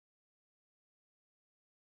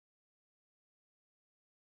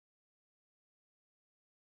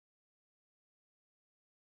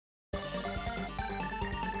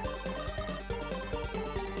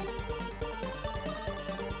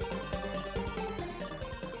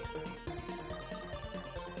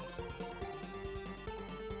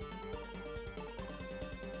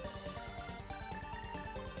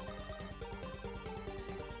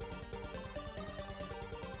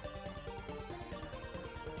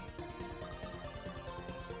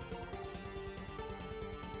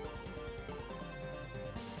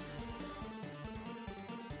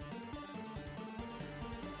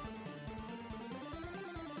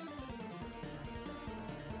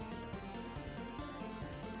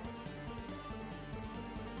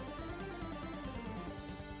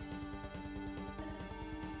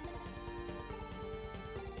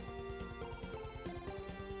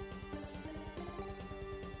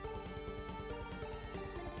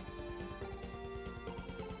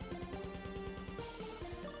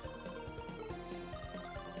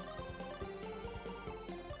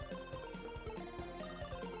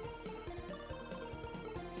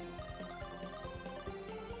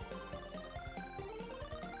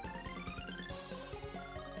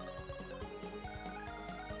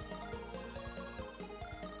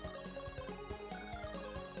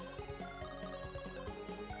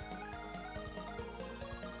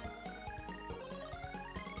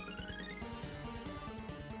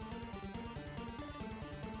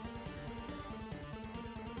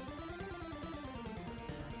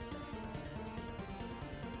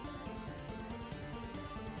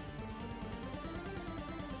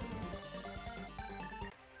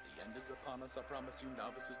upon us, I promise you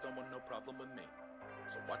novices don't want no problem with me.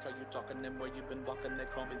 So watch how you talking and where you been walking, they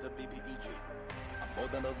call me the BBEG. I'm more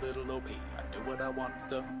than a little OP, I do what I want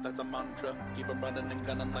to, that's a mantra. Keep 'em running and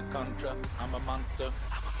gunning like Contra, I'm a monster.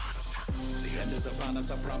 The end is upon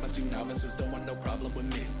us, I promise you novices don't want no problem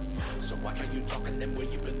with me. So watch how you talking and where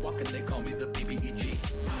you been walking, they call me the BBEG.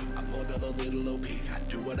 I'm more than a little OP, I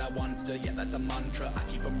do what I want to, yeah that's a mantra. I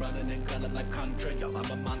keep 'em running and gunning like Contra, yo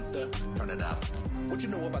I'm a monster. Turn it up. What you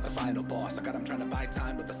know about the final boss? I got him trying to buy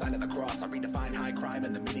time with the sign of the cross. I redefine high crime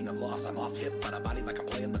and the meaning of loss. I'm off hip, but a body like I'm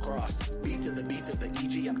playing lacrosse. B to the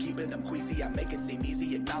EG, I'm keeping them queasy. I make it seem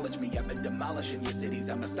easy, acknowledge me. I've been demolishing your cities,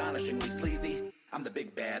 I'm astonishingly sleazy. I'm the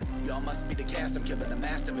big bad, y'all must be the cast. I'm killing a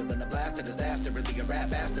master, villain, a blast, a disaster. Really a rap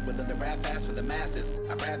bastard, willing to rap fast for the masses.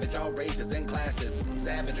 I ravage all races and classes.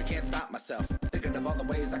 Savage, I can't stop myself. Thinking of all the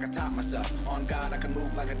ways I can top myself. On God, I can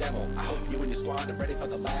move like a devil. I hope you and your squad are ready for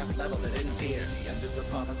the last level that ends here. The end is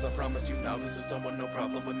upon us, I promise you novices don't want no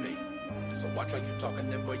problem with me. So watch how you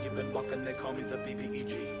talking and where you been walking, they call me the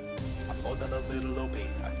BBEG. I'm more than a little OP,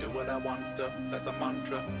 I do what I want to, that's a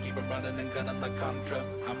mantra. Keep it running and gunning like Contra,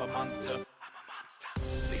 I'm a monster.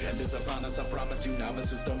 The end is upon us, I promise you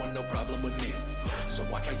novices don't want no problem with me. So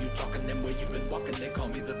watch how you talking and where you been walking, they call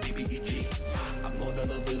me the BBEG. I'm more than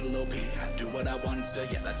a little OP, I do what I want to,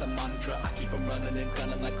 yeah that's a mantra. I keep 'em running and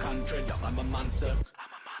gunning like Contra, yo I'm a monster.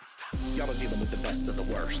 Y'all are dealing with the best of the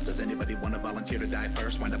worst. Does anybody want to volunteer to die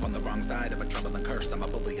first? Wind up on the wrong side of a troubling curse. I'm a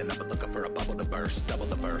bully and never looking for a bubble to burst. Double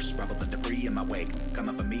the verse, rubble the debris in my wake.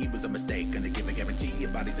 Coming for me was a mistake. Gonna give a guarantee your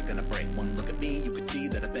bodies are gonna break. One look at me, you can see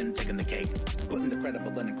that I've been taking the cake. Putting the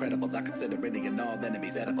credible and incredible. I consider any and all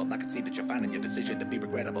enemies edible. I can see that you're finding your decision to be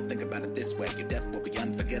regrettable. Think about it this way, your death will be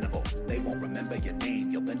unforgettable. They won't remember your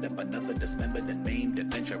name. You'll end up another dismembered and maimed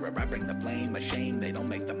adventurer. I bring the flame, a shame. They don't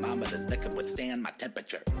make thermometers that can withstand my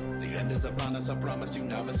temperature. The end is upon us, I promise you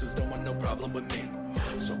novices don't want no problem with me.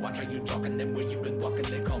 So watch how you talking and where you been walking,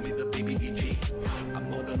 they call me the BBEG.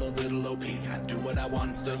 I'm more than a little OP, I do what I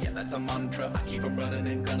want to, yeah that's a mantra. I keep 'em running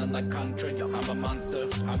and gunning like Contra, yo I'm a monster,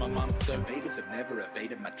 I'm a monster. Betas have never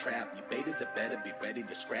evaded my trap, you betas have better be ready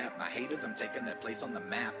to scrap. My haters, I'm taking their place on the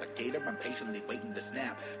map. A gator, I'm patiently waiting to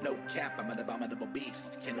snap. No cap, I'm an abominable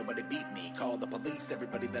beast, can't nobody beat me. Call the police,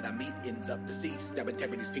 everybody that I meet ends up deceased. I've been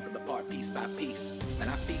tearing these people apart piece by piece. And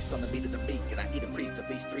I feast on the meat of the beak, and I eat a priest at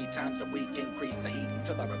least 3 times a week. Increase the heat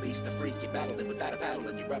until I release the freak. You're battling without a paddle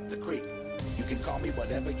and you're up the creek. You can call me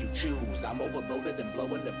whatever you choose. I'm overloaded and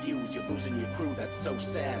blowing the fuse. You're losing your crew, that's so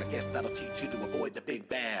sad. I guess that'll teach you to avoid the big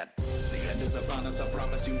bad. The end is upon us, I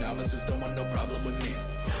promise you novices don't want no problem with me.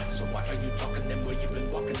 So watch how you talking and where you been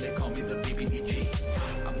walking, they call me the BBEG.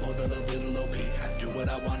 I'm more than a little OP, I do what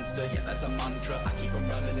I want to, yeah that's a mantra. I keep 'em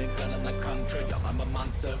running and gunning like Contra, yo I'm a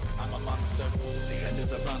monster, I'm a monster. The end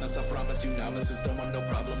is upon us, I promise you novices don't want no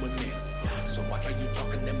problem with me. So watch how you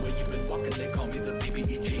talking and where you been walking, they call me the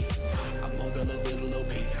BBEG. I'm more than a little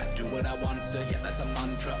OP, I do what I want to, yeah that's a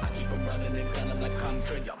mantra. I keep 'em running and gunning like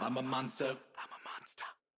Contra, yo I'm a monster, I'm a monster.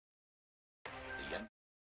 The end.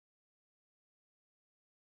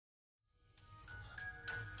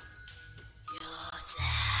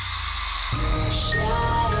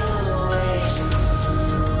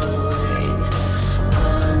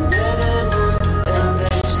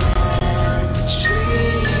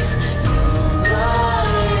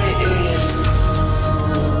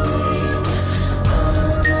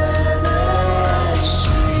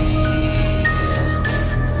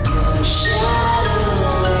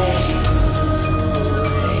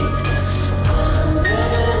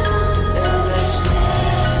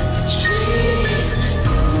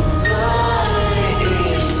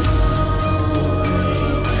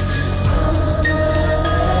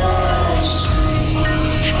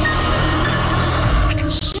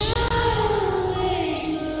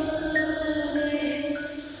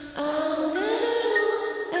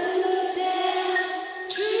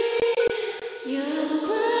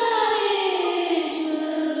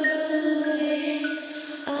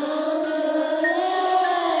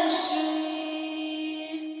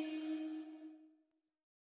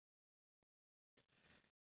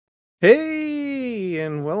 Hey,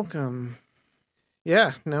 and welcome.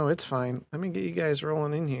 Yeah, no, it's fine. Let me get you guys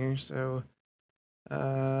rolling in here. So,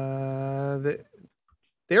 there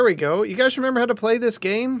we go. You guys remember how to play this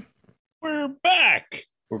game? We're back.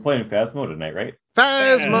 We're playing Phasmo tonight, right?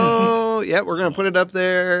 Phasmo! Yeah, we're going to put it up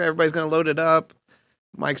there. Everybody's going to load it up.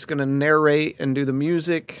 Mike's going to narrate and do the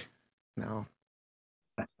music. No.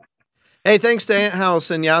 Hey, thanks to Ant House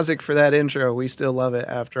and Yazik for that intro. We still love it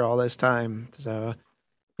after all this time. So,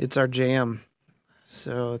 it's our jam.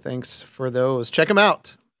 So, thanks for those. Check them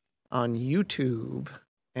out on YouTube.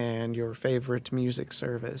 and your favorite music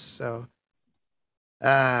service. So,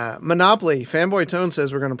 Monopoly. Fanboy Tone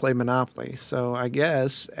says we're going to play Monopoly. So I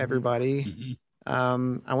guess everybody, I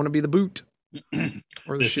want to be the boot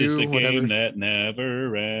or the This shoe, is the whatever. game that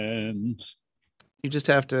never ends. You just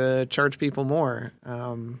have to charge people more.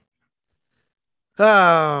 You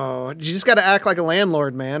just got to act like a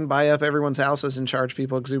landlord, man. Buy up everyone's houses and charge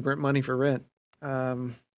people exuberant money for rent.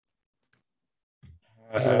 I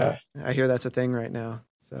hear that's a thing right now.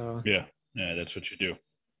 So Yeah, that's what you do.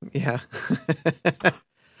 yeah.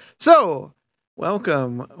 So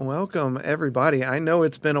welcome everybody. I know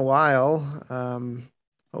it's been a while.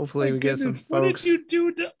 Hopefully My we get some goodness, what folks. did you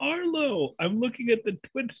do to Arlo? I'm looking at the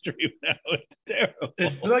Twitch stream now. It's terrible.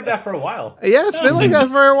 It's been like that for a while. Yeah, it's been like that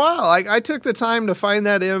for a while. I took the time to find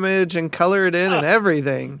that image and color it in and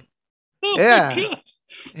everything. Oh Yeah. my God.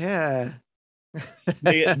 Yeah.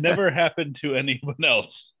 May it never happen to anyone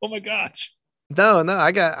else. Oh my gosh. No,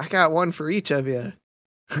 I got one for each of you.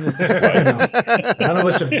 None of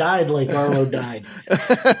us have died like Arlo died.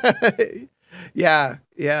 Yeah.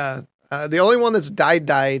 The only one that's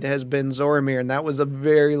died has been Zoramir, and that was a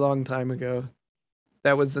very long time ago.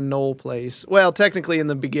 That was the Knoll place. Well, technically in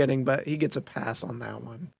the beginning, but he gets a pass on that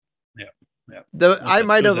one. Yeah. I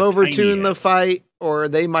might have it was a tiny overtuned the hit. fight, or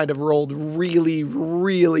they might have rolled really,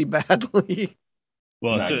 really badly.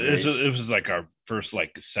 Well, Not so great. it was like our first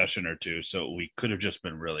session or two, so we could have just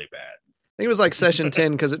been really bad. I think it was like session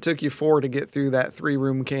 10 because it took you 4 to get through that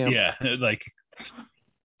 3-room camp. Yeah,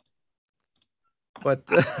 But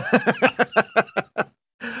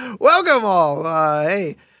welcome all.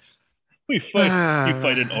 Hey, we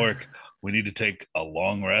fight an orc. We need to take a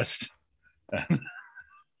long rest.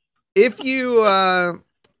 if you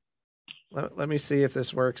let me see if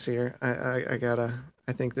this works here.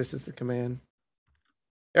 I think this is the command.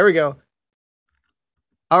 There we go.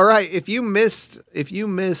 All right. If you missed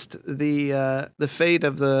the fate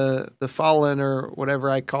of the fallen or whatever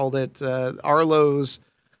I called it, Arlo's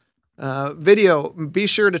video, be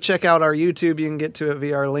sure to check out our YouTube. You can get to it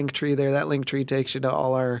via our link tree there. That link tree takes you to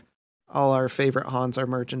all our favorite haunts, our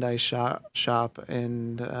merchandise shop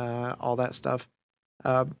and all that stuff.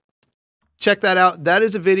 Check that out. That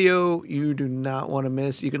is a video you do not want to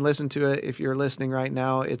miss. You can listen to it if you're listening right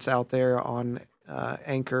now. It's out there on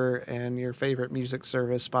Anchor and your favorite music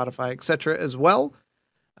service, Spotify, etc. as well.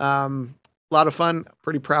 A lot of fun.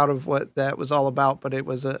 Pretty proud of what that was all about, but it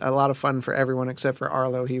was a lot of fun for everyone except for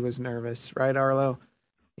Arlo. He was nervous, right, Arlo?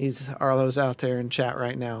 Arlo's out there in chat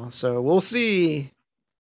right now, so we'll see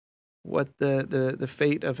what the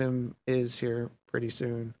fate of him is here pretty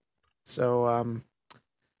soon. So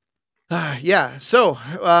yeah. So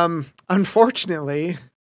unfortunately,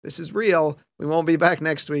 this is real. We won't be back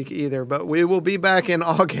next week either, but we will be back in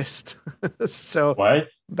August. So What?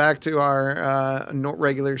 back to our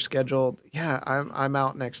regular scheduled. Yeah, I'm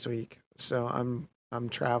out next week, so I'm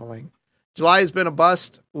traveling. July has been a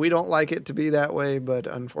bust. We don't like it to be that way, but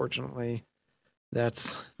unfortunately,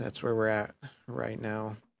 that's where we're at right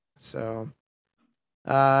now. So,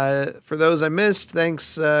 for those I missed,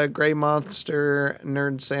 thanks Gray Monster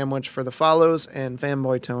Nerd Sandwich for the follows, and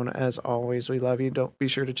Fanboy Tone as always. We love you. Don't be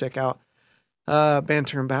sure to check out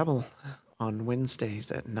Banter and Babble on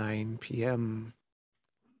Wednesdays at 9 p.m.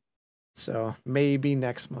 So maybe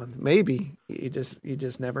next month. Maybe. You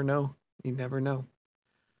just never know. You never know.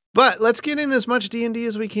 But let's get in as much D&D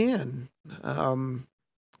as we can.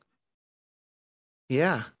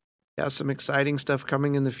 Yeah. Got some exciting stuff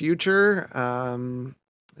coming in the future.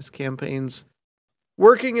 This campaign's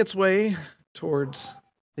working its way towards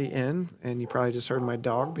the end, and you probably just heard my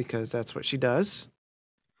dog because that's what she does.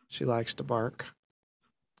 She likes to bark.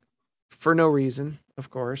 For no reason, of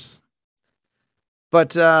course.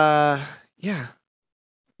 But, yeah.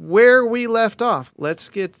 Where we left off, let's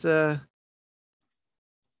get this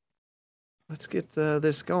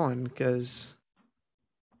going, because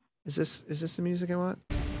is this the music I want?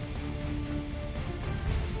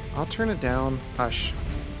 I'll turn it down. Hush.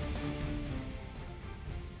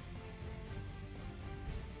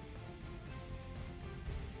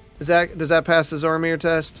 Does that pass the Zoramir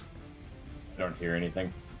test? I don't hear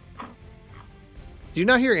anything. Do you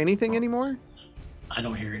not hear anything anymore? I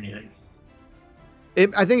don't hear anything.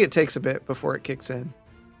 I think it takes a bit before it kicks in.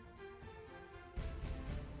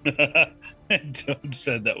 Toad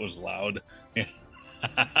said that was loud.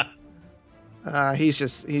 He's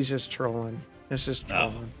just trolling. It's just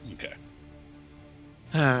trolling. Okay.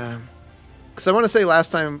 Because I want to say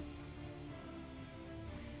last time.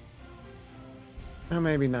 Oh,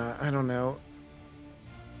 maybe not. I don't know.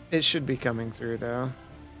 It should be coming through though.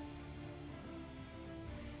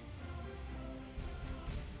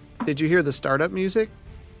 Did you hear the startup music?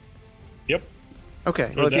 Yep.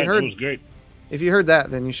 Okay. Well, Heard if you that. heard It was great. If you heard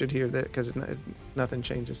that, then you should hear that because nothing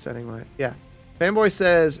changes setting wise. Yeah. Fanboy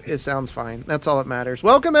says it sounds fine. That's all that matters.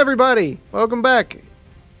 Welcome, everybody. Welcome back.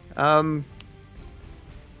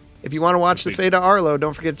 If you want to watch the Fate of Arlo,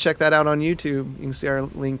 don't forget to check that out on YouTube. You can see our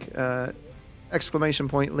link, exclamation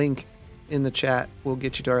point link in the chat. We'll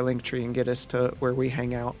get you to our link tree and get us to where we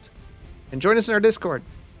hang out. And join us in our Discord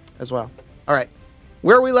as well. All right.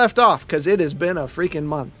 Where we left off, because it has been a freaking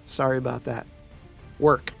month. Sorry about that.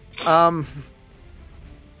 Work.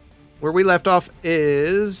 Where we left off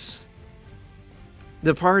is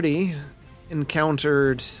the party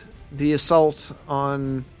encountered the assault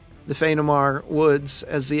on the Feynamar Woods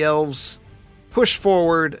as the elves push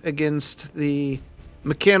forward against the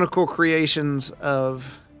mechanical creations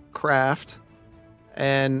of Craft.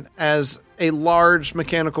 And as a large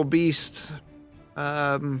mechanical beast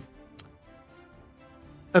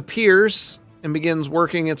appears and begins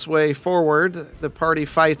working its way forward, the party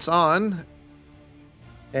fights on.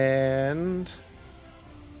 And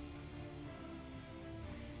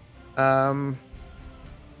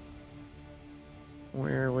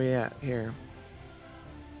where are we at here?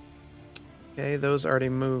 Okay, those already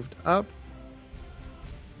moved up.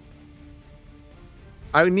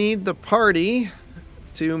 I need the party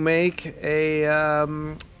to make a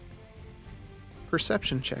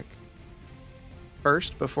perception check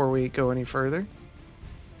first before we go any further.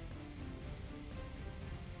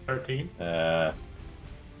 13.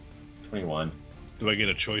 21. Do I get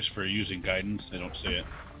a choice for using guidance? I don't see it.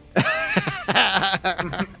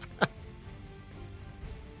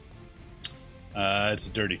 It's a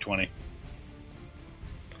dirty 20.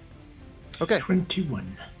 Okay.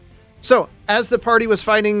 21. So, as the party was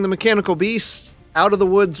fighting the mechanical beast, out of the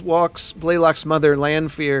woods walks Blaylock's mother,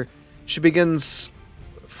 Lanfear. She begins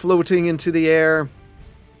floating into the air.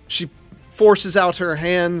 She forces out her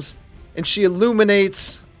hands, and she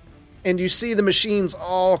illuminates, and you see the machines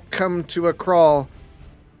all come to a crawl.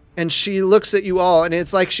 And she looks at you all, and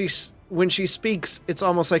it's like when she speaks, it's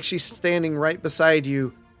almost like she's standing right beside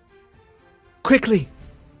you. Quickly!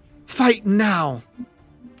 Fight now!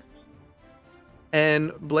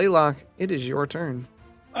 And Blaylock, it is your turn.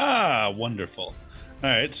 Ah, wonderful. All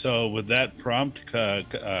right, so with that prompt,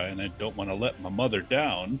 and I don't want to let my mother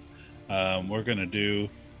down, we're going to do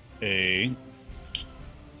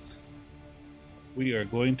we are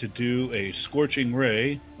going to do a Scorching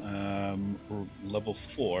Ray, level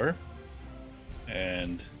 4,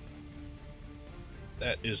 and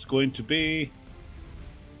that is going to be...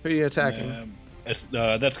 Who are you attacking? That's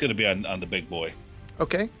going to be on the big boy.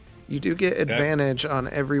 Okay. You do get advantage on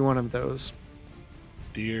every one of those.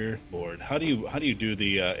 Dear Lord, how do you do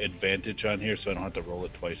the advantage on here so I don't have to roll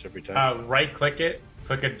it twice every time? Right click it,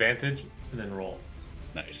 click advantage, and then roll.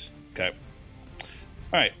 Nice. Okay. All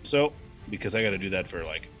right. So because I got to do that for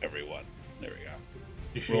like everyone. There we go.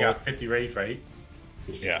 You should have got 50 rays, right?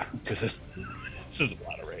 Yeah. This is a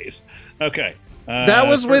lot of rays. Okay. That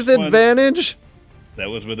was with advantage. That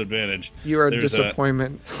was with advantage. You are a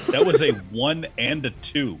disappointment. That was a 1 and a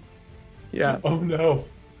 2. Yeah. Oh no.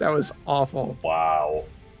 That was awful. Wow.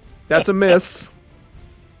 That's a miss.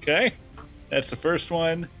 Okay. That's the first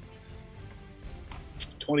one.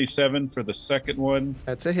 27 for the second one.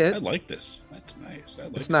 That's a hit. I like this. That's nice.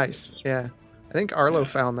 It's nice. Yeah. I think Arlo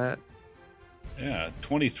found that. Yeah.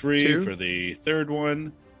 23 2. For the third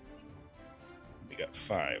one. We got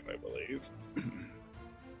 5, I believe.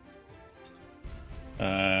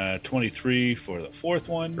 23 for the fourth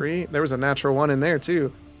one. 3. There was a natural 1 in there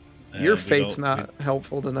too. Your fate's not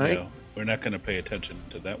helpful tonight. No, we're not going to pay attention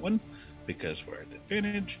to that one because we're at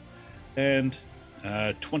advantage. And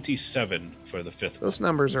 27 for the fifth. Those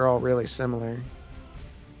numbers are all really similar.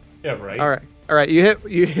 Yeah, right. All right. You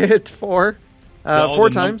hit 4. 4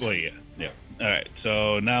 times. Yeah. All right.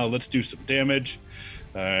 So now let's do some damage.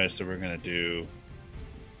 So we're going to do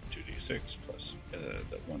 2d6 plus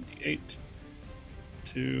the 1d8.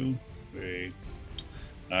 2, 3.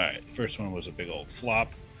 All right. First one was a big old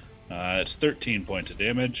flop. It's 13 points of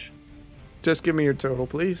damage. Just give me your total,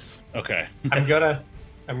 please. Okay. I'm gonna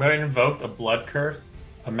invoke a blood curse,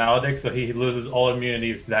 a maledict, so he loses all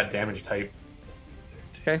immunities to that damage type.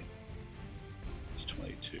 Okay. It's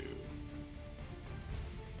 22.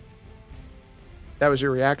 That was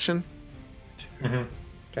your reaction? Mm-hmm.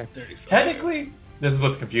 Okay. 35. Technically, this is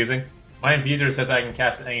what's confusing. My infuser says I can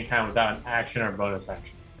cast at any time without an action or bonus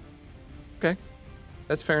action. Okay.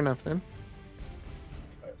 That's fair enough then.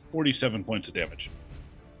 47 points of damage.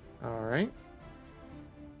 All right.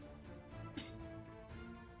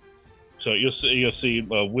 So you'll see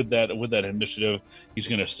with that initiative,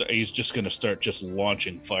 he's just gonna start just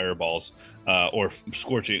launching fireballs, or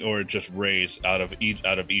scorching, or just rays out of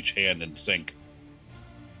each hand and sink.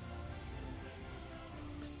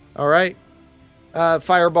 All right.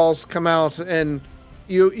 Fireballs come out, and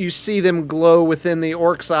you see them glow within the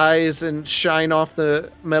orc's eyes and shine off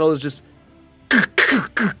the metal. Is just.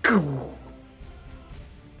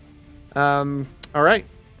 All right.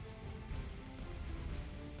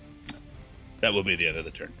 That will be the end of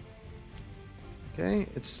the turn. Okay,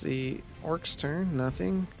 it's the orc's turn.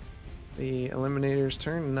 Nothing. The eliminator's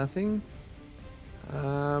turn. Nothing.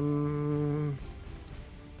 Galtier.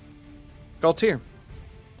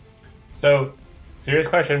 So, serious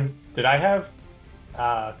question. Did I have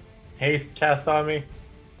haste cast on me?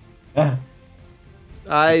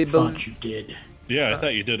 I thought you did. Yeah, I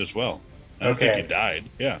thought you did as well. I don't think you died.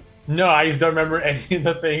 Yeah. No, I just don't remember any of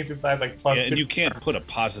the things besides like plus Yeah, 2. and you can't put a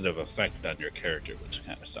positive effect on your character, which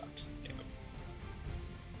kind of sucks. Yeah.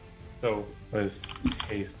 So, what does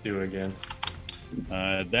haste do again? Haste.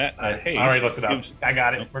 I already looked it up. I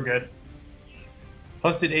got it. We're good.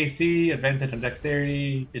 Plus 2 AC, advantage on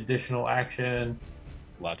dexterity, additional action.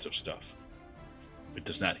 Lots of stuff. It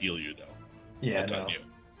does not heal you, though. Yeah, That's no. on you.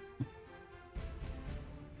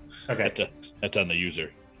 Okay. That's on the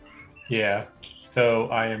user. Yeah. So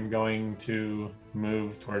I am going to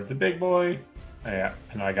move towards the big boy. Yeah,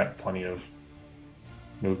 I know I got plenty of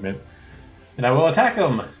movement. And I will attack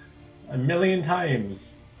him 1,000,000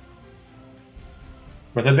 times.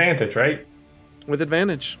 With advantage, right? with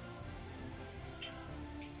advantage.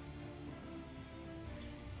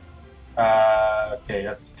 Okay,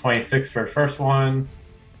 that's 26 for the first one.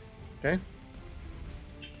 Okay.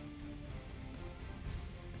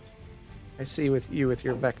 I see with your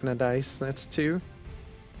Vecna dice. That's 2.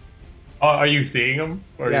 Oh, are you seeing them?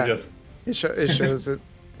 Or Yeah. you just... It shows it.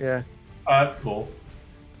 Yeah. Oh, that's cool.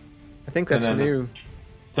 I think that's And then- new.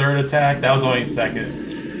 Third attack, that was only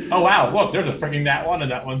second. Oh, wow, look, there's a freaking nat 1 in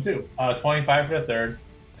that one, too. 25 for the third.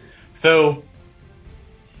 So,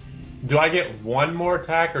 do I get 1 more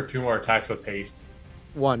attack or 2 more attacks with haste?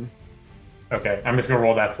 1. Okay, I'm just going to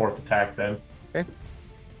roll that 4th attack then. Okay.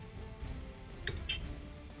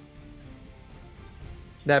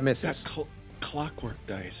 That That misses. clockwork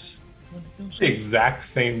dice. The exact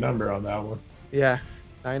same number on that one. Yeah.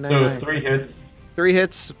 So 999. 3 hits. 3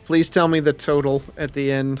 hits. Please tell me the total at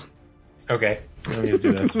the end. Okay, let me just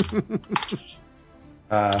do this.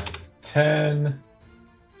 10.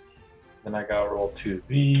 Then I gotta roll 2 of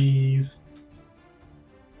these.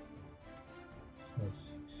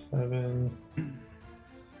 That's 7.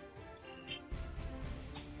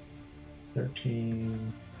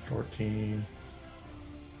 13. 14.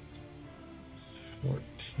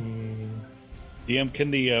 14. DM,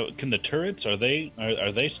 can the turrets are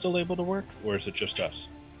they still able to work, or is it just us?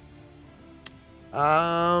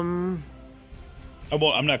 Um,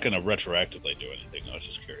 Well, I'm not going to retroactively do anything. I was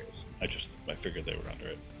just curious. I figured they were under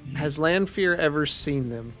it. has Lanfear ever seen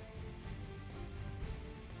them?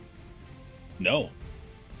 No.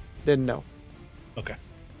 Then no. Okay.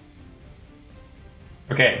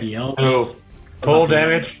 Okay, The elves. so total About the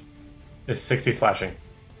damage is 60 slashing.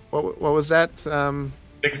 What was that?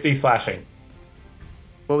 60 slashing.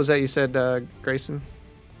 What was that you said, Grayson?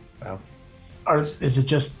 Wow. Is it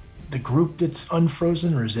just the group that's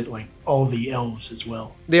unfrozen, or is it like all the elves as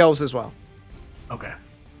well? The elves as well. Okay.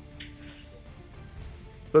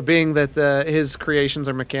 But being that his creations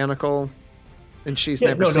are mechanical, and she's Yeah,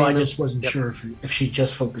 never no, seen I them. just wasn't Yep. sure if she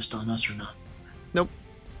just focused on us or not. Nope.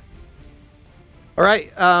 All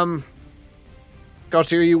right.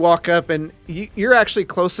 Galtier, you walk up, and you're actually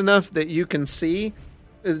close enough that you can see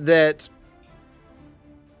that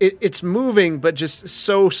it's moving, but just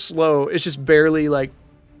so slow. It's just barely like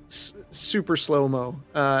super slow mo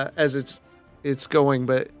as it's going,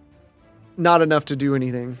 but not enough to do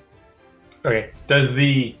anything. Okay. Does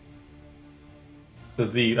the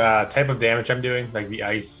type of damage I'm doing, like the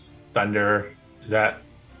ice, thunder, is that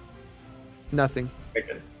Nothing.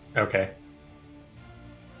 okay?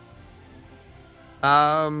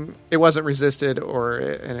 It wasn't resisted or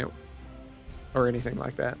anything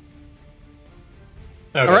like that.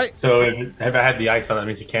 Okay. All right. So if I had the ice on, that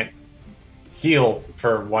means you can't heal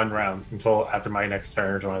for 1 round until after my next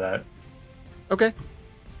turn or something like that. Okay.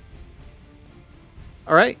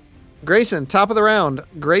 All right. Grayson, top of the round.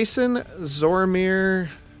 Grayson, Zoramir.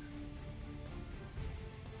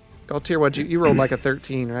 Galtier, you rolled like a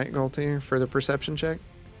 13, right, Galtier, for the perception check?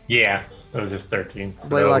 Yeah, it was just 13.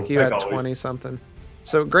 Blaylock, you had like always. 20 something.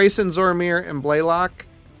 So Grayson, Zoramir, and Blaylock,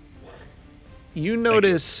 you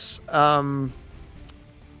notice I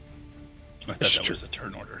thought that was the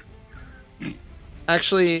turn order.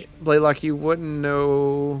 Actually, Blaylock, you wouldn't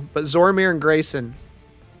know, but Zormir and Grayson,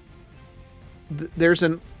 there's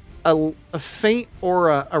a faint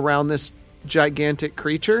aura around this gigantic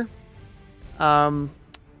creature.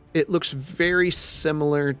 It looks very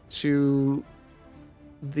similar to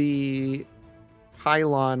the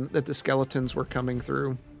pylon that the skeletons were coming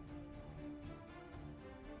through.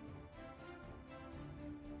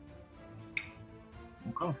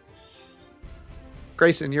 Okay.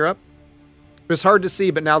 Grayson, you're up. It was hard to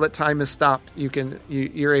see, but now that time has stopped,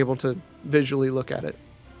 you're able to visually look at it.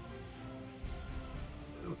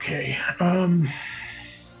 Okay. I'm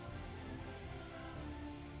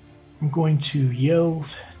going to yell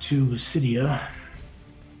to Lucidia.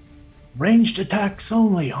 Ranged attacks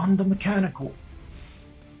only on the mechanical.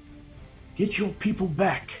 Get your people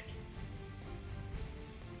back.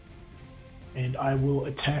 And I will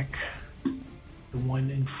attack the one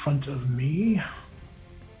in front of me.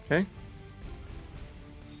 Okay.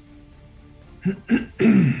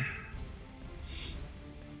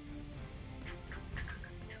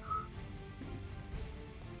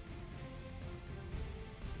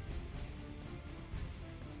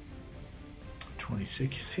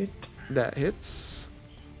 $26 hit. That hits.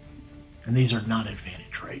 And these are not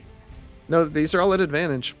advantage, right? No, these are all at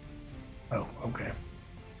advantage. Oh, okay.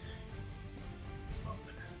 Well,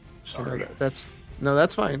 You know, sorry.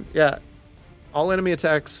 that's fine. Yeah. All enemy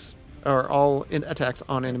attacks, or all attacks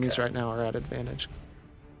on enemies right now are at advantage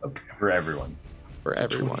Okay. For everyone. for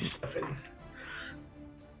everyone. 27.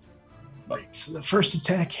 Right, so the first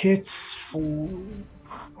attack hits for.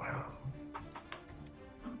 Well,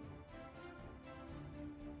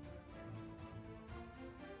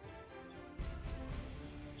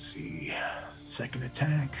 let's see. Second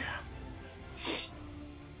attack.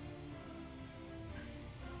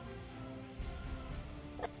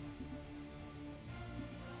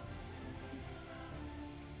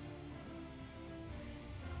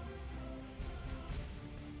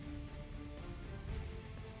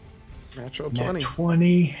 Natural Nat 20.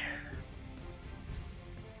 20.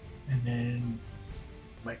 And then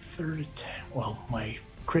my third attack. Well, my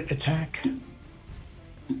crit attack. Damn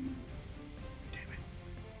it.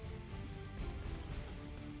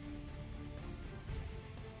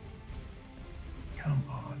 Come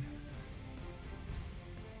on.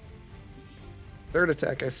 Third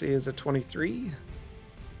attack I see is a 23.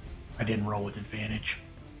 I didn't roll with advantage.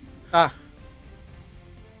 Ah.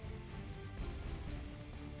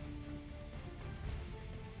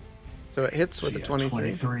 So it hits with So a yeah, 23.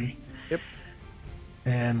 23. Yep.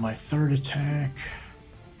 And my third attack.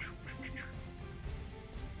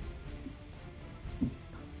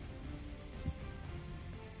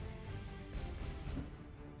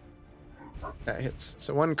 That hits.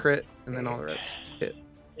 So one crit, and then all the rest hit.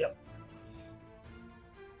 Yep.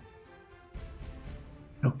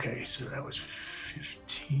 Okay, so that was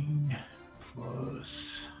 15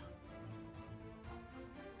 plus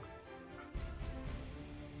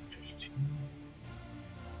 15.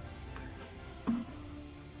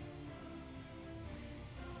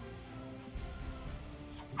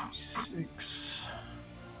 $46.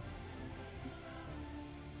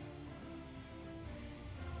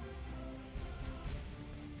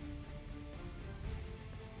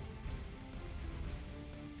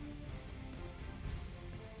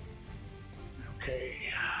 Okay.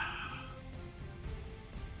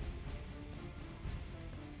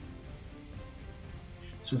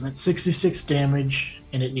 So that's 66 damage,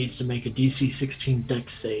 and it needs to make a DC 16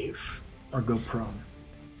 dex save or go prone.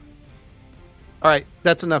 All right,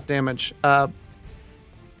 that's enough damage.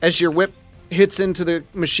 As your whip hits into the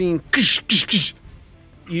machine,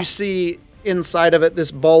 you see inside of it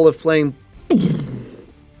this ball of flame,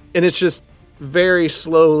 and it's just very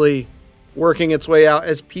slowly working its way out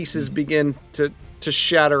as pieces begin to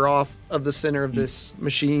shatter off of the center of this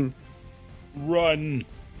machine. Run.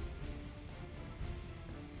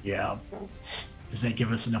 Yeah. Does that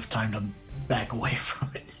give us enough time to back away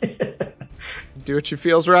from it? Do what you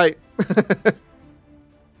feel's right.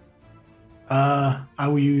 I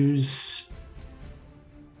will use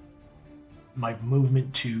my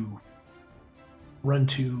movement to run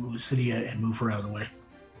to Lucidia and move her out of the way.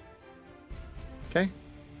 Okay.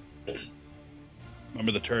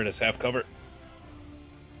 Remember the turret is half cover.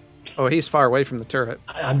 Oh, he's far away from the turret.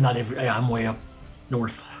 I'm not every. I'm way up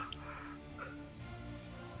north.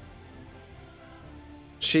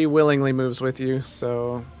 She willingly moves with you,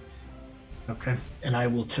 so Okay. And I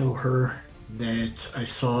will tell her that I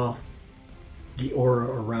saw the aura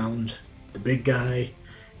around the big guy,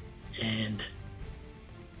 and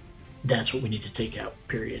that's what we need to take out,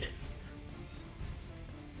 period.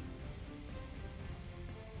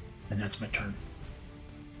 And that's my turn.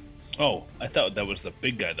 Oh, I thought that was the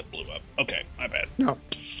big guy that blew up. Okay, my bad. No.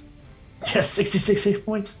 Yeah, 66 hit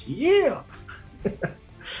points. Yeah.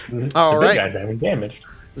 All the right. big guys having damaged.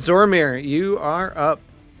 Zormir, you are up.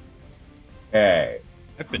 Okay.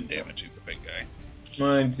 I've been damaging the big guy. I'm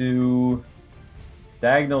going to.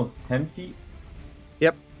 Diagonal's 10 feet.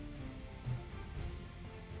 Yep.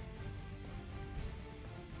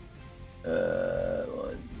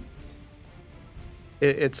 One.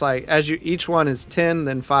 It's like as you each one is 10,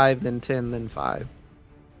 then 5, then 10, then 5.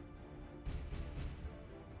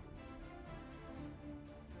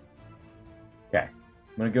 Okay.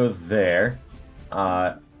 I'm going to go there.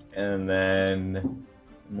 And then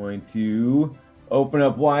I'm going to open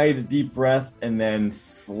up wide, deep breath, and then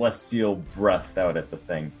celestial breath out at the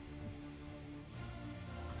thing.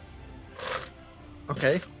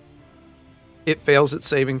 Okay. It fails its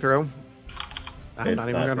saving throw. I'm It's not not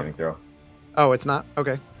even a gonna. saving throw. Oh, it's not.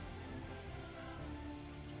 Okay.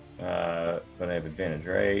 But I have advantage,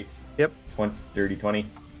 right? Yep. 20, 30, 20.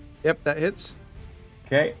 Yep, that hits.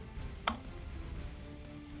 Okay.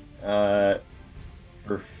 For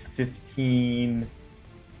 15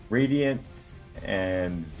 radiant,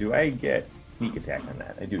 and do I get sneak attack on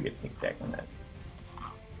that? I do get sneak attack on that.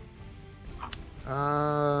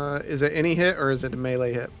 Is it any hit or is it a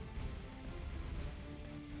melee hit?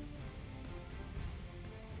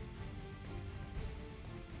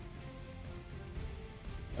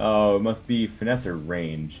 Oh, it must be finesse or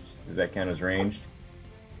ranged. Does that count as ranged?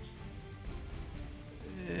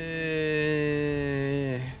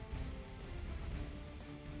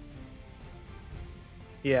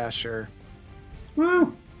 Yeah, sure.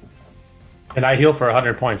 Woo! And I heal for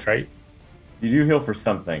 100 points, right? You do heal for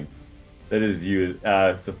something. That is you.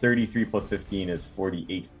 So 33 plus 15 is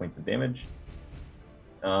 48 points of damage.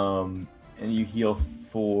 And you heal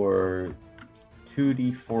for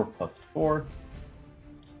 2d4 plus 4.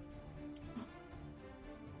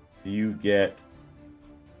 So you get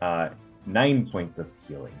 9 points of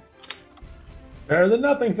healing. Better than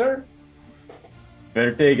nothing, sir.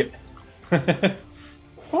 Better take it.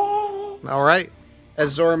 All right.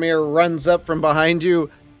 As Zoromir runs up from behind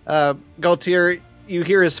you, Galtier, you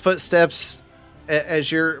hear his footsteps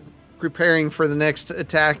as you're preparing for the next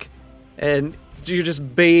attack, and you're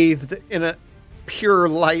just bathed in a pure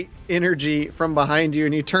light energy from behind you,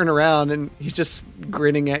 and you turn around and he's just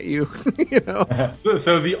grinning at you. You know.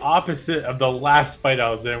 So the opposite of the last fight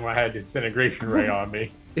I was in, where I had disintegration ray on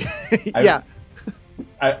me. Yeah.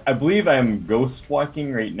 I believe I'm ghost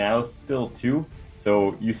walking right now still too.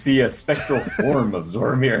 So you see a spectral form of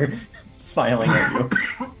Zoromir smiling at you.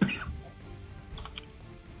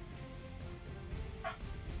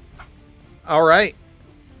 All right.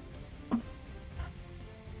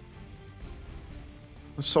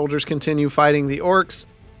 The soldiers continue fighting the orcs.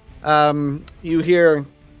 You hear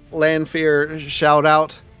Lanfear shout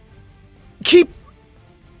out, "Keep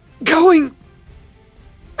going!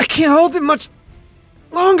 I can't hold it much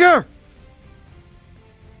longer!"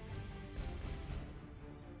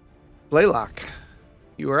 Blaylock,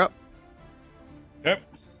 you are up. Yep.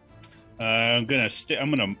 I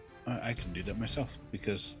can do that myself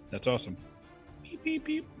because that's awesome. Beep, beep,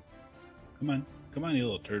 beep. Come on, you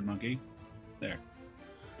little turd monkey. There.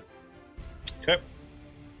 Okay.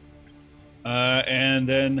 And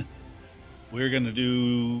then we're gonna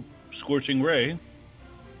do Scorching Ray,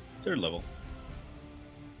 3rd level.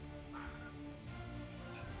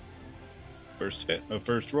 First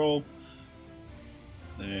roll.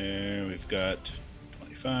 There we've got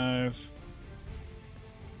 25.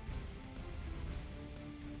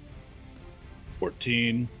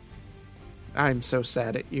 14. I'm so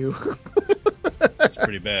sad at you. That's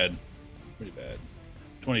pretty bad.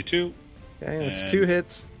 22. Okay, that's And 2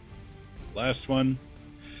 hits. Last one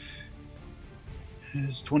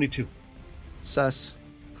is 22. Sus.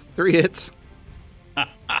 3 hits.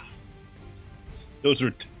 Those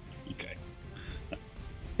are okay.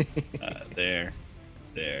 There.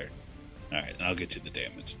 All right, and I'll get you the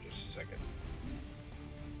damage in just a second.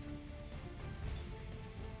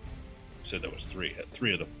 So that was 3 hit.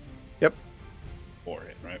 3 of them. Yep. 4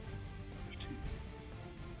 hit, right? 15.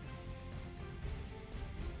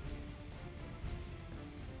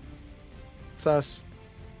 Sus.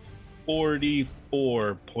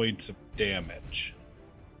 44 points of damage.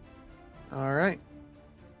 All right.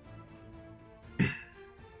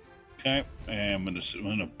 Okay, and I'm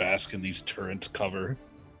gonna bask in these turrets' cover.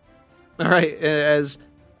 All right. As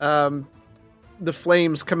the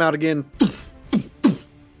flames come out again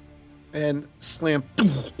and slam.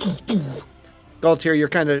 Galtier, you're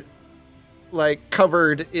kind of like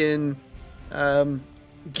covered in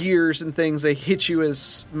gears and things. They hit you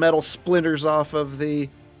as metal splinters off of the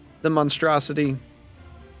monstrosity.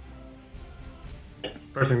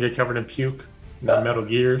 Person get covered in puke. The metal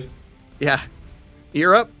gears. Yeah.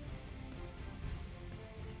 You're up.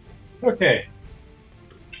 Okay.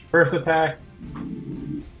 First attack.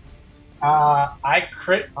 I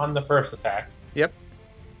crit on the first attack. Yep.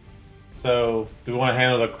 So, do we want to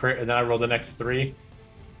handle the crit and then I roll the next 3?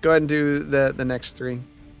 Go ahead and do the next 3.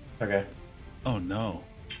 Okay. Oh no.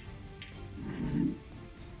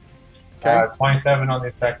 Okay. 27 on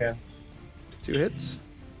the second. 2 hits.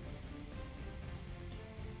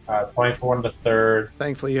 24 on the third.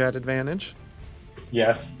 Thankfully, you had advantage.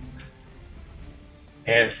 Yes.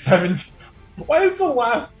 And 17. Why is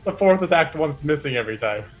the fourth attack the one that's missing every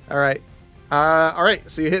time? All right. All right.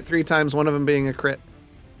 So you hit 3 times, one of them being a crit.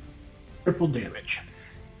 Triple damage.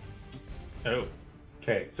 Oh.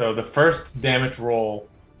 Okay, so the first damage roll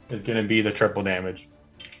is going to be the triple damage.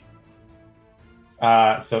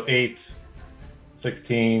 So 8,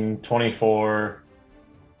 16, 24.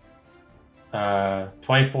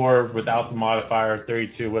 24 without the modifier,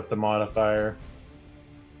 32 with the modifier.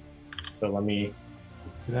 So let me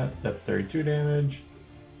do that. That's 32 damage.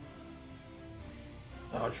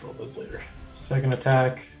 I'll just roll those later. Second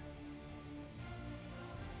attack.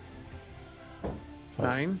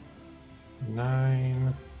 9.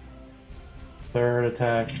 9. Third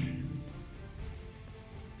attack.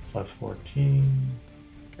 Plus 14.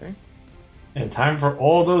 Okay. And time for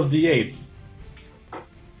all those d8s. Plus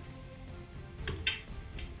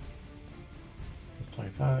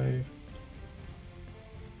 25.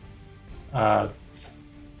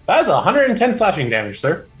 That's 110 slashing damage,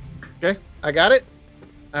 sir. Okay. I got it.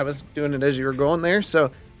 I was doing it as you were going there.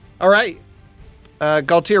 So, all right.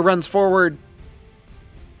 Galtier runs forward,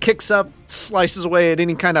 kicks up, slices away at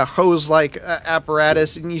any kind of hose-like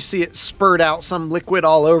apparatus, and you see it spurt out some liquid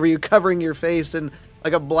all over you, covering your face in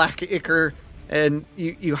like a black ichor, and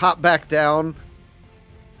you hop back down.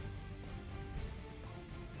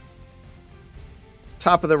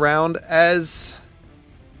 Top of the round. As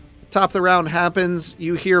top of the round happens,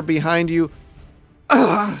 you hear behind you,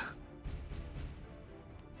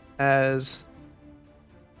 as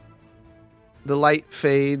the light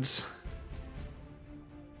fades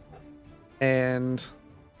and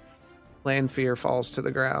Lanfear falls to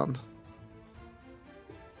the ground.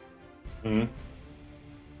 Mm-hmm.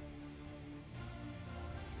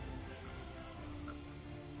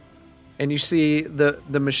 And you see the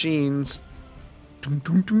machines,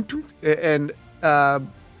 and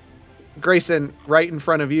Grayson, right in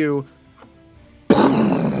front of you,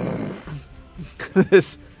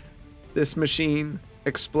 this machine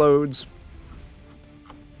explodes,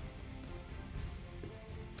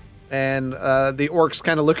 and the orcs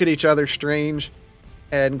kind of look at each other strange.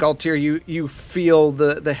 And Galtier, you feel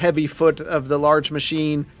the heavy foot of the large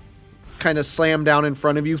machine kind of slam down in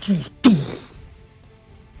front of you.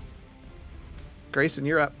 Grayson,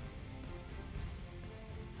 you're up.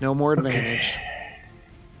 No more advantage.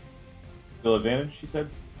 Still advantage, she said?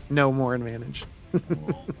 No more advantage.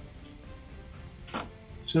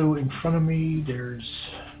 So in front of me,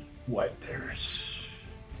 there's what?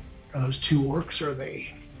 Are those 2 orcs, or are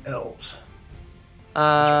they elves?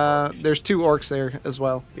 There's 2 orcs there as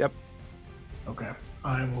well. Yep. Okay.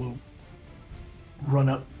 I will run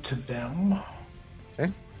up to them.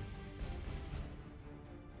 Okay.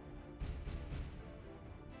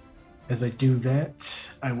 As I do that,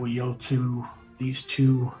 I will yell to these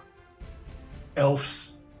 2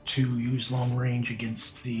 elves to use long range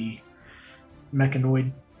against the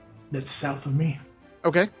mechanoid that's south of me.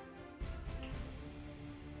 Okay.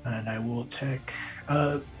 And I will attack.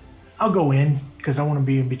 I'll go in because I want to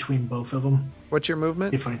be in between both of them. What's your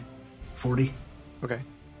movement? 40. Okay.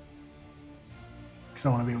 Because I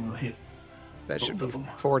want to be able to hit. That should both be of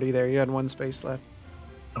them. 40 there. You had 1 space left.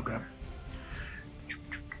 Okay.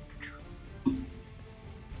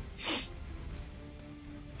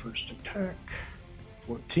 First attack,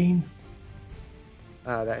 14.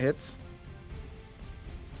 That hits.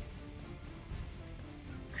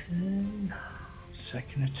 Okay.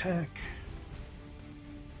 Second attack.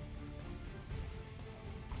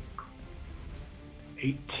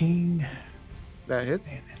 $18. That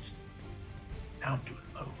hits. Man, that's now I'm doing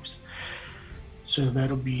lows. So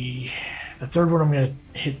that'll be the third one. I'm gonna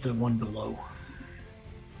hit the one below.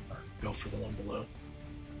 Or go for the one below.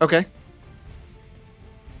 Okay.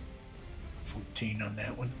 14 on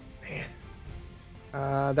that one.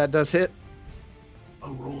 Man, That does hit.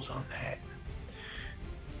 low rolls on that.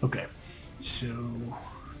 Okay, so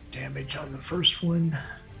damage on the first one.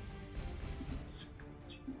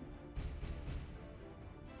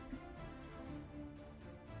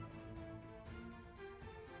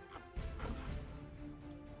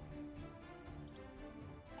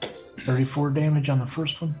 34 damage on the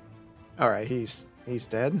first one. All right, he's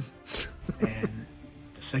dead. And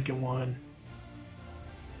the second one,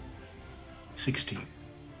 16.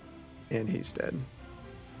 And he's dead.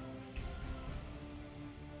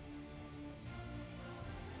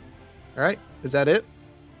 All right, is that it?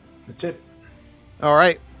 That's it. All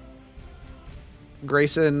right.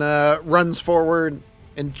 Grayson runs forward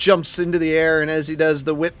and jumps into the air, and as he does,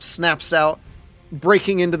 the whip snaps out,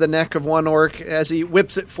 breaking into the neck of one orc. As he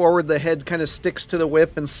whips it forward, the head kind of sticks to the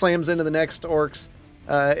whip and slams into the next orc's,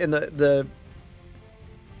 and the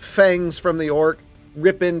fangs from the orc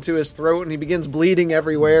rip into his throat, and he begins bleeding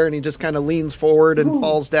everywhere, and he just kind of leans forward and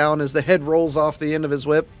falls down as the head rolls off the end of his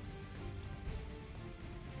whip.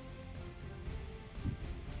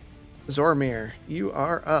 Zormir, you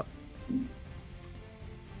are up.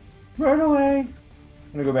 Run away. I'm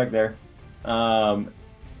gonna go back there. And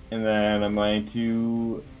then I'm going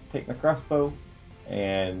to take my crossbow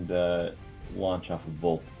and launch off a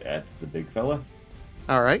bolt at the big fella.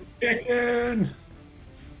 All right. Chicken!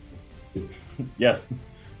 Yes.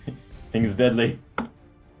 Thing's deadly.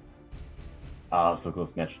 Ah, so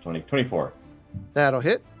close. Natural 20. 24. That'll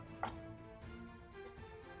hit.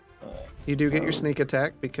 You do get your sneak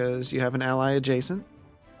attack because you have an ally adjacent.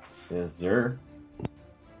 Yes, sir.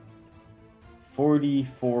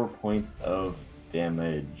 44 points of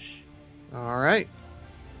damage. All right.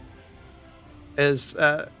 As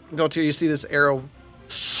Gaultier, you see this arrow,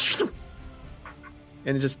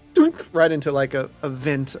 and it just right into like a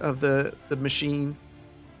vent of the machine.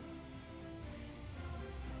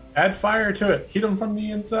 Add fire to it. Heat them from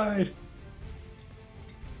the inside.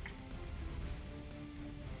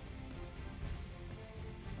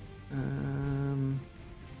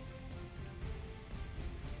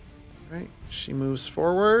 Right. She moves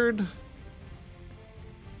forward.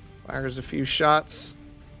 Fires a few shots.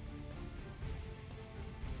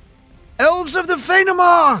 Elves of the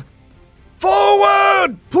Phanomar!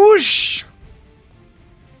 Forward! Push!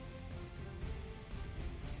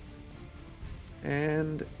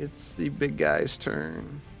 And it's the big guy's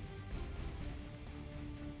turn.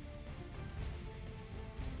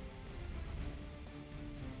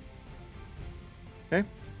 Okay.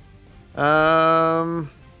 Bring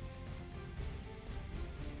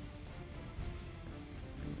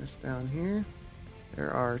this down here.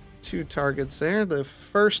 There are 2 targets there. The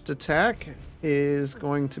first attack is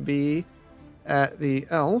going to be at the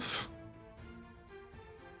elf.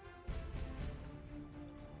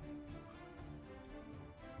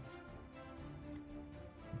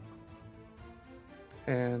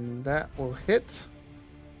 And that will hit.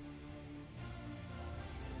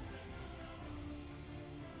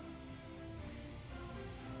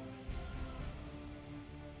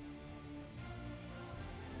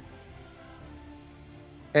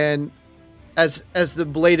 And as the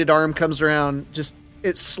bladed arm comes around, just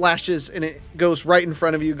it slashes and it goes right in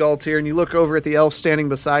front of you, Gaultier, and you look over at the elf standing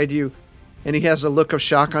beside you, and he has a look of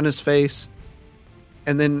shock on his face,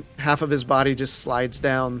 and then half of his body just slides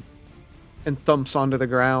down and thumps onto the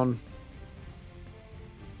ground.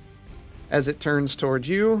 As it turns toward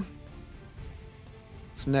you,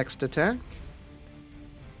 its next attack.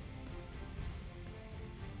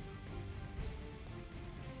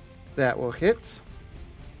 That will hit.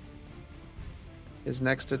 His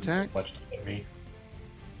next attack. Much to me.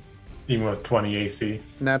 Even with 20 AC.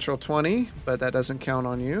 Natural 20, but that doesn't count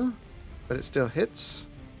on you. But it still hits.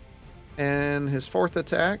 And his fourth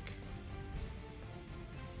attack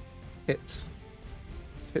hits.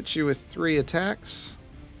 Hits you with 3 attacks.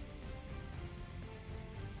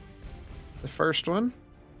 The first one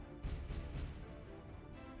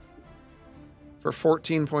for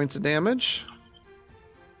 14 points of damage.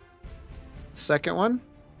 The second one,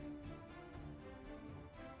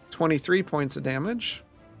 23 points of damage.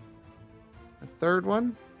 The third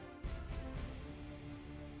one,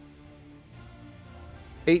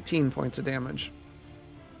 18 points of damage.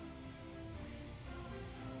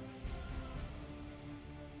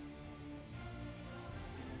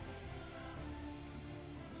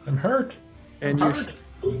 I'm hurt. And I'm hurt.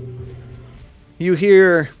 You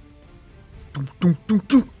hear all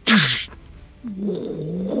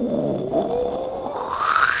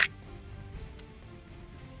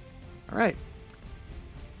right.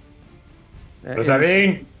 What does that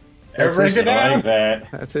mean? Everybody his- get I down. like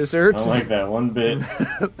that. That's his hurt. I don't like that one bit.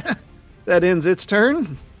 That ends its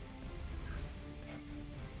turn.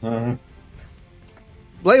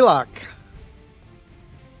 Blaylock.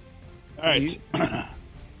 All right.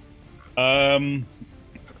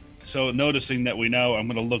 So noticing that I'm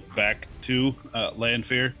going to look back to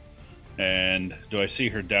Lanfear, and do I see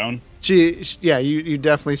her down? You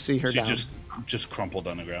definitely see her She down. just just crumpled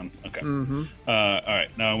on the ground. Okay. Mm-hmm. All right.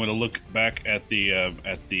 Now I'm going to look back at the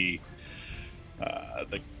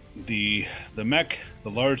mech, the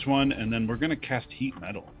large one, and then we're going to cast heat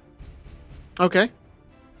metal. Okay.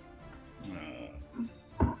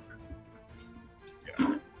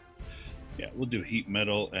 Yeah, we'll do heat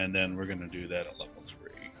metal, and then we're going to do that at level 3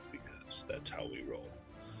 because that's how we roll.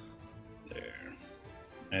 There.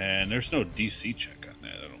 And there's no DC check on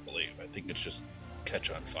that, I don't believe. I think it's just catch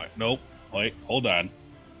on fire. Nope. Wait, hold on.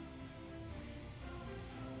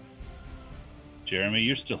 Jeremy,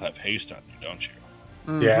 you still have haste on you, don't you?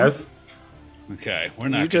 Mhm. Yes. Okay, we're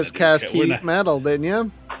not. You just gonna cast we're heat not- metal, didn't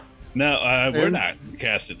you? No, we're And- not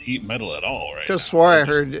casting heat metal at all, right? Could have now. swore I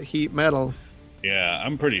We're just- heard heat metal. Yeah,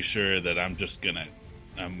 I'm pretty sure that I'm just gonna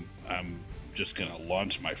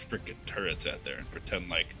launch my freaking turrets out there and pretend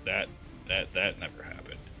like that never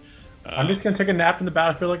happened. I'm just gonna take a nap in the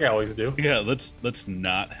battlefield like I always do. Yeah, let's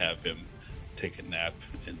not have him take a nap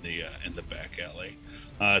in the back alley.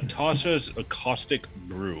 Tasha's caustic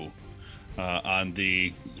brew on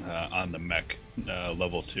the mech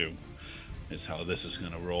level 2 is how this is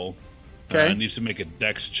gonna roll. Okay. Needs to make a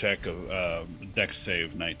dex check of dex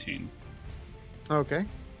save 19. Okay.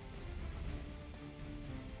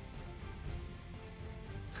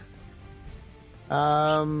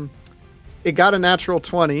 It got a natural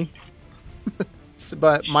 20,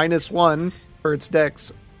 but -1 for its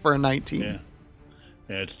dex for a 19.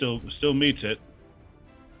 Yeah, it still meets it.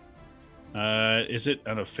 Is it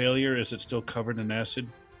on a failure? Is it still covered in acid?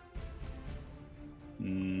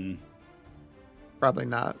 Probably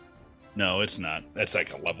not. No, it's not. That's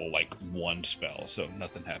like a level 1 spell, so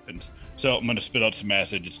nothing happens. So I'm gonna spit out some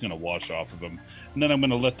acid. It's gonna wash off of him, and then I'm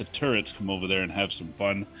gonna let the turrets come over there and have some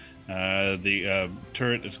fun. The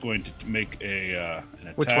turret is going to make an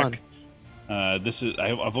attack. Which one? This is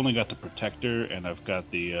I've only got the protector, and I've got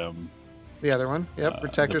the The other one. Yep.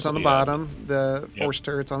 Protectors on the yeah. bottom. The Yep. force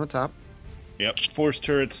turrets on the top. Yep, force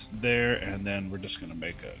turrets there, and then we're just gonna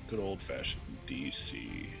make a good old fashioned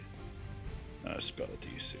DC spell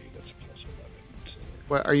DC. That's a +11. So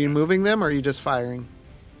What, are you moving them or are you just firing?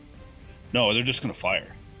 no, they're just gonna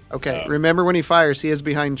fire. Okay. Remember when he fires, he is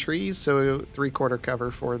behind trees, so 3/4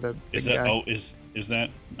 cover for the big Is that? guy. Oh, is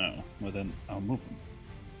that? No. Well, then I'll move them.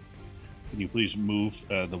 Can you please move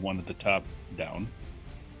the one at the top down?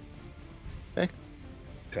 Okay.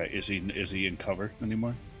 Okay. Is he in cover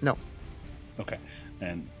anymore? No. Okay.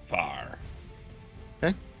 And fire.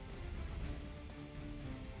 Okay.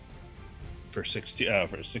 For 16.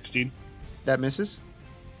 For 16. That misses.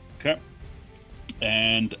 Okay.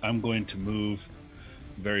 And I'm going to move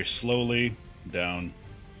very slowly down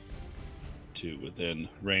to within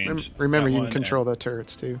range. Remember, That you one, can control the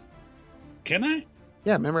turrets too. and- Can I?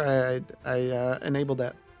 Yeah, remember I enabled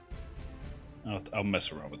that. I'll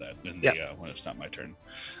mess around with that in Yeah. the when it's not my turn.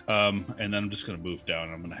 And then I'm just going to move down.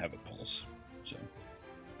 And I'm going to have it pulse. So,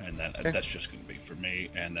 and then Okay. that's just going to be for me.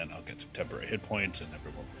 And then I'll get some temporary hit points, and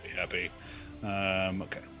everyone will be happy.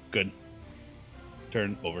 Okay, good.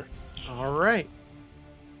 Turn over. All right.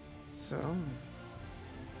 So.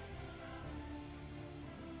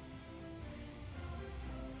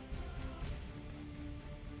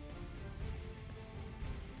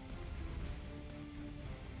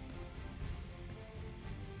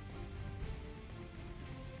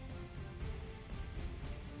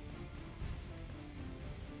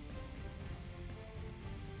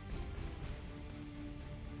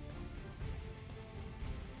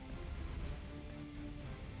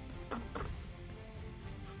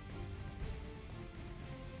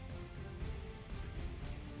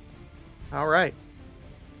 All right.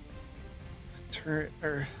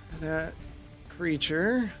 That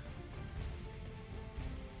creature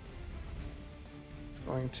is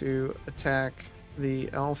going to attack the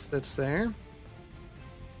elf that's there.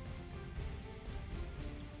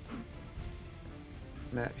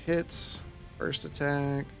 And that hits. First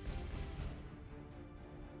attack.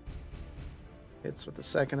 Hits with the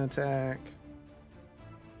second attack.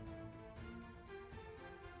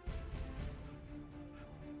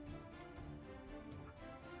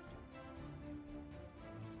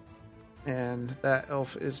 And that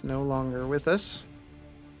elf is no longer with us.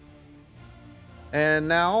 And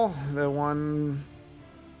now the one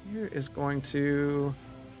here is going to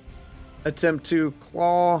attempt to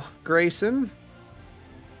claw Grayson.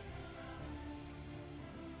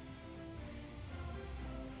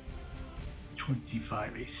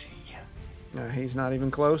 .25 AC. He's not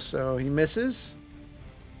even close, so he misses.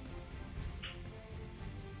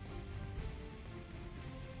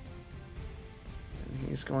 And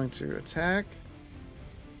he's going to attack.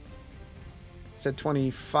 Said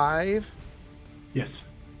 25. Yes.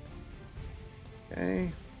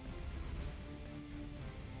 Okay.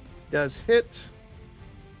 Does hit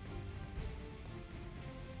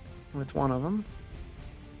with one of them.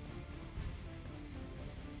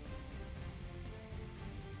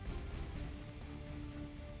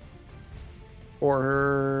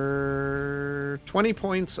 For 20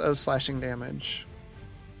 points of slashing damage.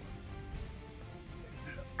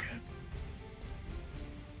 Okay.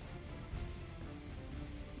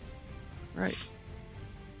 Right.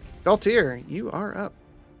 Galtier, you are up.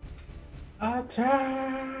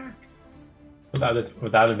 Attack!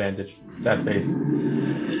 Without advantage. Sad face.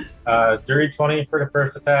 Dirty 20 for the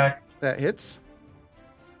first attack. That hits.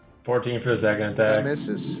 14 for the second That attack.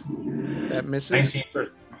 misses. That misses.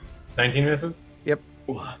 19 misses? Yep.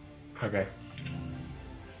 Okay.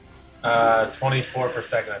 24 for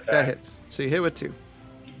second attack. That hits. So you hit with 2.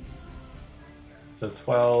 So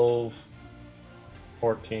 12,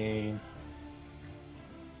 14,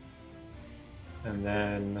 and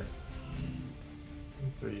then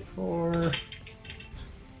 3, 4.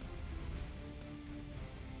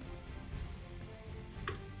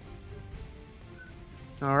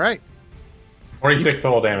 All right. 46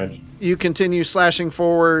 total damage. You continue slashing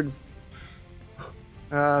forward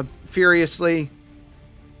furiously.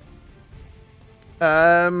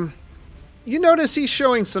 You notice he's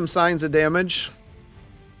showing some signs of damage.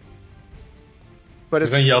 But He's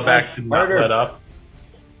it's going to yell back to not Murder. let up.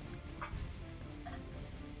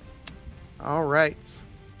 all right.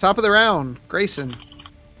 Top of the round, Grayson.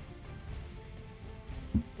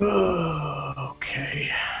 Okay.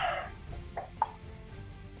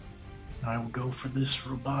 I will go for this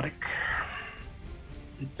robotic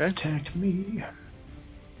that Okay. attacked me.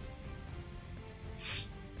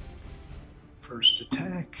 First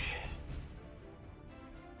attack.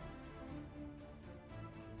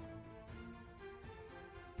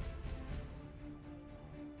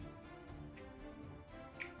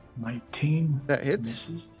 $19. That hits.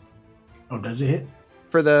 Misses. Oh, does it hit?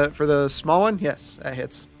 For the small one, yes, that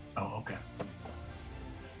hits. Oh, okay.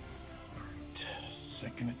 Alright.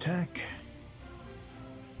 Second attack.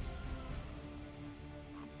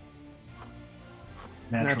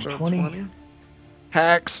 Natural 20.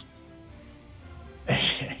 Hacks.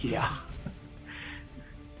 Yeah.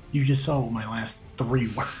 You just saw what my last 3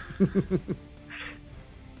 were.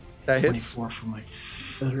 That hits. 24 for my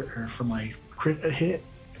third, or for my crit hit.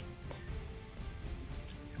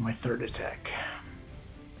 And my third attack.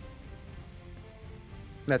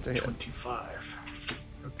 That's a hit. 25.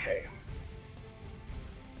 Okay.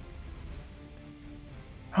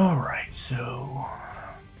 Alright, so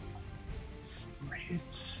 4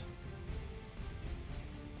 hits.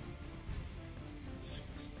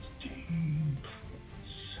 16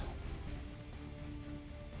 plus.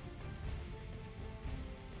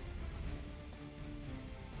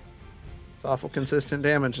 It's awful consistent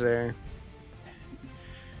damage there.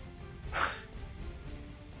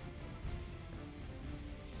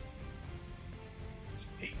 It's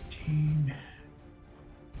 18.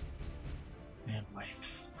 And my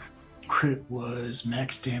crit was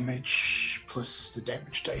max damage plus the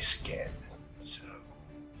damage dice again. So.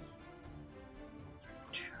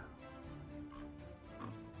 32.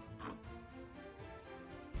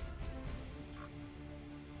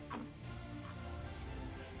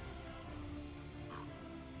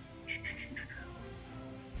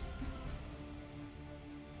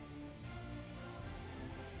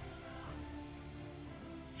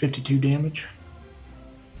 $52 damage.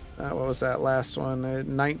 What was that last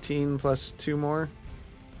one? 19 plus 2 more?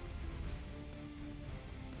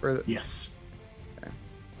 For the, Yes.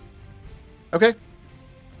 okay.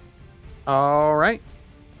 All right.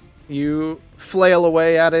 You flail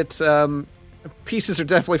away at it. Pieces are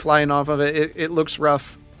definitely flying off of it. It looks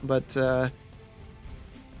rough, but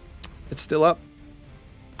it's still up.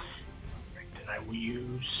 Right, then I will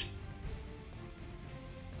use.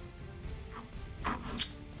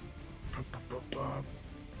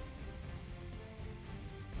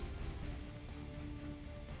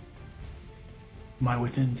 Am I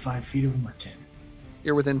within 5 feet of him or 10?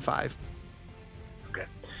 You're within 5. Okay.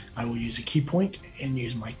 I will use a key point and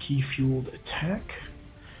use my key fueled attack,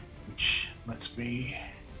 which lets me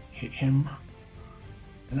hit him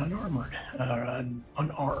an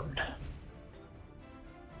unarmed.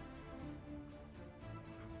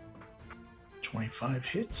 25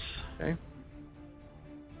 hits. Okay.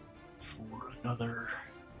 For another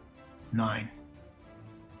 9.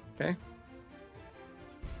 Okay.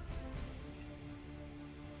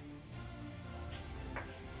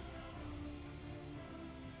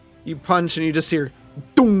 You punch and you just hear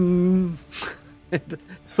doom. It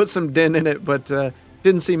put some dent in it, but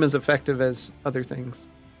didn't seem as effective as other things.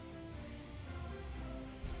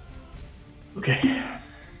 Okay.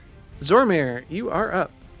 Zormir, you are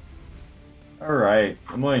up. All right,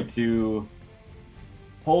 I'm going to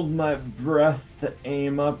hold my breath to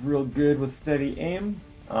aim up real good with steady aim.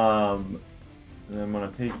 And I'm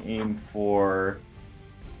going to take aim for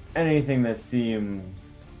anything that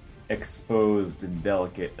seems exposed and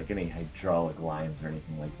delicate, like any hydraulic lines or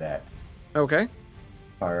anything like that. Okay.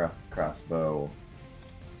 Fire off the crossbow.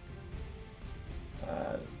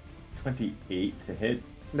 28 to hit.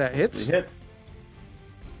 That hits. 3 hits.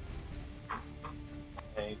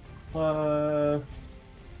 Okay, plus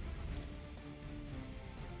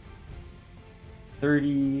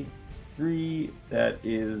 33. That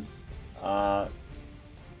is what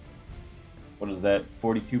is that?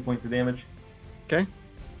 42 points of damage. Okay.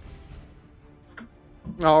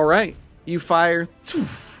 All right. You fire.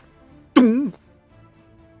 And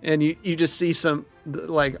you just see some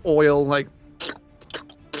like oil like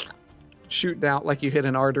shooting out like you hit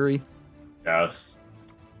an artery. Yes.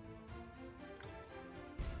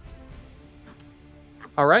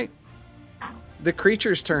 All right. The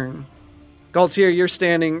creature's turn. Galtier, you're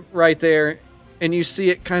standing right there, and you see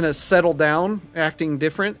it kind of settle down, acting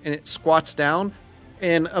different, and it squats down,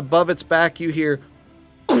 and above its back you hear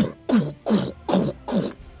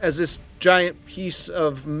as this giant piece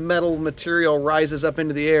of metal material rises up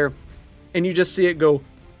into the air, and you just see it go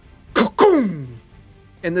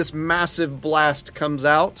and this massive blast comes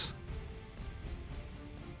out.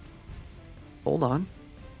 Hold on.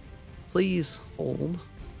 Please hold.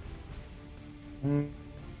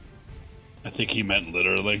 I think he meant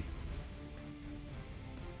literally.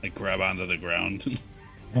 Like grab onto the ground.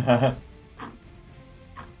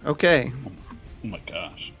 Okay. Oh my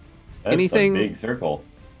gosh. That's Anything- a big circle.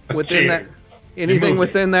 Within that, anything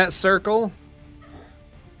within that circle,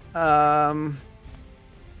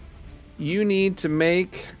 you need to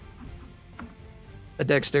make a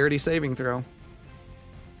dexterity saving throw.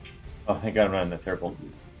 Oh, thank God I'm not in that circle.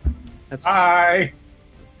 That's Hi.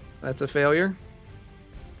 that's a failure.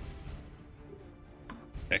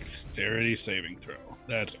 Dexterity saving throw.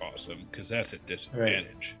 That's awesome, because that's a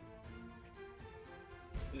disadvantage.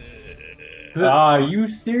 Are you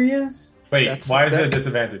serious? Wait, That's- why is it a that-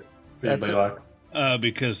 disadvantage for you, that's a- Blaylock?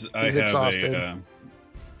 Because I He's have exhausted.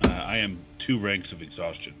 I am 2 ranks of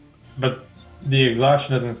exhaustion. But the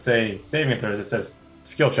exhaustion doesn't say saving throws; it says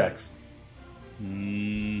skill checks.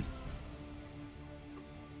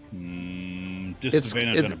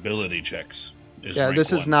 Disadvantage on ability checks. Yeah, rank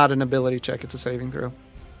this is 1. not an ability check; it's a saving throw.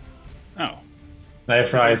 Oh, I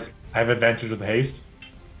just realized I have advantage with haste.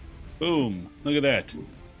 boom! Look at that.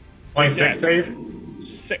 26 save.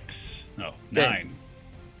 6. No, Okay. 9.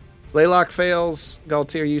 Laylock fails.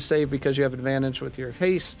 Galtier, you save because you have advantage with your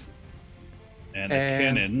haste. And the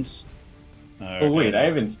And- cannons. Oh wait, I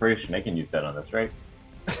have inspiration. I can use that on this, right?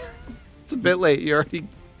 It's a bit late. You already.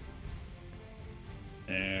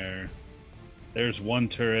 There's one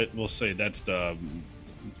turret. We'll say that's the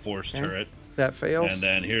force Okay. turret. That fails. And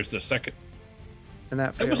then here's the second. And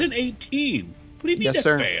that That fails. was an 18. What do you mean Yes, that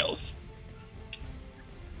sir. fails?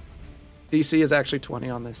 DC is actually 20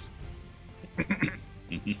 on this.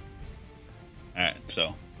 Alright,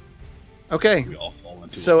 so Okay. we all fall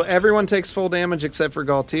into So it. everyone takes full damage except for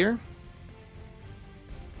Galtier.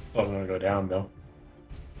 Oh, I'm gonna go down though.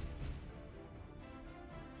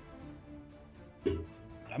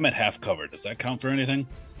 I'm at half cover. Does that count for anything?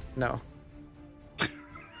 No.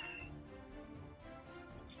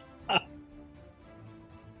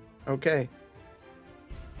 Okay.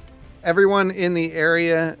 Everyone in the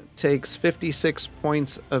area takes 56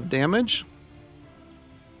 points of damage.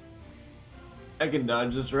 I can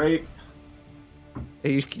dodge this, right?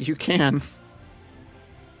 You can.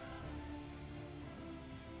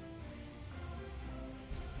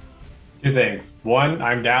 Two things. One,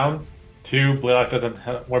 I'm down. Two, Blaylock doesn't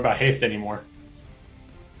worry about haste anymore.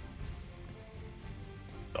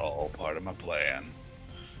 All part of my plan.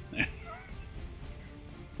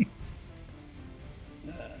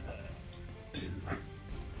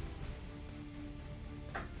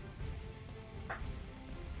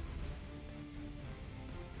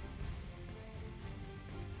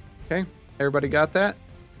 Okay. Everybody got that?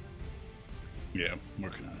 Yeah, I'm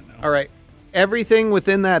working on it now. All right. Everything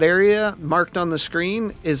within that area marked on the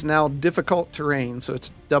screen is now difficult terrain, so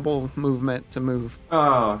it's double movement to move.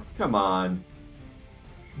 Oh, come on.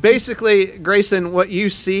 Basically, Grayson, what you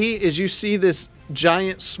see is you see this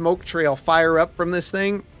giant smoke trail fire up from this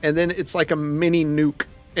thing, and then it's like a mini nuke.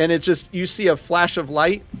 And it just, you see a flash of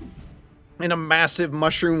light and a massive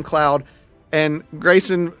mushroom cloud. And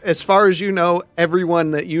Grayson, as far as you know,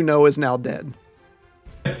 everyone that you know is now dead.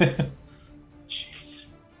 Jeez.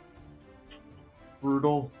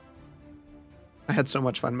 Brutal. I had so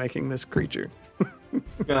much fun making this creature.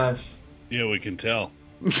 Gosh. Yeah, we can tell.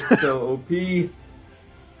 So OP.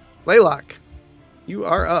 Laylock, you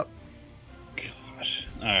are up. Gosh.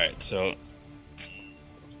 All right, so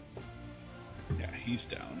yeah, he's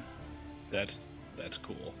down. That's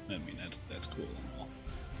cool. I mean, that's cool and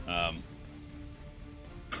all.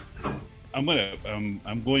 I'm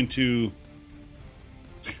going to.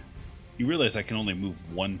 You realize I can only move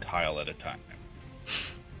one tile at a time.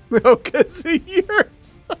 No, because of yours.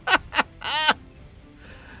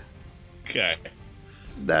 Okay.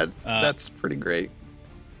 That's pretty great.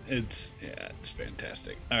 It's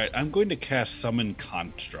fantastic. All right, I'm going to cast Summon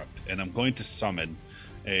Construct, and I'm going to summon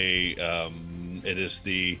a. It is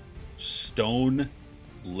the Stone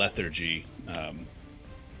Lethargy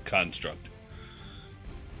construct.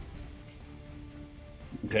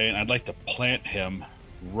 Okay, and I'd like to plant him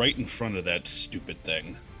right in front of that stupid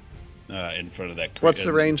thing. In front of that. What's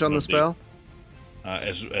the range on the spell?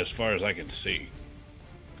 As far as I can see.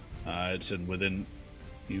 It said within.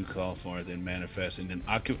 You call for it, then manifest in an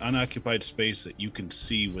unoccupied space that you can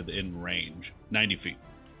see within range. 90 feet.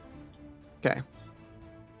 Okay.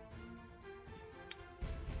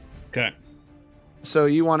 Okay. So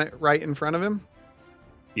you want it right in front of him?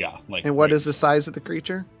 Yeah. And what right. is the size of the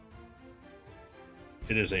creature?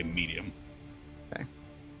 It is a medium. Okay.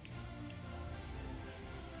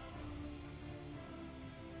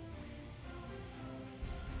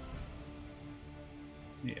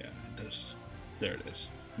 Yeah, it does. There it is.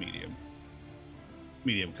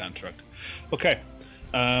 Medium construct. Okay.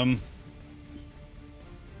 Good.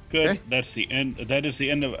 Okay. That's the end. That is the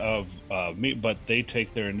end of me. But they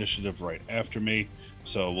take their initiative right after me.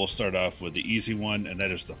 So we'll start off with the easy one, and that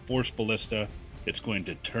is the Force Ballista. It's going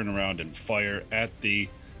to turn around and fire at the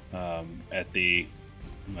big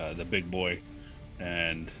boy,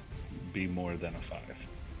 and be more than a 5.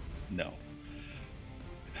 No.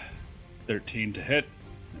 13 to hit.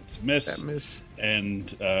 It's a miss. That miss.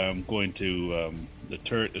 And going to the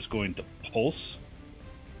turret is going to pulse.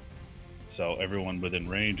 So everyone within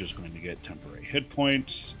range is going to get temporary hit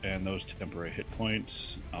points, and those temporary hit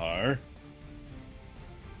points are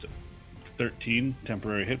 13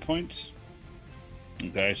 temporary hit points.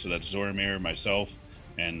 Okay, so that's Zoramir, myself,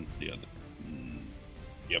 and the other.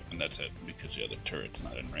 Yep, and that's it because the other turret's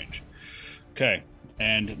not in range. Okay,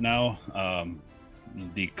 and now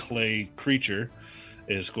the clay creature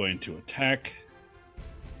is going to attack.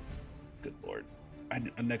 Good lord, our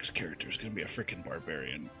next character is going to be a freaking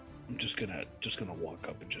barbarian. I'm just gonna walk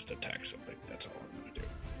up and just attack something. That's all I'm gonna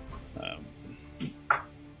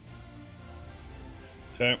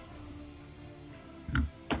do. Okay.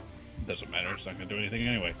 Doesn't matter. It's not gonna do anything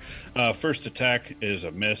anyway. First attack is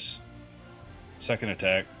a miss. Second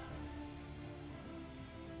attack.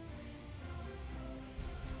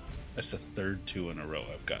 That's the third 2 in a row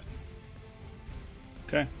I've gotten.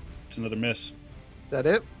 Okay, it's another miss. Is that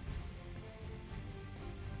it?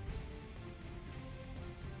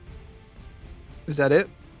 Is that it?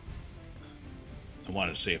 I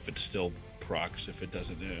want to see if it still procs. If it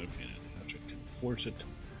doesn't, I can force it.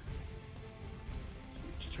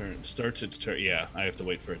 Its turn starts its turn. Yeah, I have to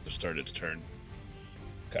wait for it to start its turn.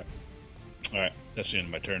 Okay. All right, that's the end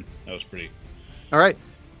of my turn. That was pretty. All right.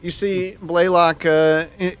 You see Blaylock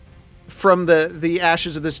from the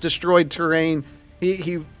ashes of this destroyed terrain.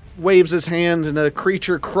 He waves his hand, and a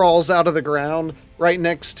creature crawls out of the ground right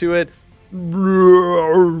next to it,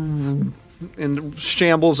 and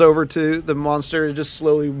shambles over to the monster. It just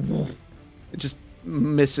slowly, it just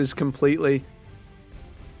misses completely.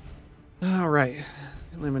 All right,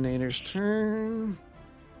 Eliminator's turn.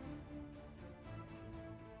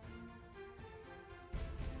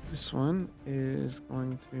 This one is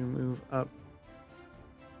going to move up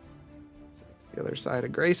to the other side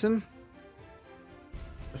of Grayson.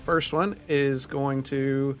 The first one is going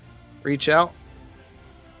to reach out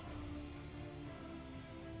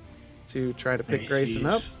to try to pick Grayson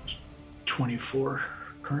up. 24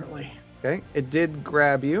 currently. Okay, it did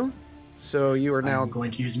grab you, so you are now I'm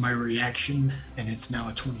going to use my reaction, and it's now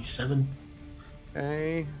a 27.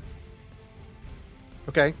 Okay.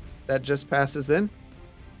 Okay, that just passes then.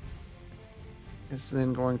 It's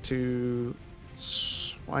then going to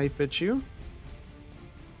swipe at you.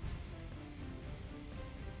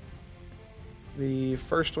 The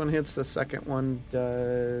first one hits, the second one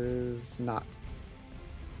does not.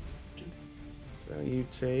 So you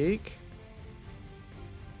take...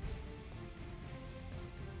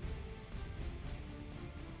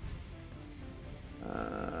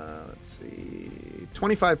 let's see...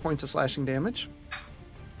 25 points of slashing damage.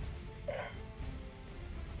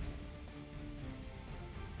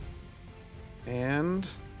 And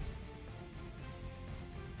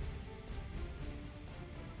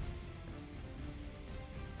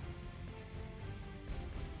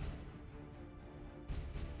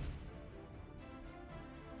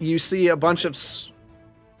you see a bunch of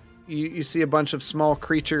you see a bunch of small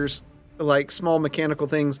creatures, like small mechanical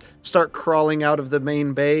things, start crawling out of the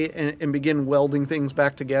main bay and begin welding things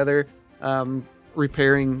back together,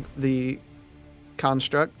 repairing the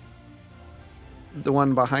construct. The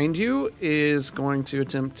one behind you is going to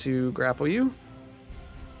attempt to grapple you.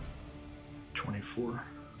 24.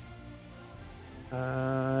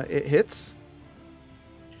 It hits.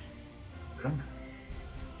 Okay.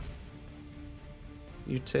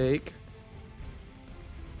 You take...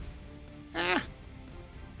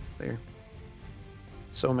 There.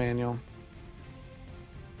 So manual.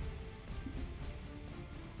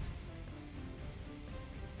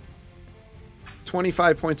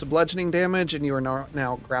 $25 points of bludgeoning damage, and you are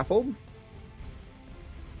now grappled.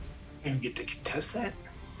 And get to contest that?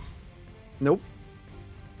 Nope.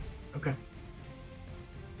 Okay.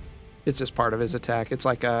 It's just part of his attack. It's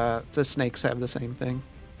like the snakes have the same thing.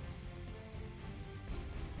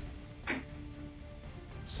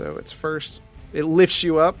 So it's first, it lifts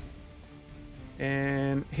you up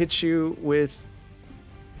and hits you with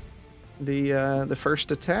the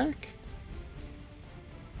first attack.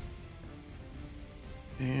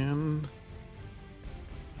 And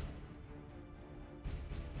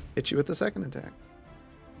hit you with the second attack.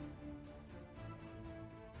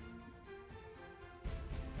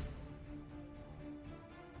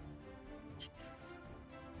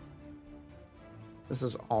 This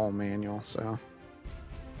is all manual, so.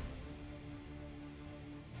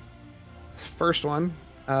 First one,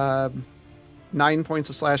 9 points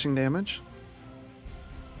of slashing damage.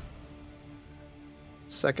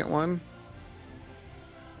 Second one,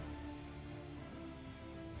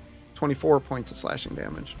 24 points of slashing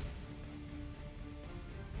damage.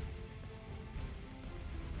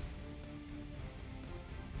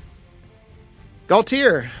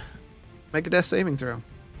 Galtier, make a death saving throw.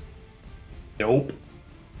 Nope.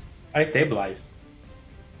 I stabilized.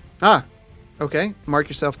 Ah, okay. Mark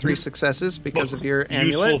yourself 3 successes because of your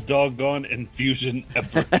amulet. Useful doggone infusion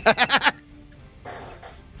effort.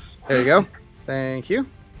 There you go. Thank you.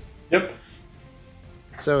 Yep.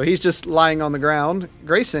 So he's just lying on the ground.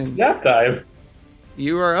 Grayson, Nap time.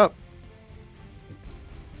 you are up.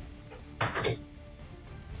 Okay.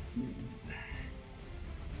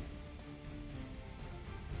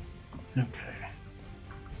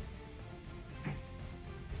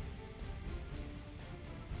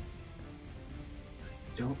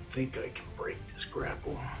 Don't think I can break this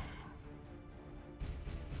grapple.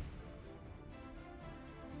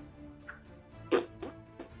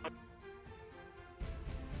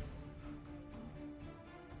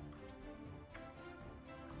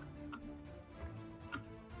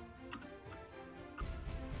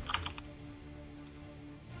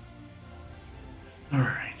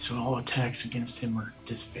 Alright, so all attacks against him are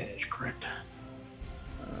disadvantaged, correct?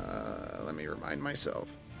 Let me remind myself.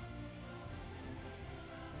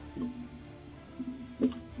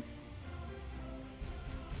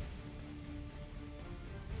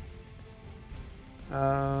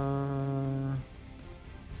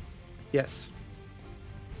 Yes.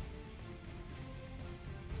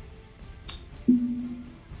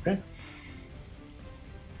 Okay.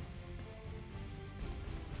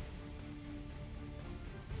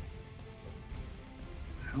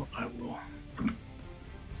 Well, I will.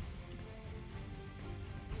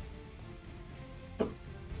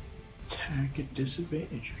 Attack at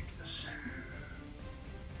disadvantage, I guess.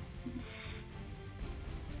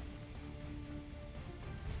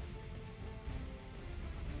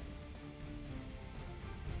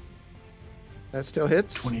 That still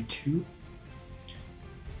hits. 22.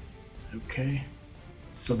 Okay.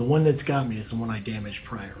 So the one that's got me is the one I damaged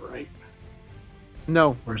prior, right?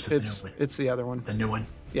 No, Or is it the it's new one? it's the other one. The new one?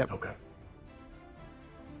 Yep. Okay.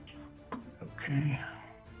 Okay.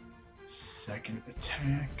 Second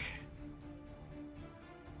attack.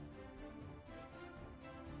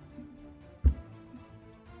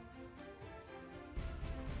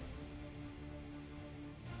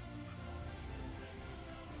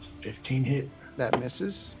 It's a 15 hit. That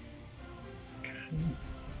misses. Okay.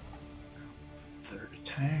 Third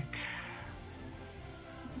attack.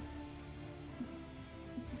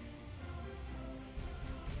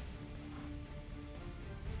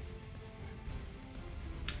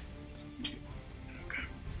 This is 2. Okay.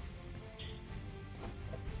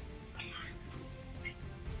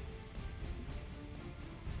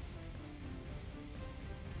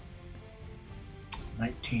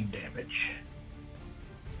 $19 damage.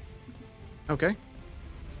 Okay.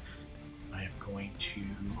 I am going to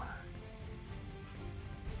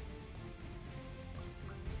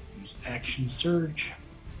use action surge.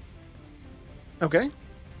 Okay.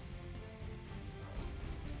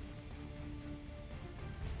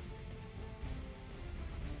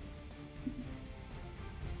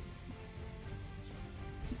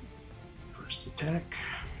 First attack.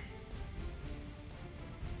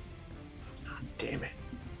 God damn it.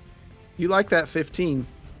 You like that 15.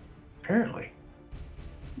 Apparently.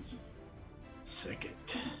 Second.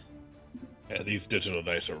 Yeah, these digital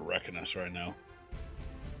dice are wrecking us right now.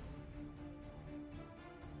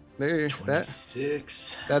 There,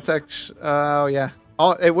 26. that's actually. Oh yeah.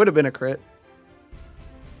 Oh, it would have been a crit.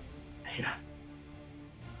 Yeah.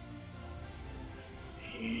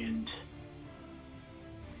 And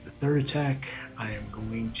the third attack, I am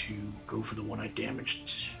going to go for the one I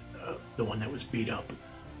damaged, the one that was beat up.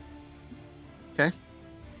 Okay.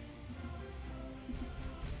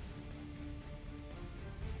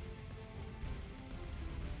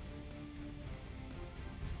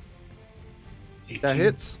 That 18.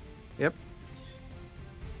 hits. Yep.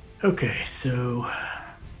 Okay, so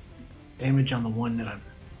damage on the one that I'm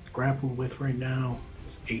grappled with right now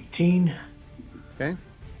is 18. Okay.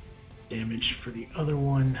 Damage for the other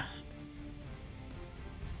one,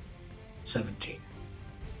 17.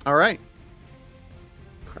 All right.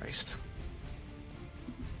 Christ.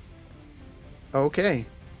 Okay.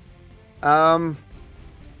 The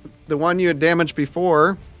one you had damaged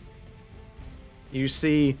before, you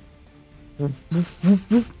see. You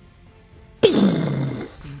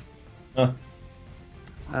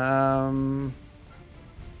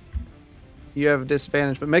have a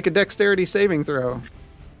disadvantage, but make a dexterity saving throw.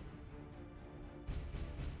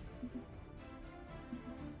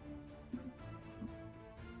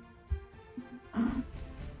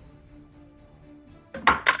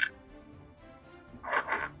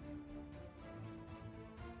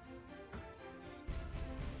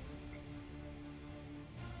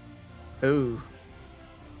 Ooh.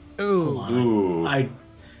 Hold Ooh. on. Ooh. I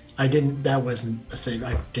didn't. That wasn't a save.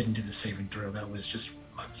 I didn't do the saving throw. That was just.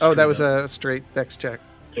 Oh, that was straight up. a straight dex check.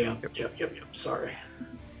 Yep. Sorry.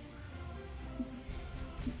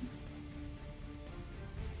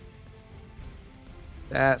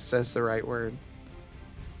 That says the right word.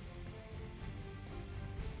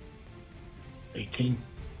 18.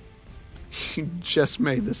 You just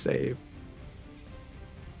made the save.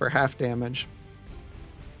 For half damage.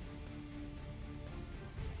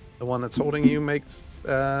 The one that's holding you makes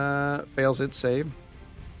fails its save.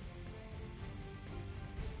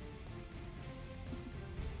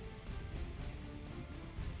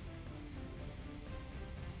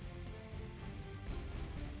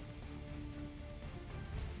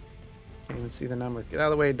 Can't even see the number. Get out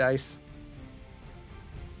of the way, dice.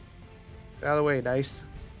 Get out of the way, dice.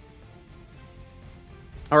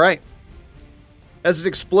 All right. As it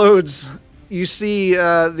explodes, you see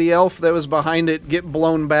the elf that was behind it get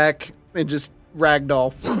blown back and just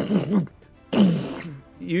ragdoll.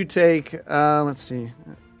 You take, let's see,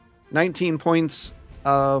 19 points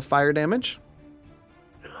of fire damage.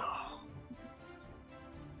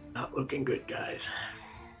 Not looking good, guys.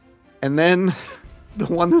 And then the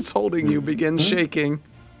one that's holding you begins shaking.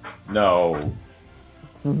 No.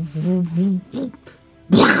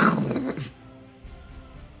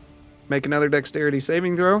 Make another dexterity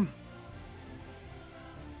saving throw.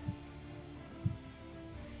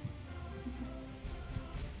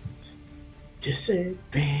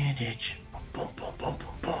 Disadvantage. Boom, boom, boom,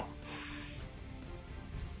 boom, boom.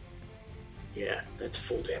 Yeah, that's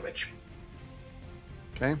full damage.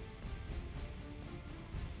 Okay.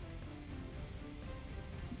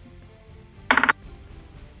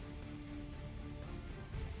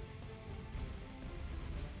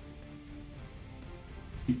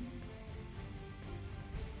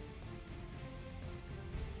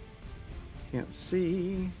 Can't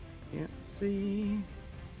see. Can't see.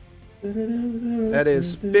 That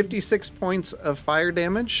is 56 points of fire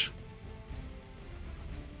damage.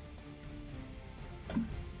 That's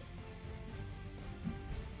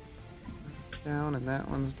down, and that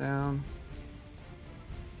one's down.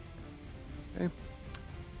 Okay.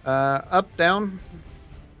 Up, down.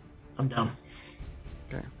 I'm down.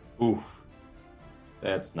 Okay. Oof.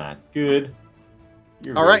 That's not good.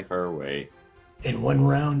 You're All very right. far away. In one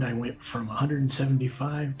round, I went from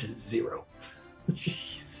 175 to 0.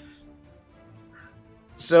 Jesus.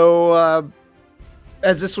 So,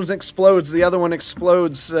 as this one explodes, the other one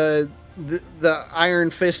explodes. The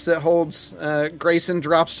iron fist that holds Grayson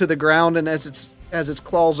drops to the ground, and as its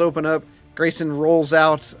claws open up, Grayson rolls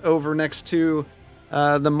out over next to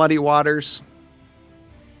the muddy waters.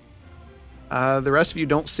 The rest of you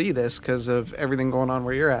don't see this because of everything going on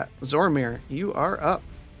where you're at. Zormir, you are up.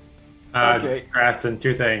 Okay. Grafton,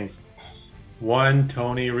 two things. One,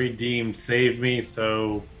 Tony redeemed Save Me,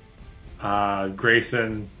 so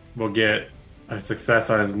Grayson will get a success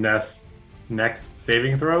on his next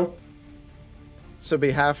saving throw. So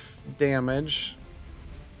be half damage.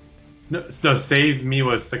 No, save me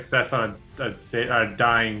was success on a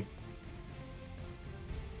dying.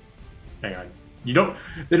 Hang on.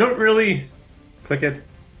 They don't really click it.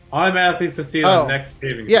 Automatically succeed on the next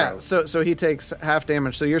saving Yeah, throw. so he takes half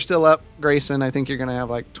damage. So you're still up, Grayson. I think you're going to have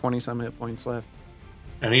like 20-some hit points left.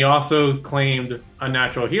 And he also claimed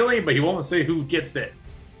unnatural healing, but he won't say who gets it.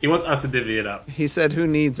 He wants us to divvy it up. He said who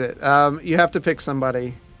needs it. You have to pick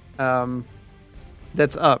somebody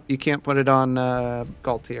that's up. You can't put it on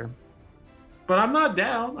Galtier. But I'm not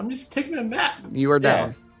down. I'm just taking a nap. You are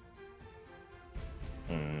down.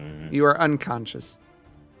 Mm. You are unconscious.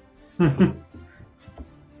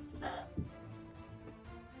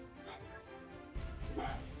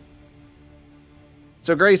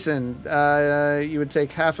 So Grayson, you would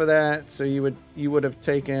take half of that. So you would have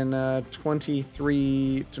taken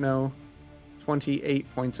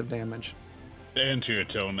 28 points of damage. To answer your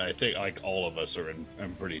tone, I think like all of us are in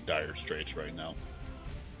pretty dire straits right now.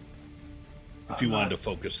 If you wanted to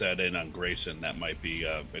focus that in on Grayson, that might be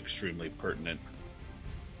extremely pertinent.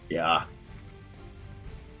 Yeah.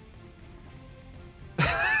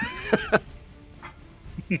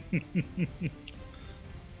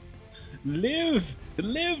 Live,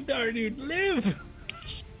 Dardude, live.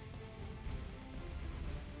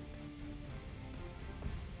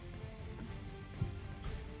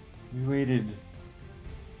 We waited.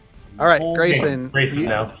 All right, whole Grayson, Grayson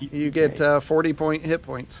now. you get 40 hit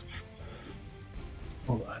points.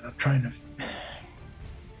 Hold on, I'm trying to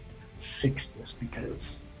fix this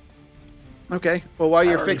because Okay. Well, while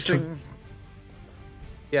you're already fixing,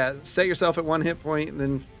 set yourself at 1 hit point, and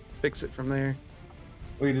then fix it from there.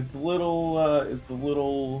 Wait, is the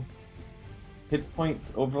little hit point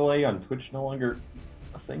overlay on Twitch no longer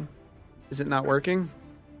a thing? Is it not working?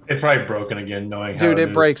 It's probably broken again, knowing how Dude, it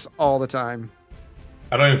is. breaks all the time.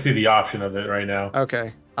 I don't even see the option of it right now.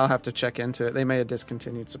 Okay. I'll have to check into it. They may have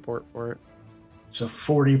discontinued support for it. so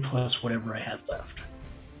 40 plus whatever I had left.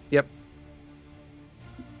 Yep.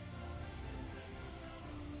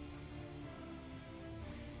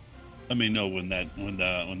 Let me know when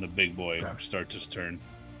the big boy starts his turn.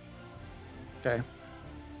 Okay.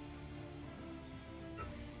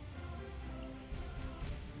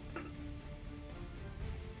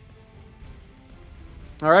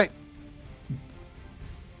 All right.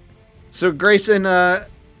 So Grayson,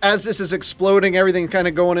 as this is exploding, everything kind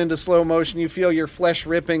of going into slow motion, you feel your flesh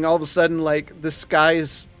ripping. All of a sudden, like the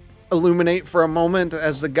skies illuminate for a moment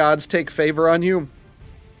as the gods take favor on you.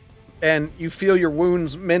 And you feel your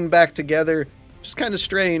wounds mend back together. Just kind of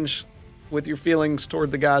strange with your feelings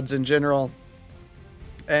toward the gods in general.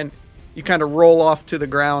 And you kind of roll off to the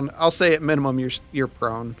ground. I'll say at minimum you're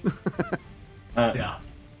prone Yeah.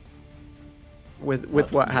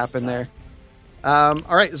 with what happened there. All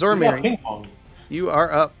right, Zormir, Ping pong. you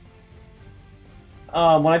are up.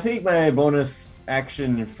 When I take my bonus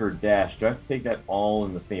action for dash, do I have to take that all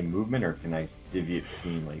in the same movement, or can I divvy it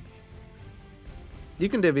between like? You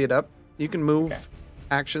can divvy it up. You can move, Okay.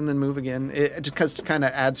 action, then move again. It just kind of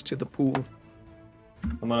adds to the pool. So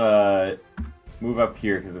I'm gonna move up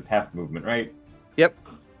here because it's half movement, right? Yep.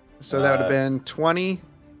 So that would have Uh, been 20,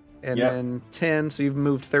 and yep. then 10. So you've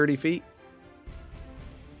moved 30 feet.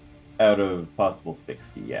 Out of possible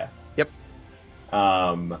 60, yeah. Yep.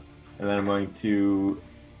 And then I'm going to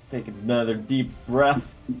take another deep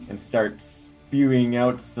breath and start spewing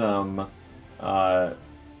out some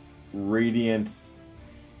radiant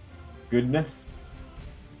goodness.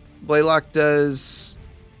 Blaylock, does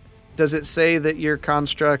it say that your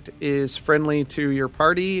construct is friendly to your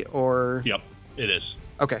party, or? Yep, it is.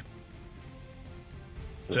 Okay.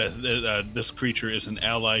 So, Says this creature is an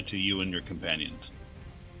ally to you and your companions.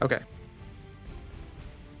 Okay.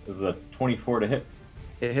 this is a 24 to hit.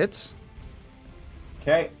 It hits.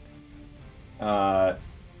 Okay.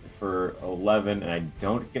 For 11, and I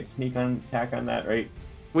don't get sneak on attack on that, right?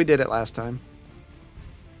 We did it last time.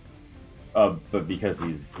 But because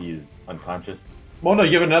he's unconscious. Well, no,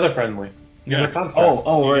 you have another friendly. You have a construct.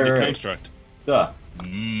 Oh, You right, get the right, right. construct. Duh.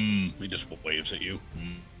 He just waves at you.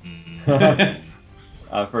 Mm.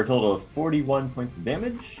 For a total of 41 points of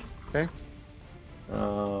damage. Okay.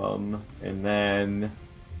 And then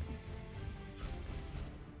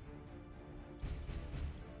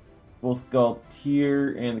both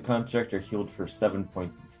Galtier and the construct are healed for 7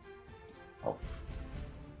 points of health.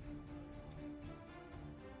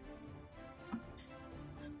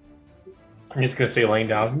 I'm just gonna stay laying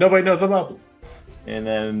down. Nobody knows I'm up. And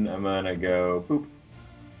then I'm gonna go boop.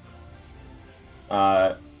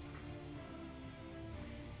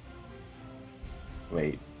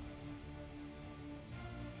 Wait.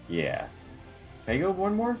 Yeah. Can I go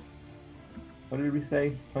one more? What did we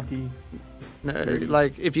say? 20 No,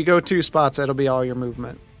 like, if you go 2 spots, that'll be all your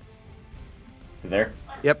movement. to there?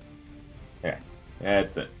 Yep. Okay.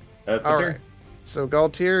 That's it. That's my All turn. right. So,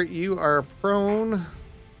 Galtier, you are prone.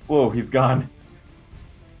 Whoa, he's gone.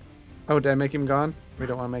 Oh, did I make him gone? We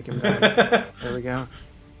don't want to make him gone. There we go.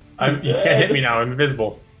 You can't hit me now. I'm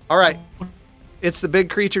invisible. All right. It's the big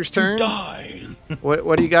creature's turn. Die.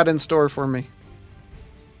 What do you got in store for me?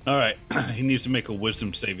 All right. He needs to make a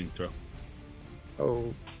wisdom saving throw.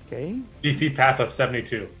 Okay. DC pass of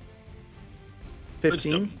 72.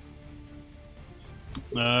 15.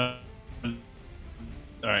 All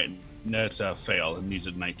right. That's a fail. It needs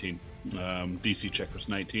a 19. DC check was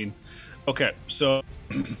 19. Okay, so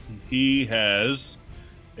he has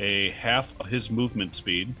a half of his movement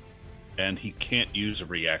speed, and he can't use a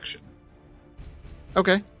reaction.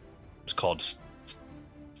 Okay. It's called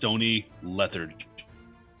Stony Lethargy.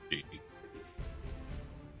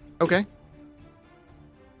 Okay.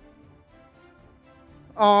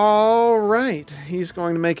 All right. He's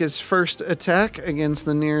going to make his first attack against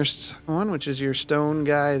the nearest one, which is your stone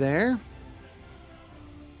guy there.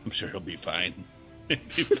 I'm sure he'll be fine.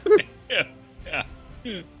 yeah.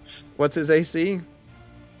 What's his AC?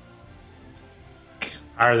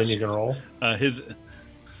 Higher than you can roll. His.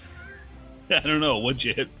 I don't know. What'd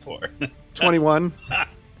you hit for? 21.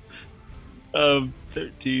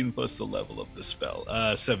 13 plus the level of the spell.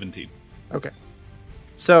 17. Okay.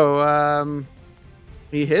 So,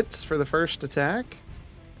 he hits for the first attack.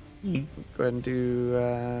 Go ahead and do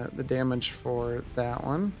the damage for that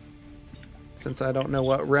one. Since I don't know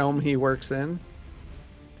what realm he works in.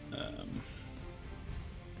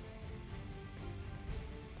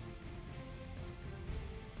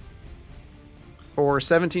 For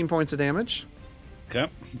 17 points of damage. Okay.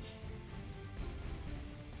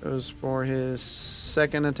 Goes for his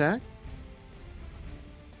second attack.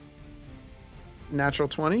 Natural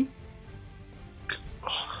 20.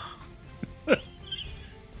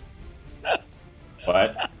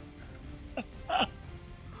 What?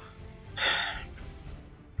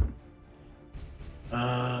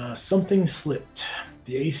 Something slipped.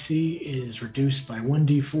 The AC is reduced by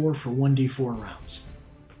 1d4 for 1d4 rounds.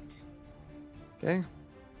 Okay.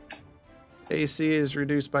 AC is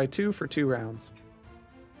reduced by 2 for 2 rounds.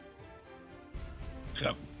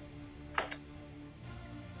 Yep.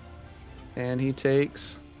 And he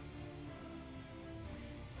takes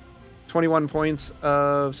 21 points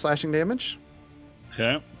of slashing damage.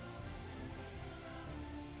 Okay.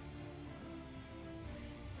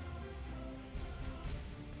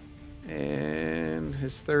 And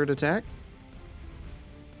his third attack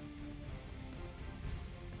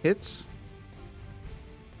hits.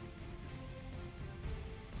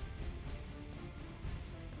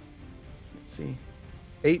 Let's see.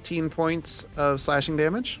 18 points of slashing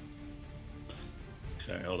damage.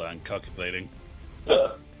 Okay, hold on. Calculating.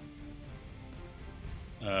 35.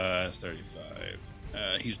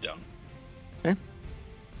 He's down. Okay.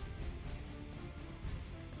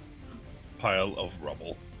 Pile of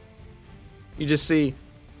rubble. You just see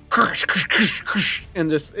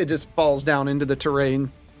and it just falls down into the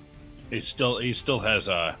terrain. He still has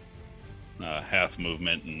a half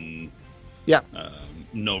movement and Yeah.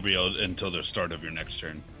 no real until the start of your next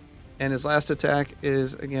turn. And his last attack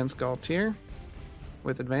is against Galtier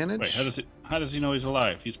with advantage. Wait, how does he know he's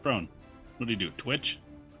alive? He's prone. What do you do? Twitch?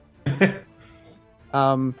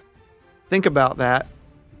 Think about that.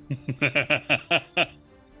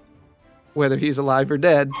 Whether he's alive or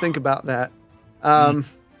dead, think about that.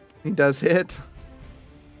 He does hit.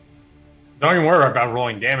 Don't even worry about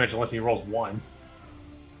rolling damage unless he rolls 1.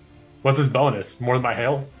 What's his bonus? More than my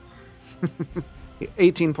health?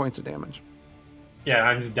 18 points of damage. Yeah,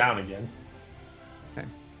 I'm just down again. Okay.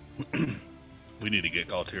 We need to get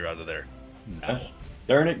Galtier out of there. Gosh,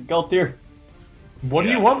 darn it, Galtier. What do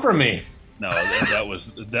you want from me? No, that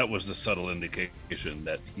was the subtle indication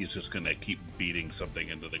that he's just gonna keep beating something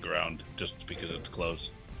into the ground just because it's close.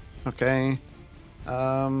 Okay.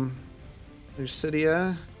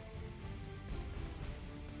 Lucidia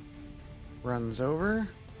runs over.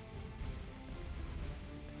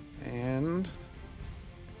 And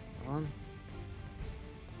hold on.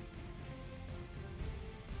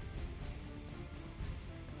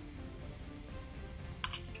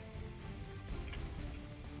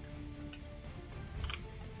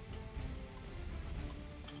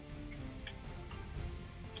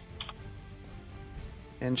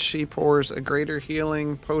 And she pours a greater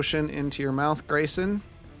healing potion into your mouth, Grayson.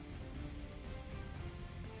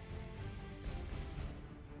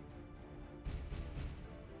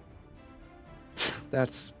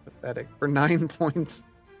 That's pathetic. For 9 points.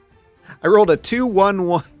 I rolled a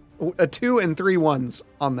 2-1-1. A 2 and 3 1s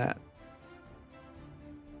on that.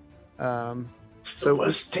 It's So- the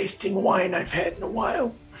worst tasting wine I've had in a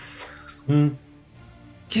while.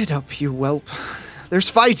 Get up, you whelp. There's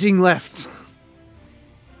fighting left.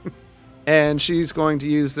 And she's going to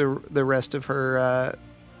use the rest of her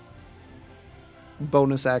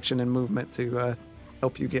bonus action and movement to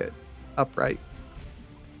help you get upright.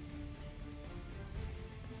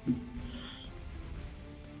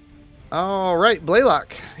 All right,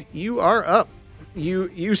 Blaylock, you are up.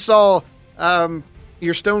 You saw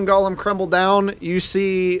your stone golem crumble down. You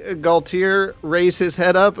see Galtier raise his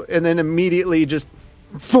head up and then immediately just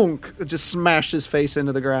smashed his face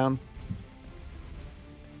into the ground.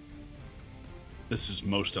 This is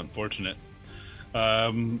most unfortunate.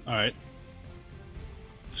 All right.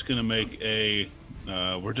 Just gonna make a.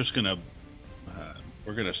 We're gonna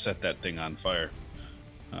set that thing on fire.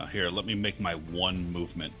 Here, let me make my one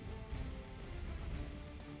movement.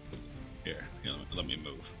 Here, let me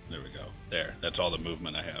move. There we go. There. That's all the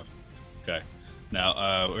movement I have. Okay.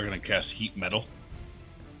 Now we're gonna cast heat metal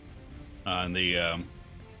on the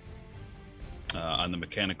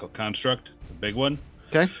mechanical construct, the big one.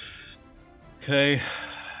 Okay. Okay,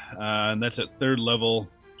 and that's at 3rd level,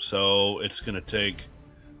 so it's going to take,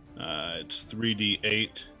 it's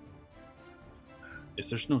 3d8. If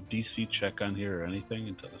there's no DC check on here or anything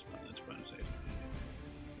until this one, that's what I'm saying.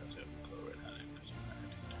 That's it. Go right on it.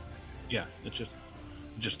 Yeah, it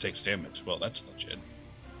just takes damage. Well, that's legit.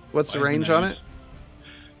 What's the range on it?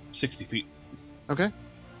 60 feet. Okay.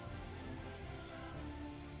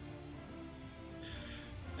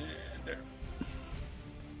 And there.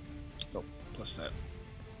 Oh, plus that.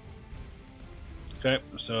 Okay,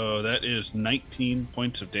 so that is 19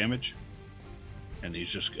 points of damage. And he's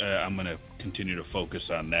just, I'm going to continue to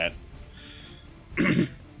focus on that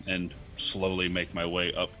and slowly make my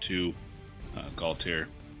way up to Galtier.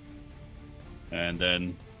 And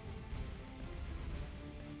then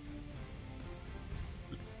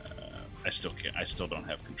I still don't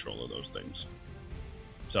have control of those things.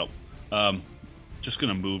 So, just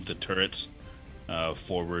going to move the turrets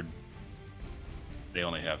forward. They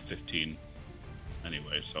only have 15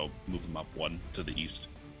 anyway, so move them up 1 to the east.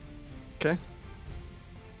 Okay.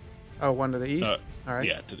 Oh, 1 to the east? All right.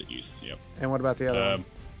 Yeah, to the east, yep. And what about the other one?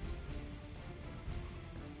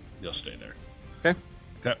 They'll stay there. Okay.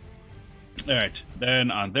 Okay. All right.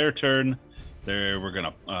 Then on their turn, we're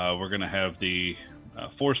gonna have the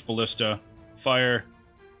force ballista fire.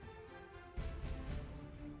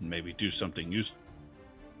 Maybe do something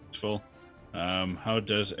useful. How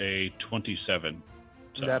does a 27?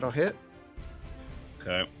 sound? That'll hit.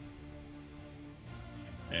 Okay.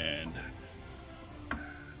 And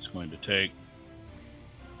it's going to take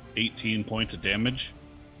 18 points of damage.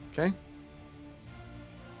 Okay.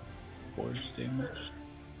 Force damage.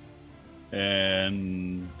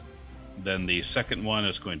 And then the second one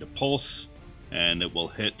is going to pulse, and it will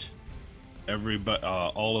hit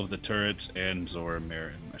all of the turrets and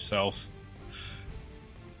Zoramir and myself.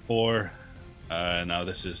 4. Now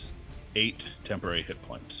this is 8 temporary hit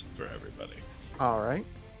points for everybody. All right.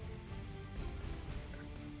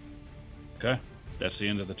 Okay, that's the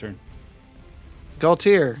end of the turn.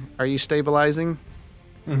 Galtier, are you stabilizing?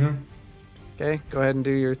 Mm-hmm. Okay, go ahead and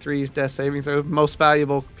do your 3 death saving throw. Most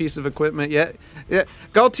valuable piece of equipment yet. Yeah,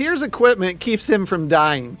 Galtier's equipment keeps him from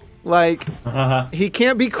dying. Like, he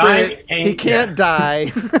can't be crit. He can't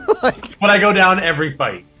die. But I go down every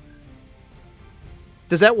fight.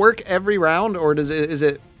 Does that work every round, or is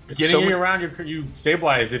it Getting you around, you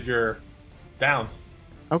stabilize if you're down.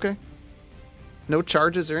 Okay. No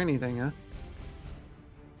charges or anything, huh?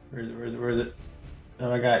 Where is it? Oh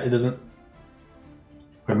my god, it doesn't.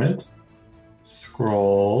 Equipment.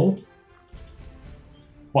 Scroll.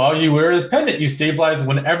 While you wear this pendant, you stabilize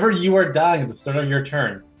whenever you are dying at the start of your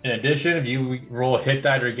turn. In addition, if you roll a hit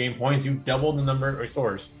die or gain points, you double the number it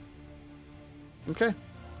restores. Okay.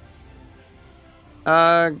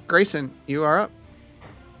 Grayson, you are up.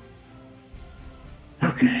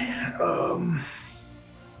 Okay.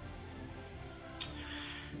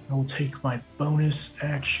 I will take my bonus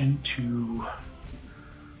action to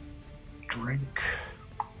drink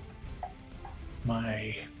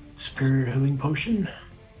my spirit healing potion.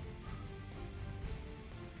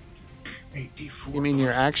 8d4. You mean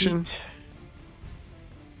your plus action? 8.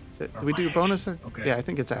 Is it, Or do we my do a bonus? action. Okay. Yeah, I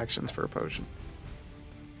think it's actions for a potion.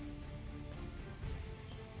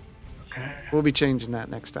 Okay. We'll be changing that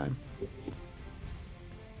next time.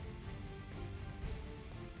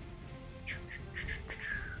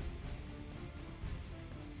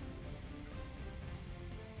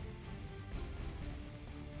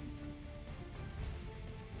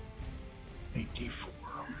 D4.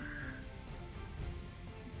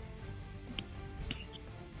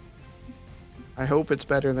 I hope it's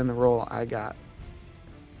better than the roll I got.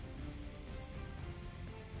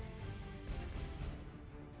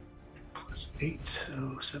 +8,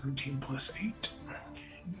 so 17 plus 8.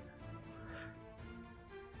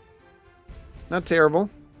 Not terrible.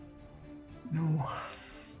 No.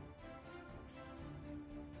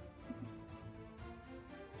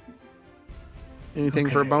 Anything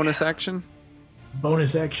for a Okay. bonus action?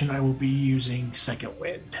 Bonus action, I will be using Second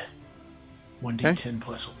Wind. 1d10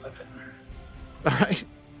 plus 11. All right.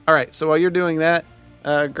 All right. So while you're doing that,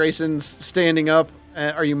 Grayson's standing up.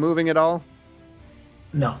 Are you moving at all?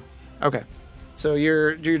 No. Okay. So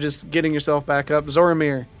you're just getting yourself back up.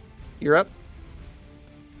 Zoramir, you're up.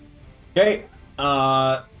 Okay.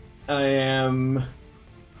 I am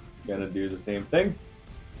gonna do the same thing.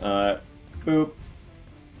 Boop.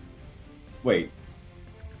 Wait.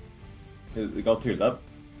 Is the Galtier's up?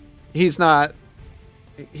 He's not.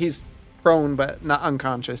 He's prone, but not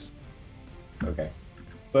unconscious. Okay.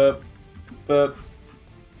 Boop. Boop.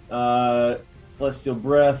 Celestial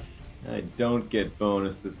Breath. I don't get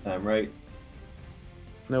bonus this time, right?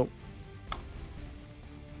 Nope.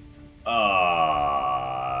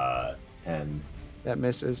 10. That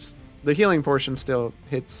misses. The healing portion still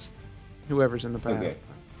hits whoever's in the path. Okay.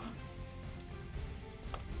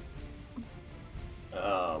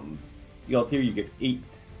 Galtier, you get 8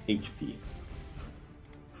 HP.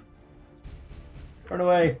 Run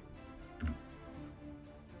away.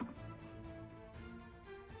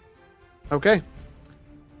 Okay.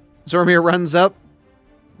 Zoramir runs up,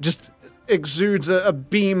 just exudes a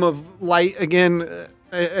beam of light again.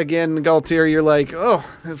 Again, Galtier, you're like, oh,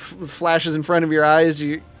 it flashes in front of your eyes.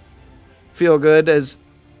 You feel good as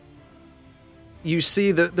you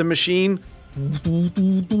see the machine.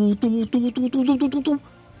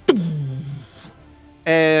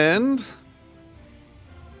 And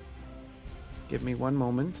give me one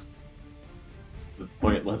moment. This is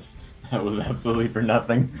pointless. That was absolutely for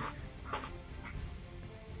nothing.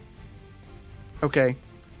 Okay.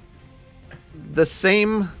 The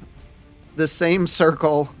same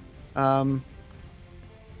circle that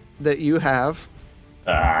you have.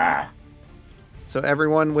 Ah. So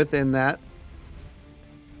everyone within that.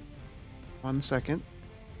 1 second.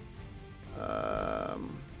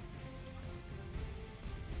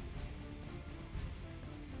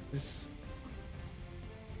 This.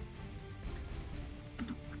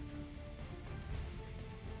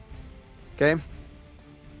 Okay.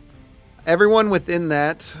 Everyone within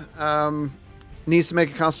that needs to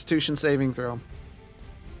make a Constitution saving throw.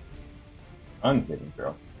 Unsaving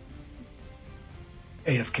throw.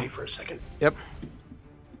 AFK for a second. Yep.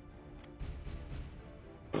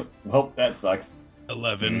 Well, that sucks.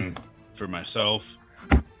 11 for myself.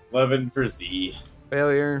 11 for Z.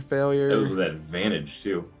 Failure. That was with advantage,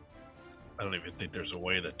 too. I don't even think there's a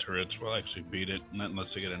way that turrets will actually beat it, not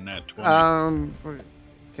unless they get a nat 20.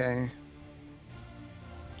 Okay.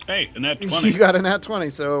 Hey, a nat 20. You got a nat 20,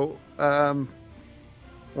 so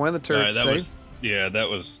one of the turrets saved. That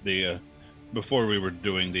was the before we were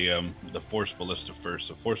doing the Force Ballista first.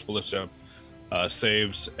 So Force Ballista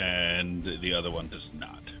saves, and the other one does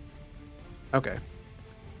not. Okay.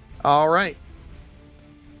 All right.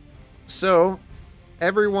 So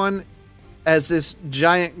everyone, as this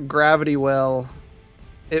giant gravity well,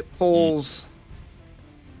 it pulls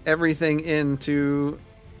everything into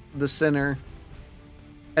the center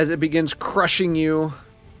as it begins crushing you.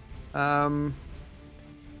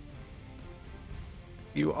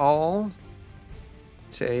 You all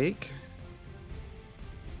take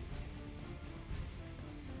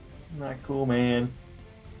Not cool, man.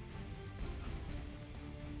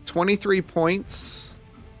 23 points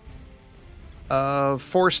of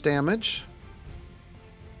force damage.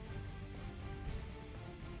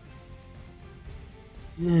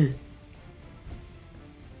 And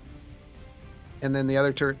then the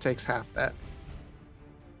other turret takes half that.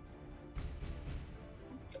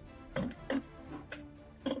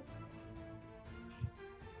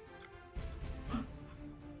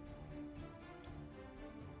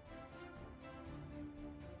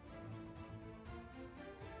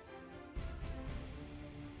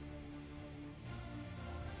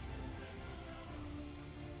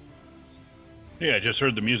 Yeah, I just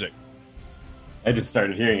heard the music. I just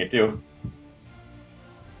started hearing it, too.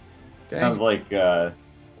 Okay. Sounds like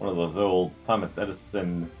one of those old Thomas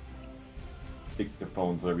Edison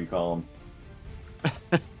dictaphones, whatever you call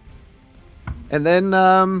them. And then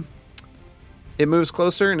it moves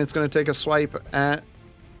closer, and it's going to take a swipe at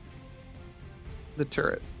the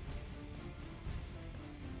turret.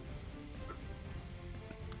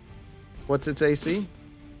 What's its AC?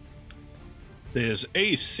 His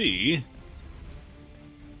AC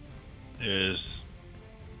is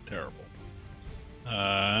terrible.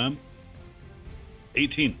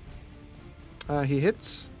 18. He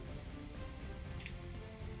hits.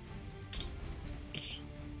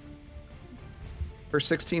 For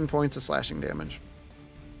 16 points of slashing damage.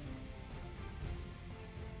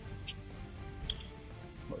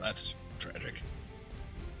 Well, that's tragic.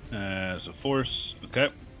 As a force, okay.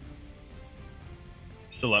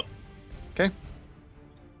 Still up. Okay.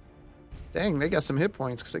 Dang, they got some hit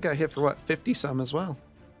points because they got hit for what, 50 some as well.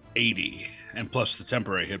 80, and plus the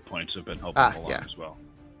temporary hit points have been helping along yeah. as well.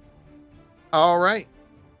 All right.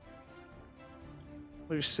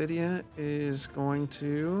 Lucidia is going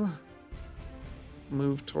to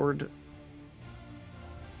move toward the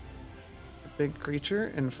big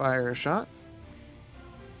creature and fire a shot.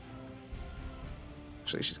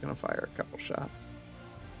 Actually, she's going to fire a couple shots.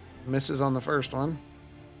 Misses on the first one.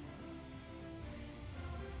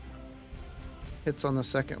 Hits on the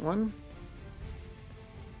second one.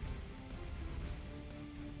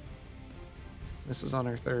 Misses on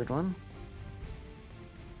her third one.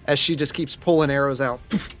 As she just keeps pulling arrows out.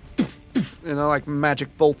 You know, like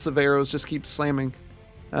magic bolts of arrows just keep slamming.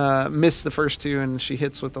 Missed the first two, and she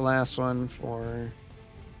hits with the last one for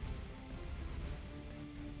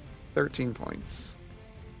 13 points.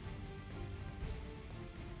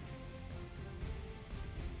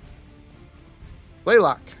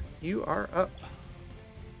 Blaylock, you are up.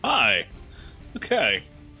 Hi. Okay.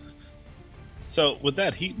 So with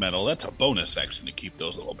that heat metal, that's a bonus action to keep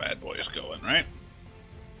those little bad boys going, right?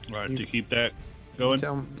 Right, to keep that going?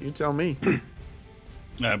 You tell me.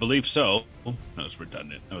 I believe so. That was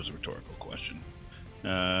redundant. That was a rhetorical question.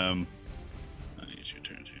 It's your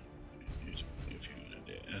turn to use if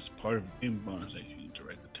you as part of the game bonus action, you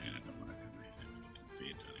direct the turn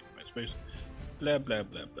at space. Blah blah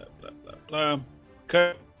blah blah blah blah blah.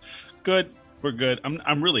 Okay, good. We're good.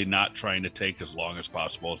 I'm really not trying to take as long as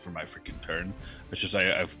possible for my freaking turn. It's just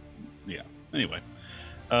I've yeah. Anyway,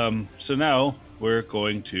 so now we're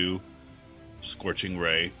going to Scorching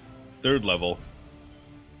Ray, 3rd level.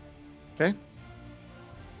 Okay.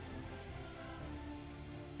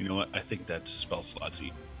 You know what? I think that's spell slots.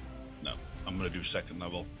 No, I'm gonna do 2nd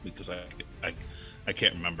level because I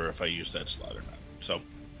can't remember if I used that slot or not. So,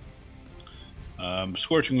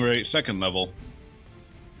 Scorching Ray, 2nd level.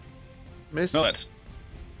 Miss. No,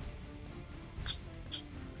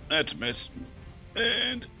 that's a miss,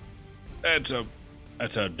 and that's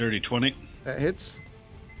a dirty 20. That hits.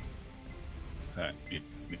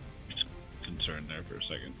 Just concerned there for a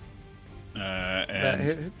second. That And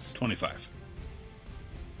hits. 25.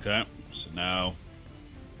 Okay, so now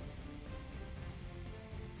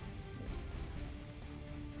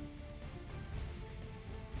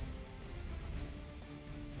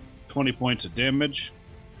 20 points of damage.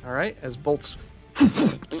 All right, as bolts.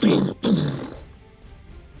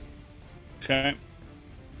 Okay.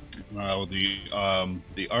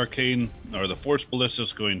 The arcane or the force ballista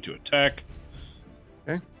is going to attack.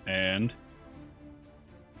 Okay. And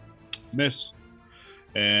miss.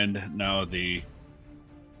 And now the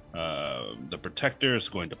protector is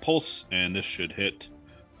going to pulse, and this should hit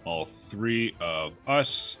all 3 of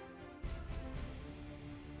us.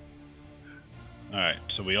 All right,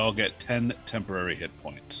 so we all get 10 temporary hit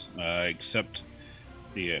points, except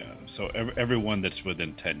the so everyone that's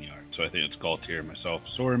within 10 yards. So I think it's Galtier, myself,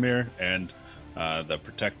 Soramir, and the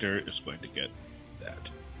protector is going to get that.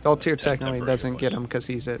 Galtier 10 technically temporary doesn't hit get points. him because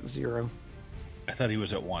he's at 0. I thought he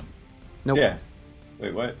was at 1. Nope. Yeah.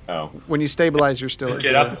 Wait, what? Oh. When you stabilize, you're still Just at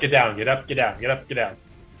get 0. up, get down, get up, get down, get up, get down.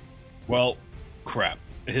 Well, crap.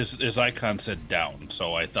 His icon said down,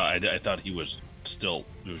 so I thought he was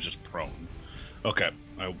just prone. Okay,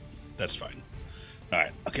 that's fine. All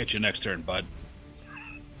right, I'll get you next turn, bud.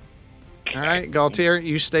 All right, Galtier,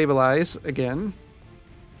 you stabilize again.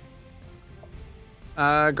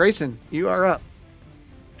 Grayson, you are up.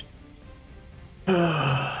 All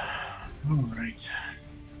right.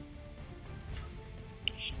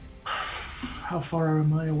 How far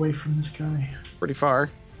am I away from this guy? Pretty far.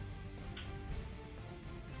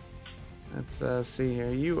 Let's see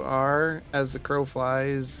here. You are, as the crow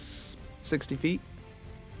flies, 60 feet.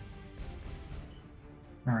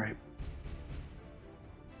 All right.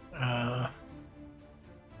 I'm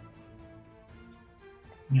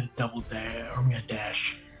going to double that, or I'm going to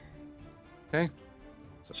dash. Okay.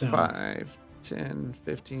 So So- 5, 10,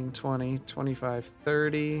 15, 20, 25,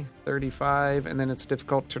 30, 35, and then it's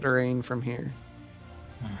difficult terrain from here.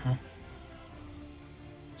 Uh-huh.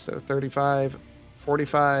 So 35,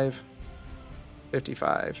 45,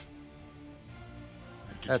 55.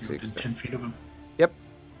 That That's gets you within the 10 feet of him. Yep.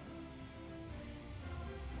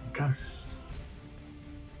 Okay.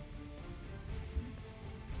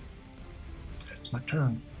 that's my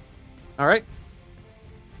turn. All right.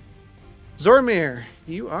 Zormir,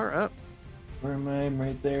 you are up. Where am I? I'm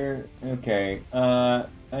right there. Okay. I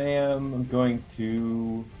am going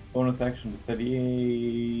to bonus action to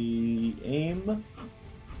steady aim,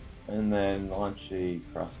 and then launch a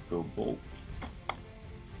crossbow bolt.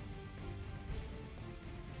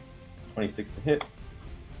 26 to hit.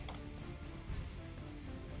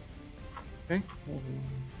 Okay.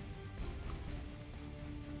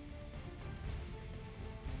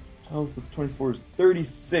 12 plus 24 is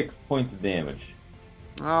 36 points of damage.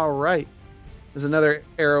 All right. As another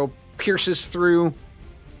arrow pierces through,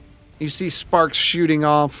 you see sparks shooting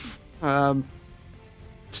off.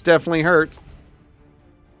 It's definitely hurt.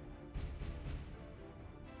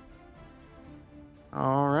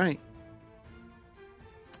 All right.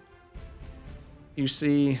 You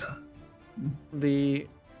see the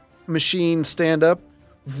machine stand up.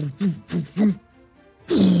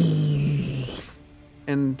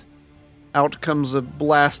 And out comes a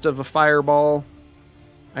blast of a fireball.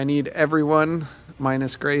 I need everyone,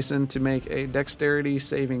 minus Grayson, to make a dexterity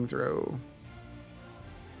saving throw.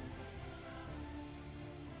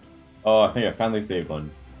 Oh, I think I finally saved one.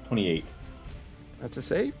 28. That's a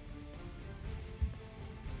save.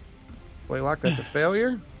 Blaylock, that's a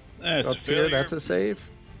failure. That's Up a tier, failure. that's a save.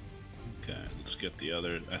 Okay, let's get the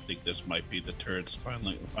other. I think this might be the turret's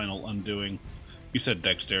final undoing. You said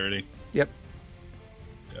dexterity. Yep.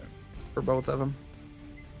 Okay. For both of them.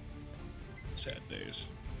 Sad days.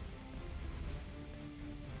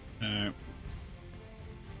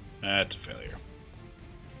 That's a failure.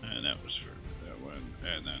 And that was for that one.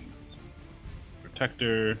 And then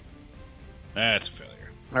Protector. That's a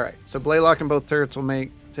failure. All right, so Blaylock and both turrets will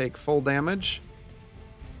take full damage.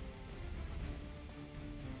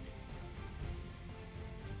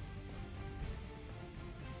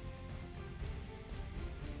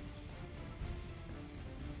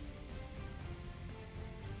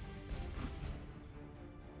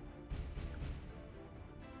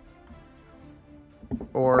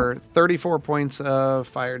 Or 34 points of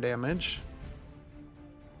fire damage.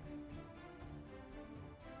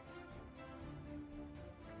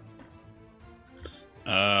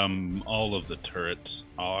 All of the turrets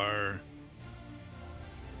are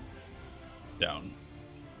down.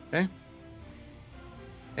 Okay.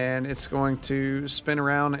 And it's going to spin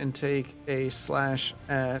around and take a slash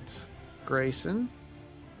at Grayson.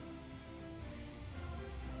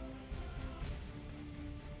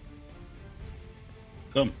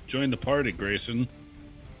 Come, join the party, Grayson.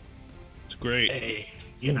 It's great. Hey,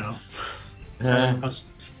 I was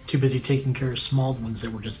too busy taking care of small ones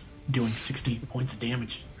that were just doing 60 points of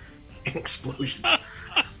damage and explosions.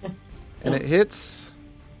 And it hits.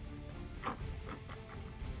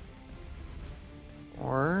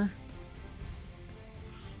 Or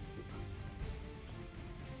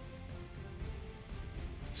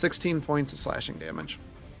 16 points of slashing damage.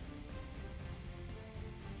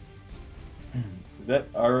 Is that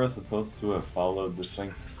aura supposed to have followed this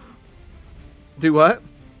thing? Do what?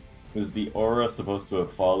 Was the aura supposed to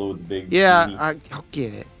have followed the big... Yeah, genie? I'll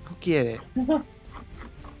get it. I'll get it.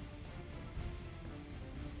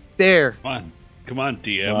 There. Come on,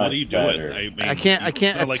 DM. What Much are you better. doing? mean, I can't it's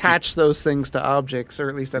not like attach those things to objects, or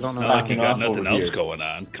at least I don't know It's how. not like you Knocking got off nothing over else here. going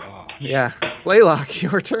on. Gosh. Yeah. Blaylock,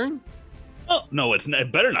 your turn? Oh no,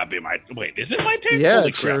 it better not be my. Wait, is it my turn? Yeah, Holy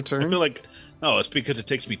it's crap. your turn. I feel like no, it's because it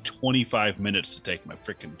takes me 25 minutes to take my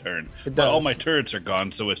freaking turn. It But all does. my turrets are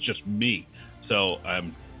gone, so it's just me. So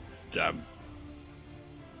I'm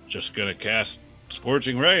just gonna cast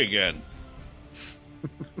Scorching Ray again.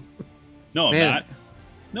 No, I'm Man. not.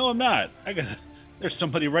 No, I'm not. There's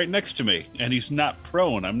somebody right next to me, and he's not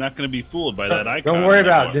prone. I'm not going to be fooled by that icon. Don't worry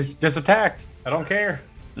about it. anymore. Just attack. I don't care.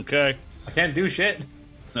 Okay. I can't do shit.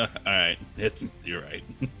 All right. You're right.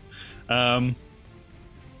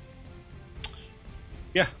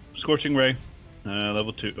 Yeah, Scorching Ray,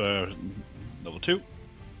 level 2. Level 2.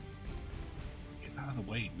 Get out of the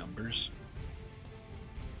way, numbers.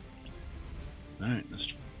 All right, let's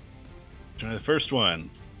try the first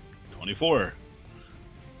one. 24.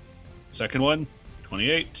 Second one,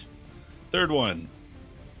 28. Third one,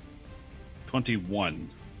 21.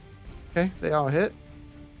 Okay, they all hit.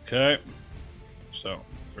 Okay. So,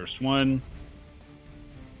 first one.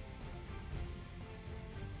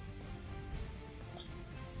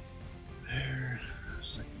 There.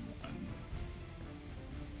 Second one.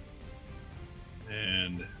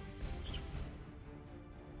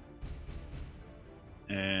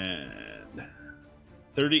 And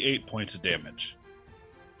 38 points of damage.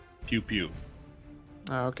 Pew pew.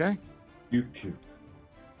 Okay. Pew, pew.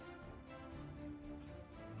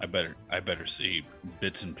 I better see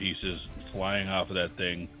bits and pieces flying off of that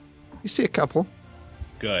thing. You see a couple.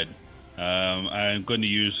 Good. I'm going to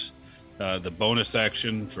use the bonus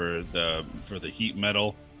action for the heat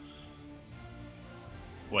metal.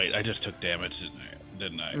 Wait, I just took damage,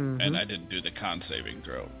 didn't I? Mhm. And I didn't do the con saving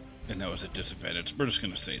throw, and that was a disadvantage. We're just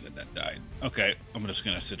going to say that died. Okay, I'm just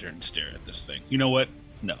going to sit here and stare at this thing. You know what?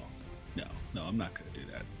 No, I'm not going to do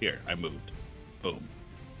that. Here, I moved. Boom.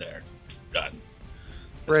 There. Done.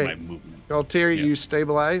 That's Great. my movement. Galtier, Yeah. you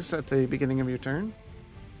stabilize at the beginning of your turn.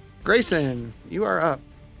 Grayson, you are up.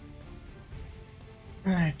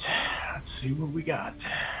 All right, let's see what we got.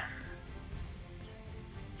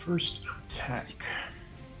 First attack.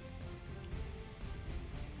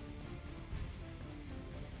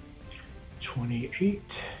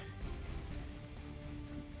 $28.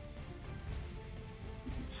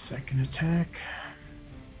 Second attack.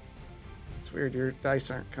 It's weird, your dice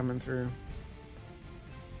aren't coming through.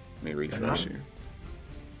 Let me refresh you.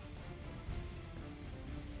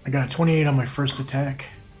 I got a 28 on my first attack,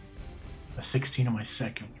 a 16 on my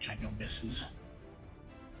second, which I know misses.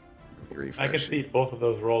 Let me I can refresh you. see both of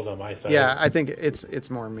those rolls on my side. Yeah, I think it's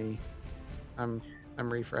more me. I'm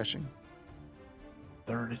refreshing.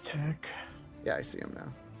 Third attack Yeah, I see him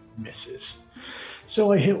now. misses.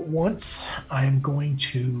 So I hit once. I am going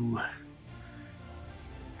to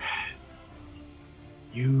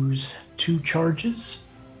use 2 charges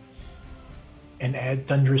and add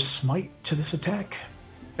Thunderous Smite to this attack.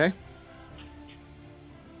 Okay.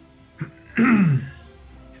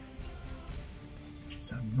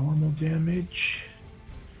 So normal damage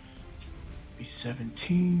be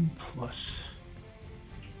 17 plus.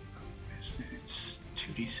 It's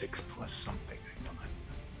 2d6 plus something, I thought.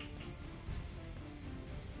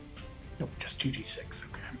 Nope, just 2d6.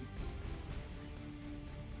 Okay.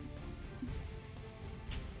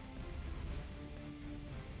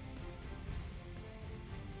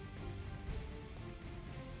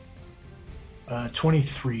 Uh,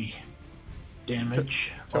 23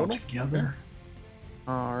 damage Total? altogether.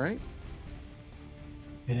 All right.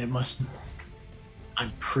 And it must.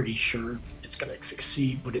 I'm pretty sure it's going to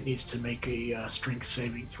succeed, but it needs to make a strength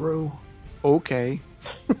saving throw Okay.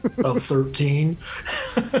 of 13.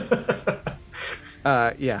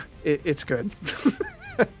 Yeah, it's good.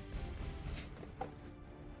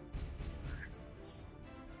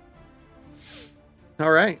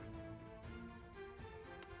 All right.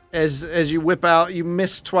 As you whip out, you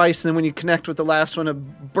miss twice, and then when you connect with the last one, a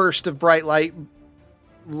burst of bright light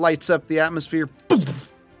lights up the atmosphere.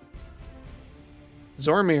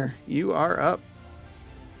 Zormir, you are up.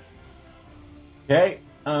 Okay.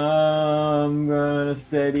 I'm gonna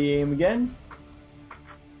steady aim again.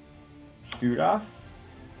 Shoot off.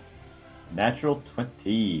 Natural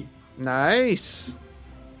 20. Nice.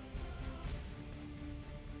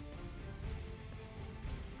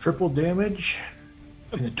 Triple damage.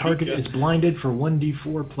 And the target is blinded for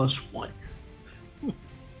 1d4 plus 1.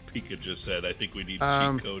 Pika just said, I think we need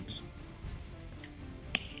Um, cheat codes.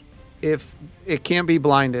 If it can't be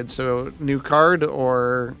blinded, so new card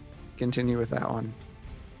or continue with that one.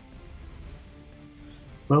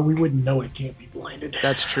 Well, we wouldn't know it can't be blinded.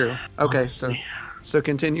 That's true. Okay, honestly. so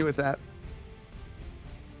continue with that.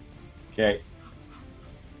 Okay.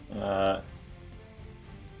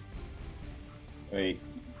 Wait.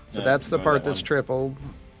 So that's the no, part that that's one. tripled.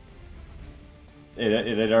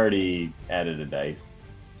 It had already added a dice.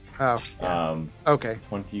 Oh, yeah. Okay.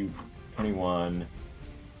 21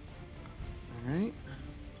 All right.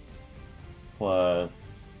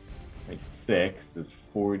 plus 6 is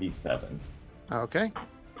 47. Okay.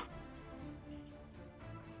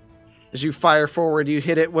 As you fire forward, you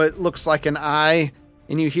hit it what looks like an eye,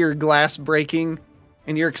 and you hear glass breaking,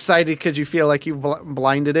 and you're excited because you feel like you've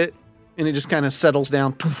blinded it, and it just kind of settles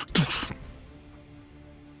down.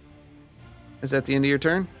 Is that the end of your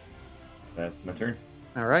turn? That's my turn.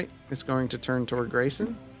 All right. It's going to turn toward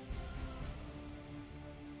Grayson.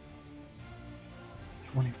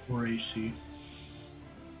 24 AC.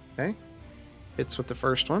 Okay. Hits with the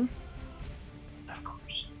first one. Of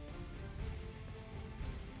course.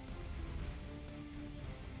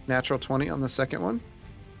 Natural 20 on the second one.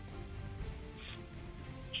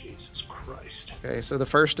 Jesus Christ. Okay, so the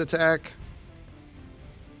first attack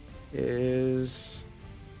is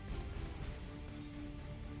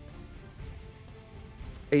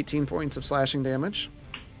 18 points of slashing damage.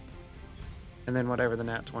 And then whatever the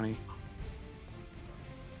nat 20.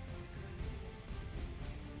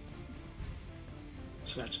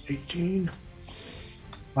 So that's 18.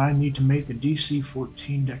 I need to make a DC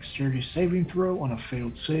 14 dexterity saving throw. On a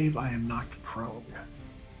failed save, I am knocked prone.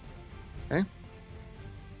 Okay.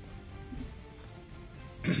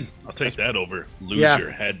 I'll take that over. Lose Yeah.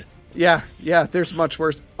 your head. Yeah, there's much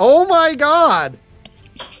worse. Oh my god!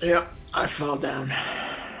 Yeah, I fell down.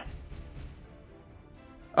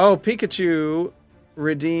 Oh, Pikachu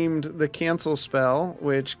redeemed the cancel spell,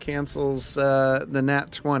 which cancels the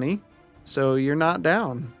nat 20. So you're not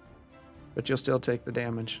down, but you'll still take the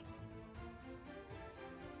damage.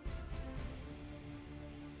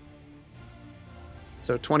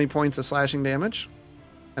 So 20 points of slashing damage.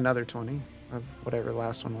 Another 20 of whatever the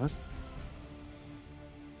last one was.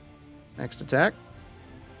 Next attack.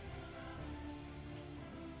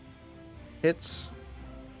 Hits.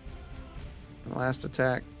 The last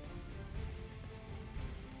attack.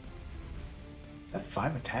 Is that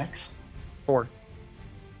 5 attacks? 4.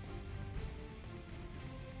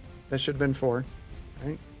 That should have been 4.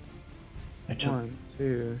 Right? I took 1,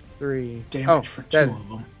 2, 3. damage for 2 that- of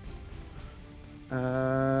them.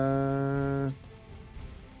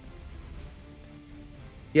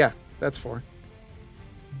 Yeah, that's 4.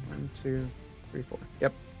 1, 2, 3, 4.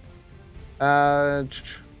 Yep.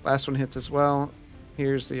 Last one hits as well.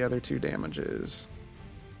 Here's the other 2 damages.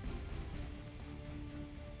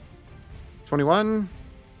 21.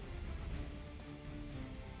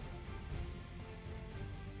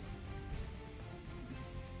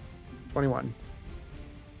 $21.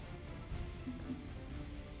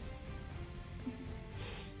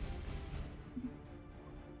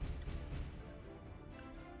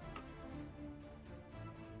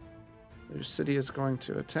 Lucidia is going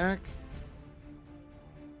to attack.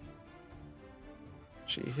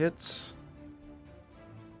 She hits.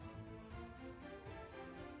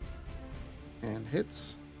 And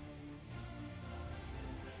hits.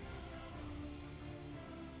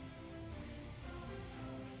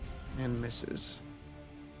 And misses.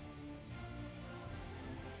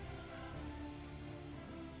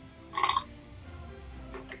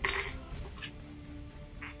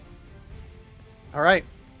 All right.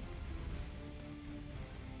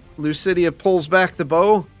 Lucidia pulls back the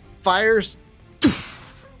bow, fires.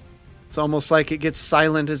 It's almost like it gets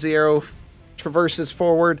silent as the arrow traverses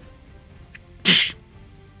forward.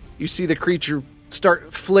 You see the creature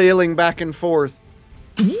start flailing back and forth.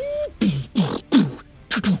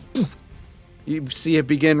 You see it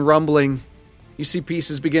begin rumbling. You see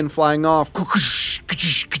pieces begin flying off.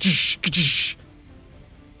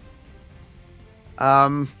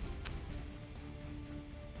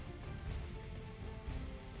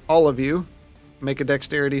 All of you make a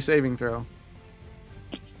dexterity saving throw.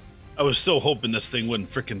 I was so hoping this thing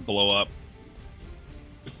wouldn't freaking blow up.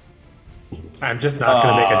 I'm just not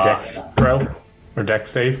going to make a dex throw or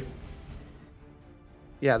dex save.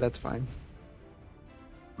 Yeah, that's fine.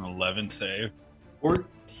 An 11 save.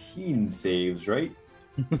 14 saves, right?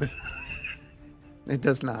 It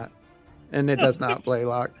does not. And it does not,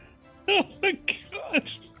 Blaylock. Oh my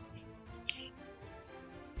gosh.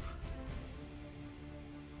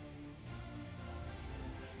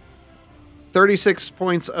 $36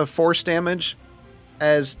 points of force damage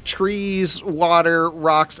as trees, water,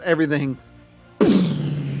 rocks, everything.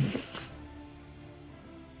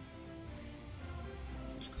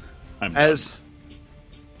 I'm As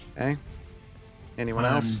okay. Anyone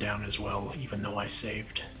I'm else? down as well, even though I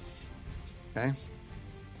saved. Okay.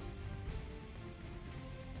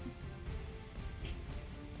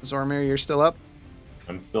 Zormir, you're still up?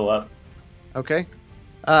 I'm still up. Okay.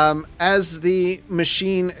 As the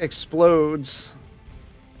machine explodes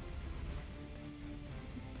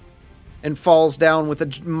and falls down with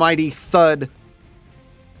a mighty thud,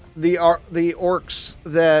 the orcs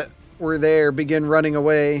that were there begin running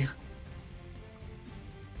away.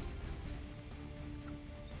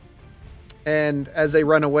 And as they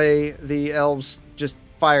run away, the elves just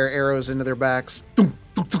fire arrows into their backs. And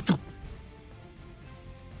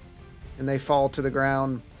they fall to the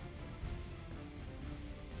ground.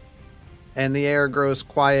 And the air grows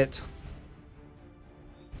quiet.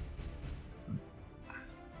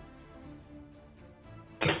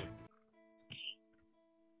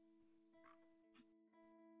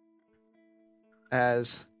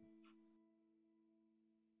 As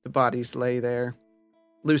the bodies lay there.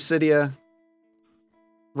 Lucidia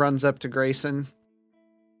runs up to Grayson.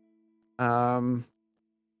 Zormir,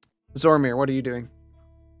 what are you doing?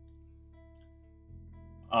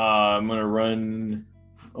 I'm gonna run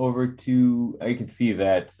over to. I can see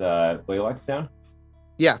that Blaylock's down.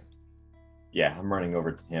 Yeah. Yeah, I'm running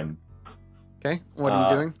over to him, Okay. What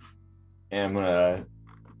are you doing? and I'm gonna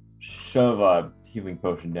shove a healing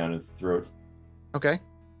potion down his throat. Okay.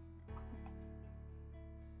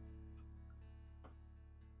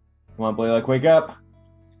 Come on, Blaylock, wake up!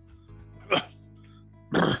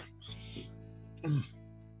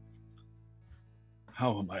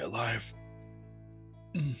 How am I alive?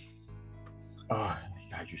 Oh,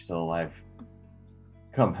 God, you're still alive.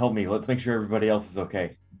 Come, help me. Let's make sure everybody else is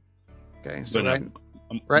okay. Okay, so But right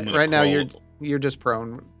I'm gonna right now crawl. you're just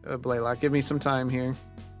prone, Blaylock. Give me some time here.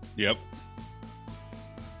 Yep.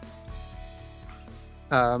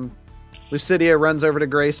 Lucidia runs over to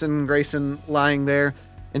Grayson. Grayson lying there,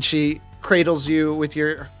 and she cradles you with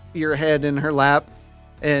your head in her lap,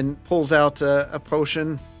 and pulls out a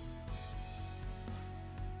potion.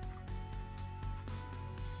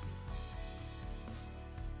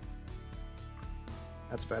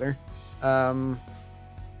 That's better. 12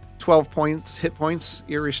 hit points.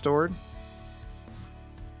 You're restored.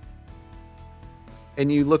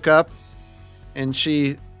 And you look up, and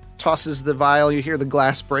she tosses the vial. You hear the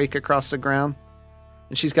glass break across the ground,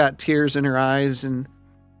 and she's got tears in her eyes, and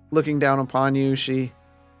looking down upon you, she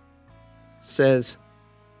says,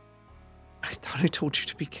 I thought I told you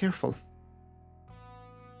to be careful.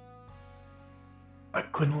 I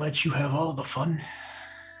couldn't let you have all the fun.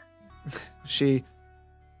 She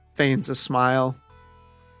feigns a smile.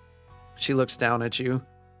 She looks down at you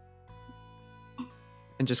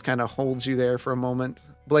and just kind of holds you there for a moment.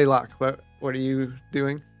 Blaylock, what are you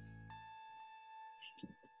doing?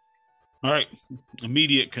 All right.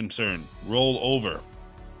 Immediate concern. Roll over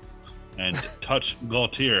and touch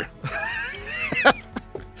Galtier.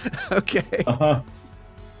 Okay.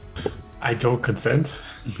 I don't consent.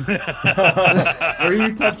 Where are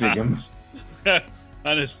you touching him?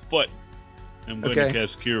 On his foot. I'm going Okay. to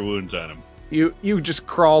cast Cure Wounds on him. You just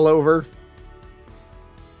crawl over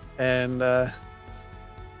and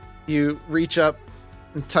you reach up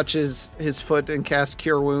and touch his foot and cast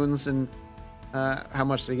Cure Wounds. And how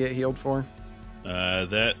much they get healed for?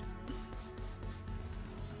 That.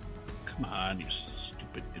 Come on, you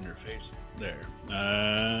stupid interface. There.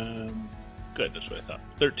 Good, that's what I thought.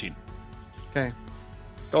 13. Okay.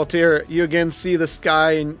 Galtier, you again see the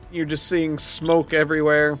sky and you're just seeing smoke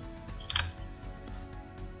everywhere.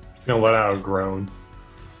 Just gonna let out a groan.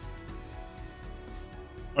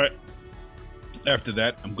 All right. After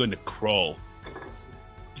that, I'm going to crawl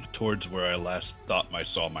towards where I last thought I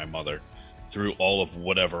saw my mother, through all of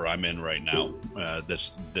whatever I'm in right now.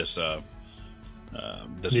 This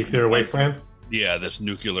Nuclear wasteland? Yeah, this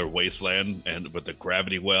nuclear wasteland, and with the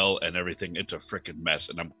gravity well and everything, it's a freaking mess.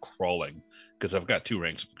 And I'm crawling because I've got 2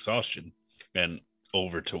 ranks of exhaustion, and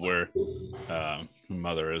over to where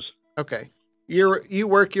mother is. Okay. You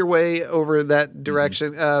work your way over that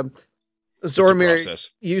direction. Zormir, Process.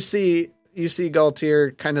 you see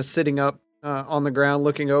Galtier kind of sitting up on the ground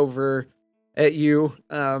looking over at you.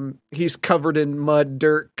 He's covered in mud,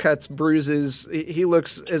 dirt, cuts, bruises. He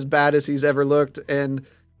looks as bad as he's ever looked. And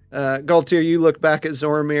Galtier, you look back at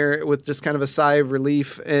Zormir with just kind of a sigh of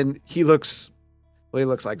relief, and he looks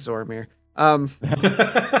like Zormir. That's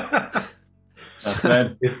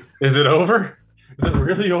bad. Is it over? Is it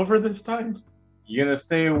really over this time? You gonna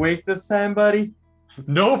stay awake this time, buddy?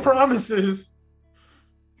 No promises.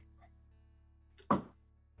 I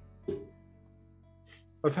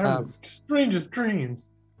was having the strangest dreams.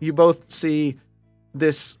 You both see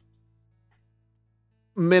this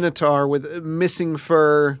minotaur with missing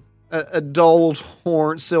fur, a dulled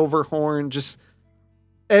horn, silver horn, just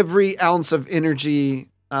every ounce of energy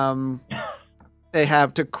they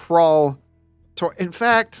have to crawl. In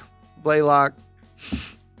fact, Blaylock,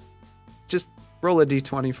 just roll a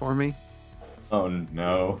d20 for me. Oh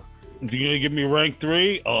no. You gonna give me rank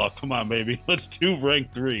 3? Oh, come on, baby. Let's do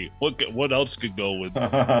rank 3. What else could go with?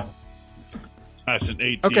 That's an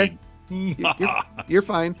 18. Okay. You're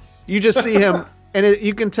fine. You just see him, and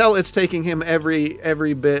you can tell it's taking him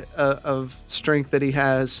every bit of strength that he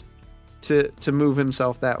has to move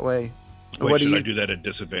himself that way. Wait, What do should you? I do that at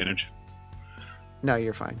disadvantage? No,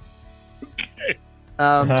 you're fine. Okay.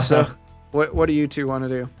 So, what do you two want to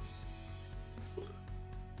do?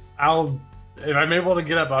 If I'm able to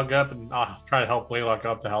get up, I'll get up and try to help Blaylock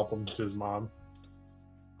up to help him to his mom.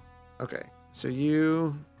 Okay, so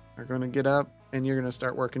you are going to get up and you're going to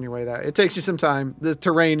start working your way that. It takes you some time. The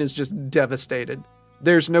terrain is just devastated.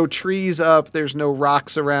 There's no trees up. There's no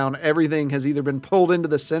rocks around. Everything has either been pulled into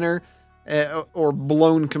the center or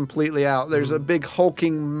blown completely out. There's a big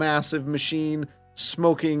hulking, massive machine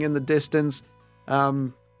smoking in the distance.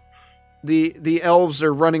 The elves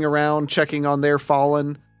are running around checking on their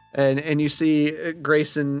fallen, and you see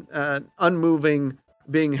Grayson unmoving,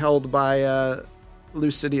 being held by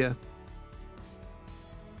Lucidia.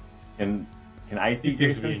 Can I see He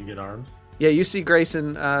seems to be Jason? in good arms. Yeah, you see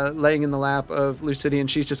Grayson laying in the lap of Lucidia,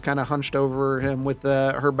 and she's just kind of hunched over him with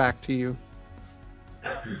her back to you.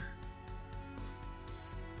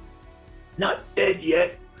 Not dead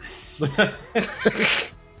yet.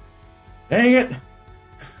 Dang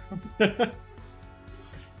it!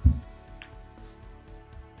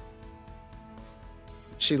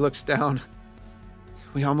 She looks down.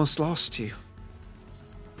 We almost lost you.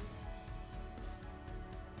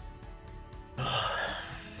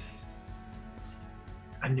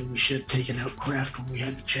 I knew we should have taken out Kraft when we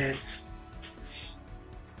had the chance.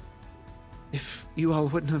 If you all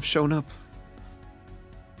wouldn't have shown up,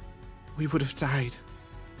 we would have died.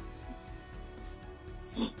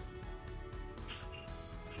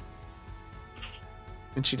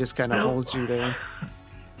 And she just kind of holds you there.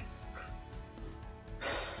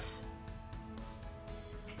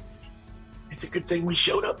 It's a good thing we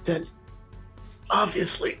showed up then.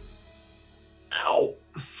 Obviously. Ow.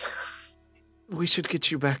 We should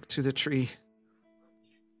get you back to the tree.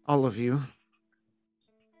 All of you.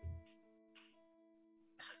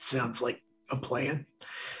 Sounds like a plan.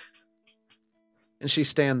 And she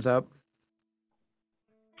stands up.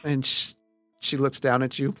 And she looks down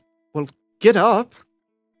at you. Well, get up.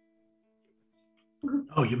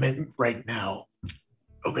 Oh, you meant right now.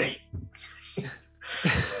 Okay.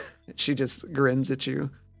 She just grins at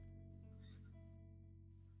you.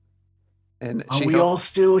 And Are she we all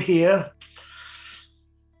still here?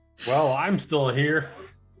 Well, I'm still here.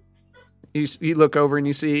 you look over and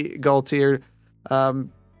you see Galtier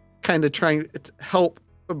kind of trying to help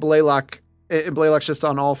Blaylock. Blaylock's just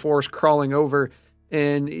on all fours crawling over.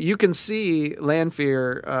 And you can see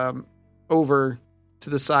Lanfear over to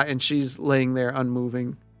the side, and she's laying there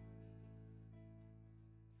unmoving.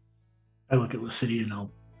 I look at Lucidia and I'll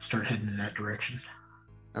start heading in that direction.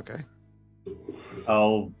 Okay.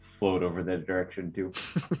 I'll float over that direction too.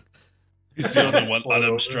 He's the only one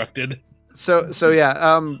unobstructed. So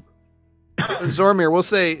yeah, Zormir, we'll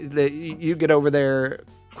say that you get over there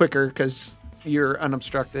quicker because you're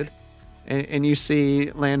unobstructed, and you see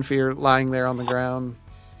Lanfear lying there on the ground.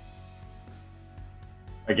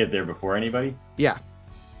 I get there before anybody? Yeah.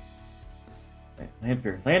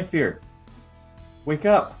 Lanfear, wake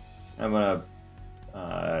up! I'm gonna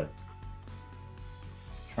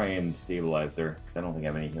try and stabilize her because I don't think I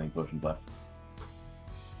have any healing potions left.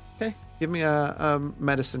 Okay, give me a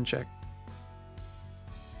medicine check.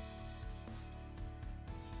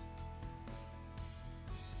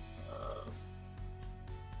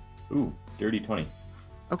 Ooh, dirty 20.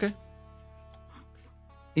 Okay.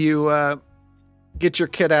 You get your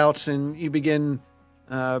kit out and you begin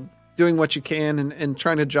doing what you can and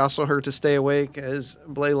trying to jostle her to stay awake as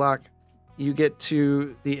Blaylock, you get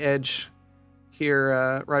to the edge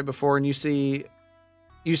here right before, and you see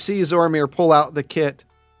Zormir pull out the kit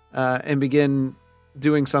and begin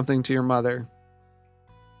doing something to your mother.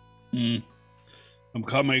 I'm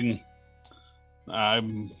coming.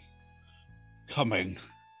 I'm coming.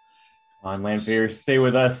 Come on, Lanfear, stay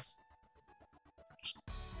with us.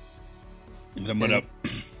 I'm gonna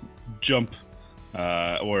jump,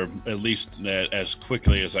 or at least as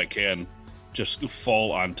quickly as I can, just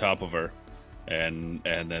fall on top of her, and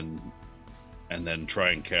then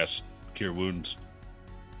try and cast Cure Wounds.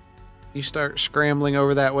 You start scrambling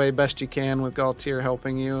over that way best you can with Galtier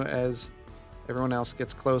helping you as everyone else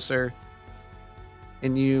gets closer.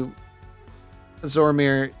 And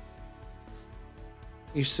Zormir,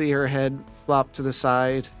 you see her head flop to the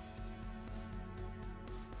side.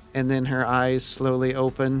 And then her eyes slowly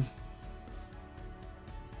open.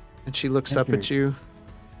 And she looks up at you.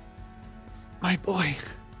 My boy.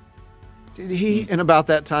 Did he? And about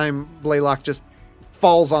that time, Blaylock just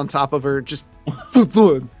falls on top of her. Just... I'm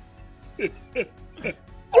your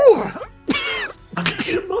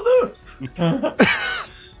mother.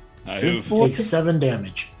 Take 7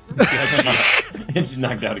 damage. And she's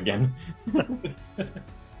knocked out again.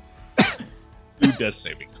 2 death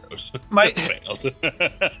saving throws. My- Failed.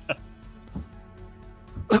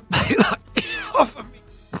 Blaylock, get off of me.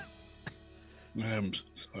 I'm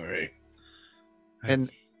sorry.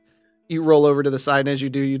 And you roll over to the side, and as you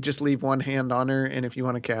do, you just leave one hand on her, and if you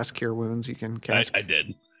want to cast Cure Wounds, you can cast. I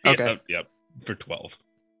did. Okay. Yep. For 12.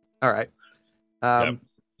 All right. Yep.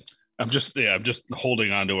 I'm just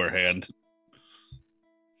holding onto her hand,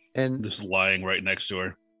 And just lying right next to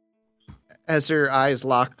her. as her eyes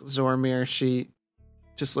lock, Zormir, she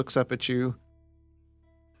just looks up at you.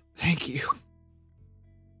 Thank you.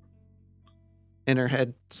 And her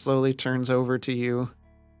head slowly turns over to you.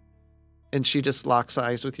 And she just locks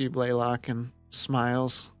eyes with you, Blaylock, and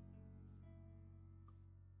smiles.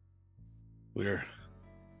 We're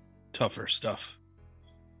tougher stuff,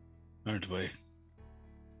 aren't we?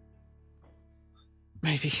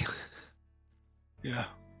 Maybe. Yeah.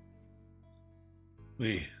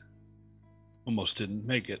 We almost didn't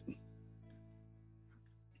make it.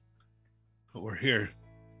 But we're here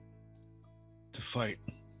to fight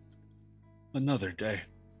another day.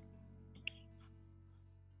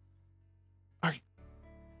 Are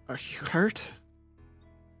you hurt?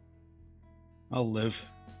 I'll live.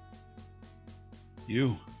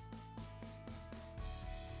 You.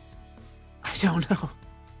 I don't know.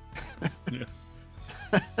 Yeah.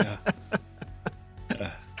 Yeah.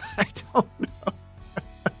 I don't know.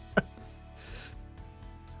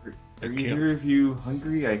 Are either of you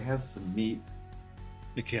hungry? I have some meat.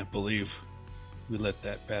 I can't believe we let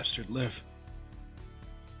that bastard live.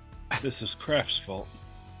 This is Kraft's fault.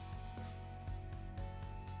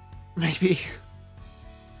 Maybe.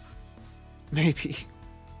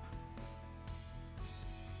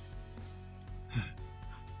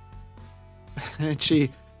 And she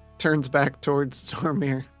turns back towards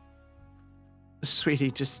Zormir.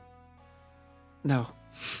 Sweetie, just... No.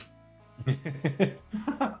 Okay,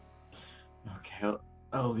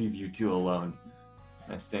 I'll leave you two alone.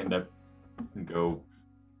 I stand up and go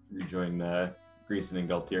rejoin Grayson and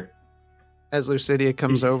Galtier. As Lucidia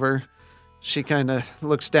comes over, she kind of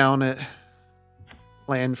looks down at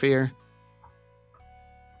Lanfear.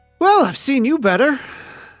 Well, I've seen you better.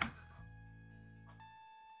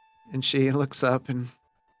 And she looks up and...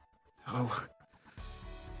 Oh,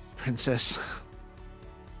 Princess.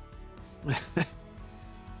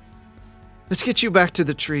 Let's get you back to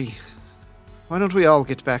the tree. Why don't we all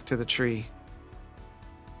get back to the tree?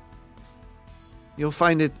 You'll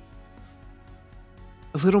find it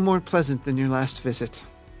a little more pleasant than your last visit.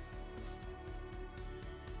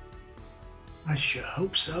 I sure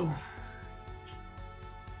hope so.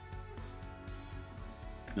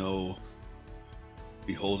 No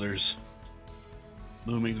beholders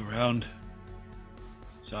looming around.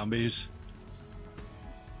 Zombies.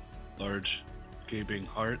 Large gaping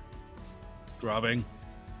heart. Throbbing.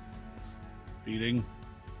 Beating.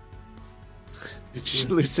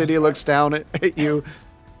 Lucidia looks down at you.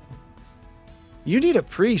 You need a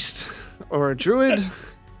priest or a druid.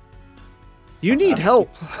 You need help.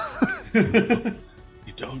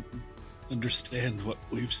 You don't understand what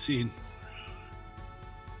we've seen.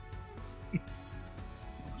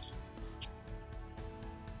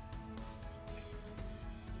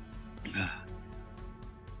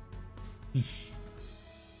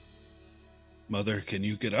 Mother, can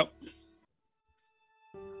you get up?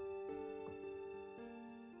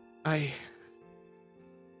 I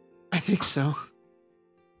think so.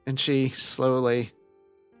 And she slowly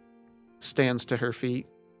stands to her feet.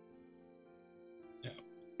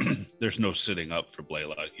 Yeah. There's no sitting up for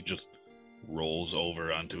Blaylock. He just rolls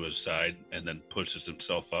over onto his side and then pushes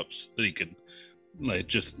himself up so that he can, like,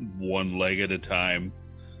 just one leg at a time,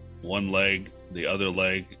 one leg, the other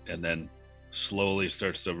leg, and then slowly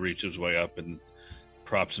starts to reach his way up and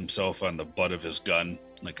props himself on the butt of his gun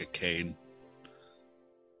like a cane.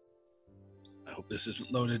 I hope this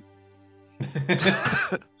isn't loaded.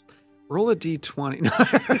 Roll a d20.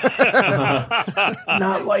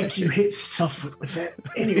 Not like you hit Suffolk with that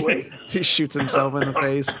anyway. He shoots himself in the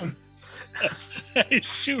face. I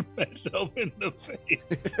shoot myself in the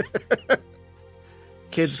face.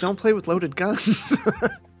 Kids, don't play with loaded guns.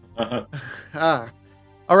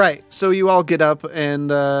 All right, so you all get up,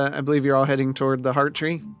 and I believe you're all heading toward the heart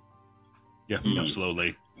tree. Yeah,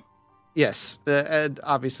 slowly. Yes, and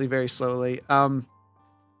obviously very slowly.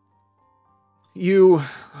 You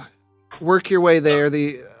work your way there.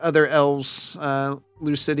 The other elves,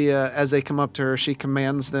 Lucidia, as they come up to her, she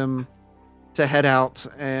commands them to head out.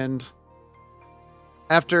 And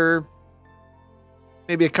after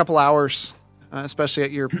maybe a couple hours, especially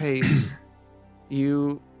at your pace,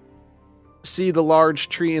 you see the large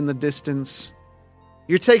tree in the distance.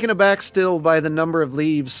 You're taken aback still by the number of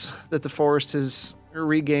leaves that the forest has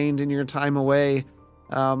regained in your time away.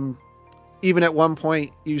 Even at one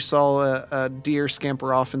point, you saw a deer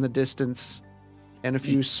scamper off in the distance and a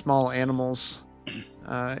few small animals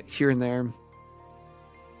here and there.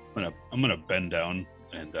 I'm gonna bend down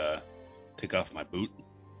and take off my boot.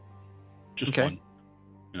 Just Okay. one.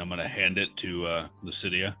 And I'm gonna hand it to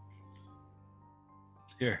Lucidia.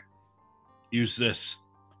 Here. Use this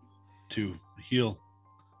to heal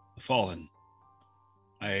the fallen.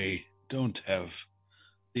 I don't have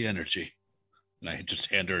the energy. And I just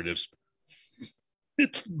hand her this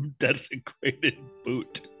desecrated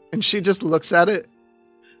boot. And she just looks at it.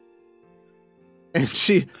 And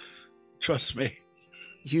she... Trust me.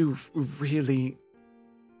 You really...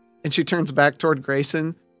 And she turns back toward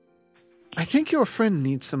Grayson. I think your friend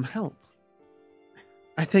needs some help.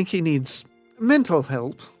 I think he needs mental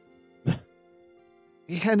help.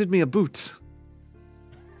 He handed me a boot.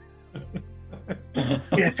 Yeah,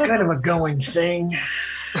 it's kind of a going thing.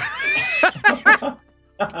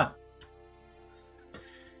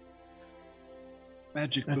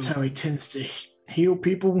 Magic That's boot. how he tends to heal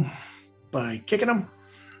people, by kicking them.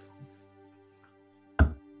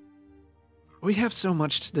 We have so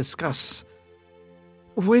much to discuss.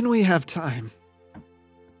 When we have time.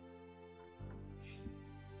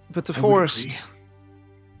 But the I would forest...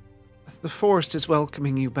 The forest is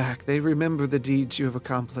welcoming you back. They remember the deeds you have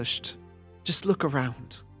accomplished. Just look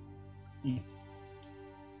around.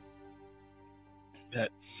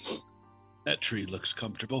 That tree looks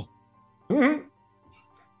comfortable.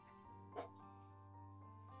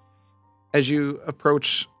 As you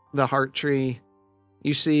approach the heart tree,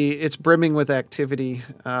 you see it's brimming with activity.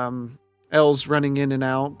 Elves running in and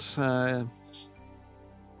out.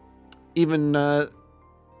 Even a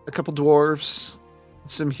couple dwarves,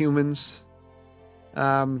 some humans.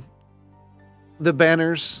 The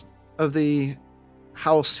banners of the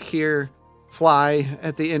house here fly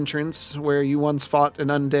at the entrance where you once fought an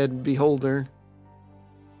undead beholder.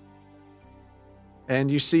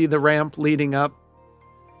 And you see the ramp leading up.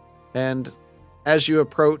 And as you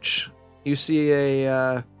approach, you see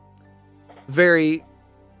a very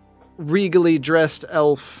regally dressed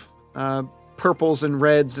elf, purples and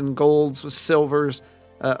reds and golds with silvers,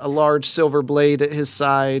 a large silver blade at his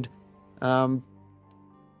side, come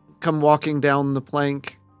walking down the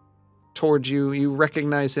plank towards you. You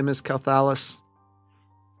recognize him as Cathalis,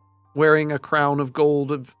 wearing a crown of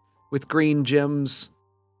gold with green gems,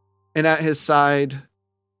 and at his side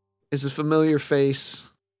is a familiar face.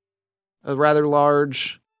 A rather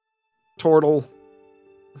large turtle,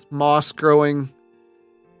 moss growing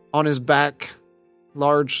on his back,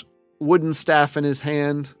 large wooden staff in his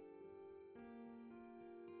hand.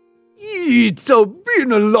 It's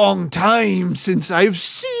been a long time since I've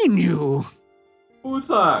seen you.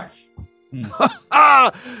 Uthak.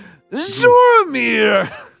 Ah,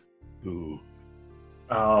 Zoromir! Ooh.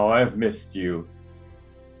 Oh, I've missed you.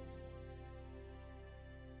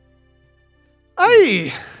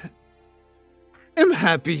 I am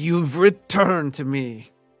happy you've returned to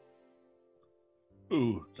me.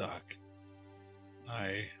 Ooh, Doc.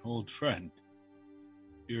 My old friend.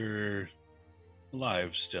 You're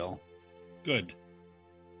alive still. Good.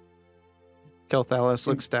 Kelthalis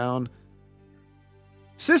looks down.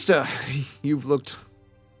 Sister, you've looked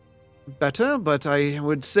better, but I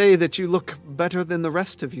would say that you look better than the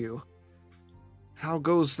rest of you. How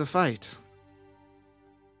goes the fight?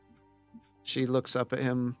 She looks up at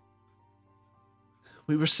him.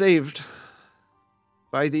 We were saved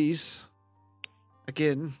by these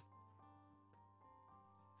again.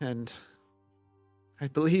 And I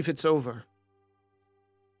believe it's over.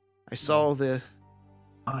 I saw the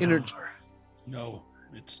Not Energy. over. No,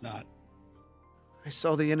 it's not. I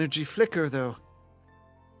saw the energy flicker, though.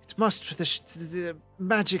 It must the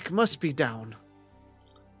magic must be down.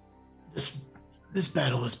 This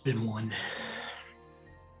battle has been won.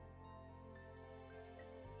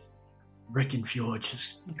 Rickenfjord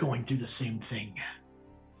is going through the same thing.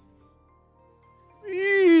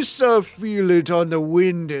 Yes, I feel it on the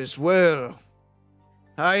wind as well.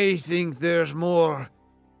 I think there's more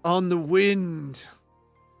on the wind.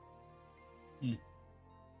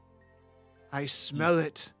 I smell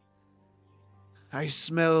it. I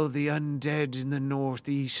smell the undead in the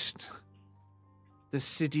northeast. The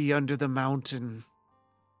city under the mountain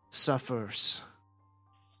suffers.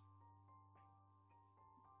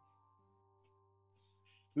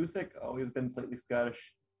 Uthak always been slightly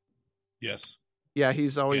Scottish. Yes. Yeah,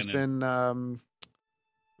 he's always Canon. been,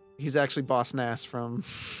 he's actually Boss Nass from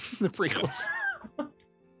the prequels.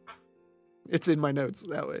 It's in my notes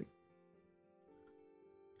that way.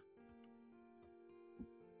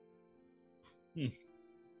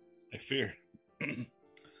 I fear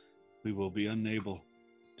we will be unable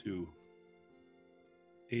to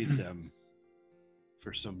aid them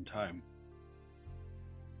for some time.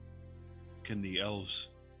 Can the elves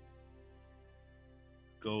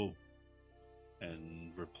go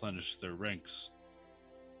and replenish their ranks?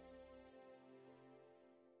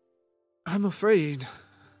 I'm afraid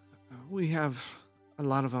we have a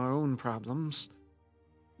lot of our own problems.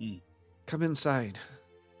 Come inside.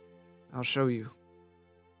 I'll show you.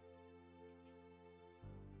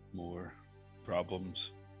 More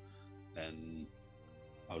problems than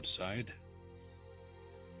outside?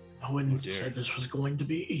 I wouldn't Oh, dear. say this was going to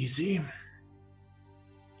be easy.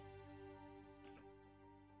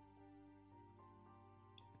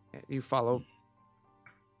 You follow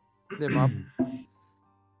them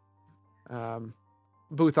up.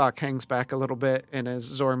 Buthok hangs back a little bit, and as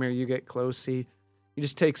Zoromir, you get close, he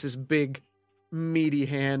just takes his big, meaty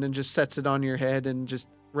hand and just sets it on your head and just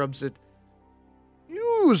rubs it.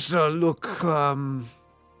 You look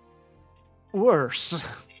worse.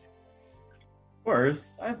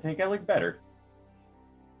 Worse, I think I look better.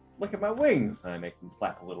 Look at my wings. I make them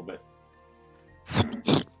flap a little bit.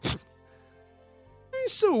 I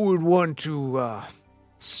so would want to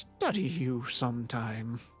study you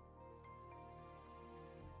sometime.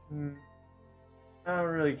 I don't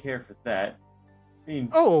really care for that. I mean,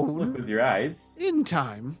 Oh, look with your eyes. in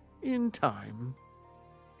time.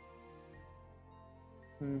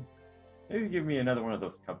 Maybe give me another one of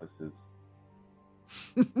those compasses.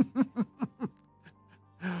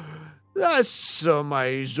 That's my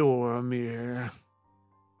Zoramir.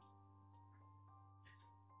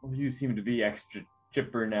 Well, you seem to be extra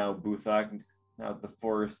chipper now, Buthok. Now the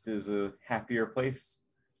forest is a happier place.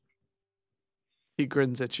 He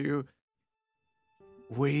grins at you.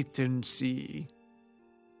 Wait and see.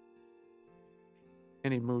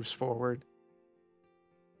 And he moves forward.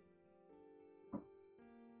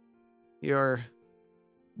 You're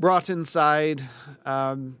brought inside.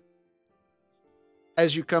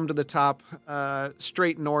 As you come to the top,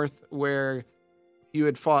 straight north where you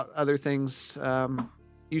had fought other things,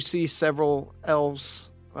 you see several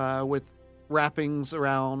elves with wrappings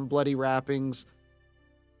around, bloody wrappings.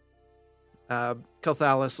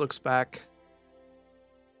 Kelthalis looks back.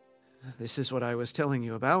 This is what I was telling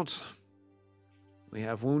you about. We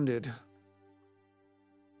have wounded.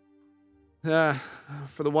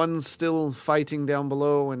 For the ones still fighting down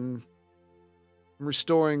below and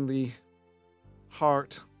restoring the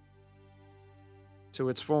heart to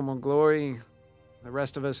its former glory, the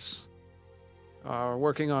rest of us are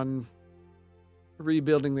working on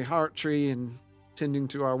rebuilding the heart tree and tending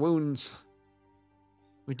to our wounds.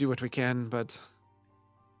 We do what we can, but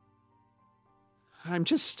I'm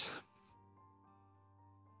just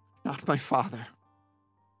not my father.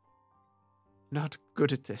 Not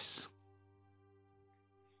good at this.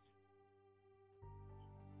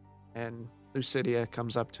 And Lucidia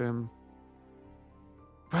comes up to him.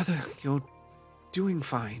 Brother, you're doing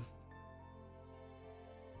fine.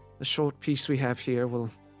 The short peace we have here will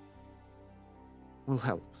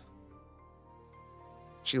help.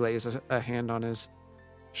 She lays a hand on his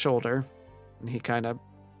shoulder, and he kind of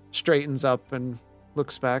straightens up and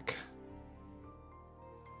looks back.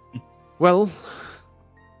 Well,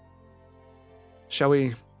 shall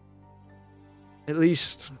we at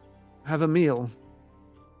least have a meal?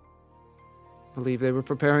 Believe they were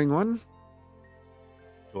preparing one?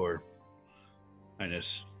 Your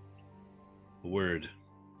Highness, a word,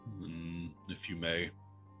 if you may.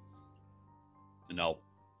 And I'll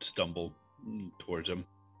stumble towards him.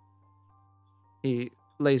 He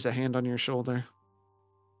lays a hand on your shoulder.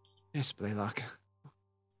 Yes, Blaylock.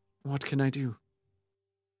 What can I do?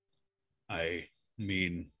 I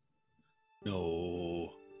mean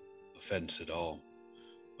no offense at all,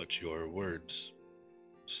 but your words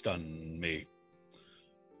stun me.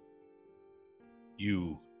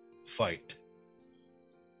 You fight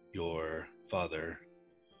your father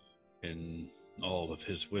in all of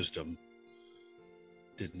his wisdom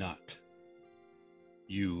did not.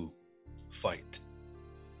 You fight.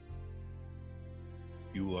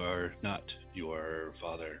 You are not your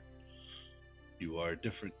father. You are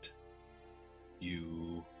different.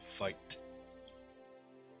 You fight.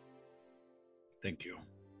 Thank you.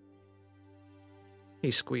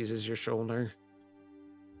 He squeezes your shoulder.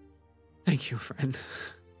 Thank you, friend.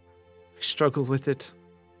 I struggle with it.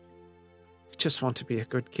 I just want to be a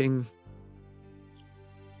good king.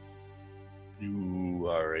 You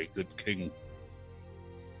are a good king.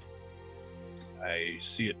 I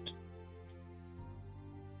see it.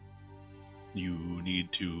 You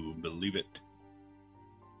need to believe it.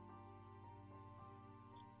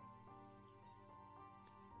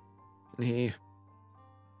 And he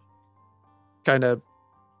kind of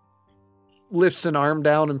lifts an arm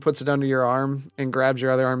down and puts it under your arm and grabs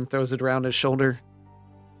your other arm and throws it around his shoulder.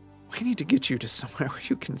 We need to get you to somewhere where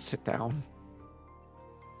you can sit down.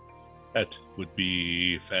 That would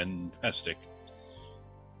be fantastic.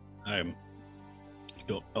 I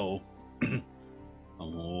don't know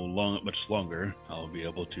how much longer I'll be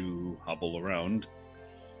able to hobble around.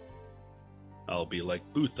 I'll be like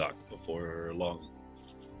Buthok before long.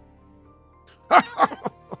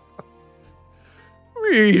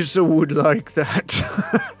 Risa would like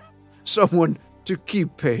that. Someone to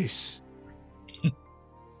keep pace.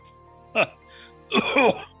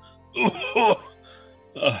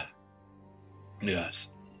 Yes.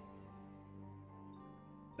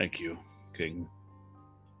 Thank you, King.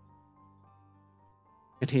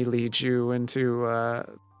 And he leads you into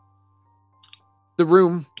the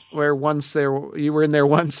room where you were in there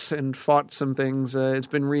once and fought some things. It's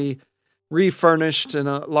been refurnished and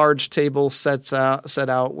a large table set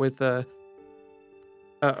out with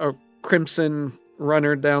a crimson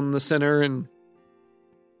runner down the center, and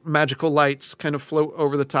magical lights kind of float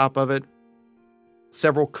over the top of it.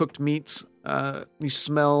 Several cooked meats. These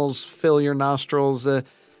smells fill your nostrils.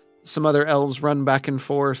 Some other elves run back and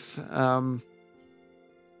forth.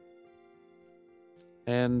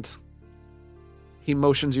 And he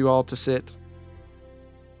motions you all to sit.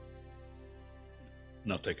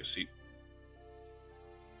 And I'll take a seat.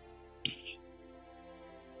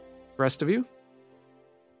 Rest of you?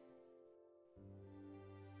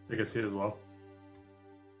 Take a seat as well.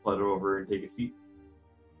 Flutter over and take a seat.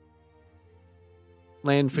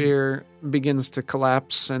 Lanfear begins to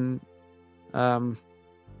collapse, and a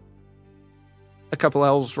couple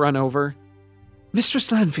elves run over.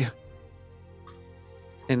 Mistress Lanfear!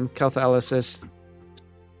 And Kelthala says,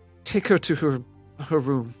 take her to her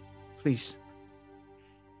room, please.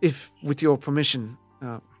 If, with your permission,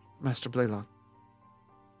 Master Blaylock.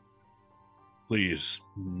 Please.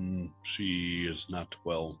 She is not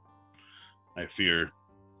well. I fear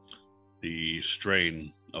the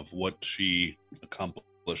strain of what she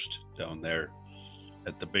accomplished down there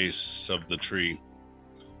at the base of the tree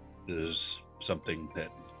is something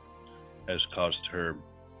that has caused her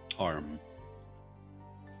harm.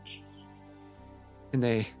 And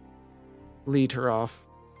they lead her off.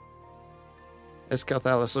 As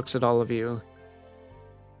Kelthalis looks at all of you.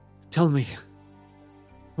 Tell me,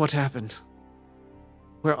 what happened?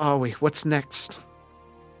 Where are we? What's next?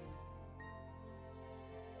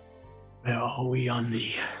 Where are we on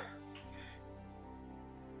the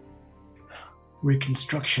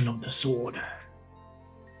reconstruction of the sword?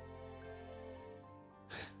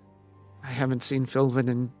 I haven't seen Philvin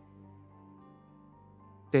in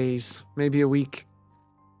days, maybe a week.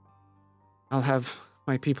 I'll have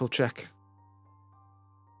my people check.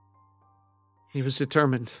 He was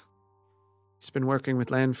determined. He's been working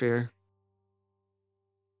with Lanfear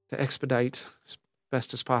to expedite as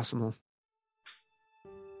best as possible.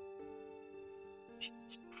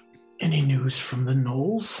 Any news from the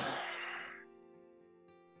Knolls?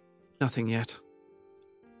 Nothing yet.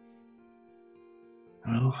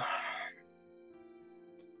 Well,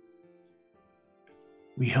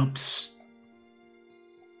 we helped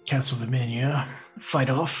Castle Verminia fight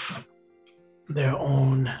off their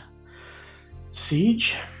own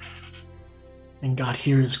siege and got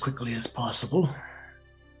here as quickly as possible.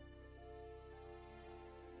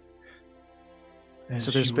 So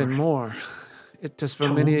there's been more. Does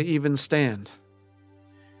Verminia even stand?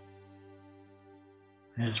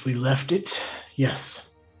 As we left it,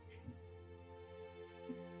 yes.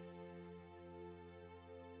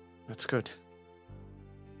 That's good.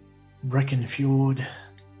 Breckenfjord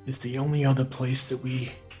is the only other place that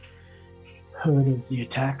we heard of the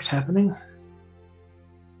attacks happening.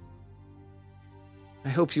 I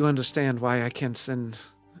hope you understand why I can't send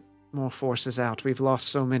more forces out. We've lost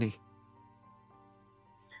so many.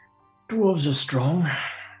 Dwarves are strong,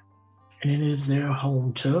 and it is their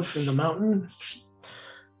home turf in the mountain.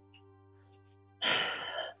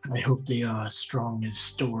 I hope they are as strong as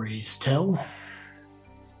stories tell.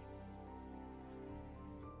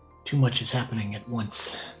 Too much is happening at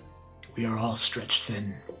once. We are all stretched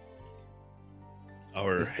thin.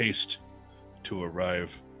 Our haste to arrive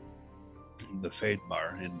in the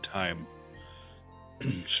Fademar in time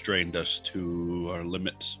strained us to our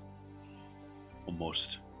limits,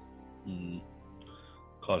 almost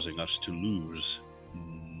causing us to lose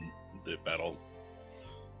the battle.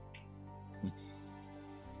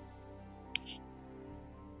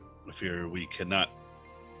 I fear we cannot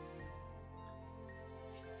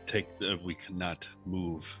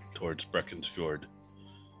move towards Breckenfjord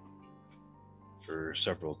for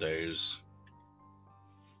several days.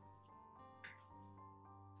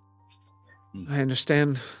 I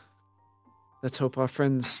understand. Let's hope our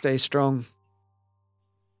friends stay strong.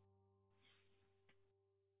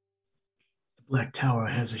 The Black Tower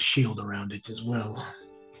has a shield around it as well.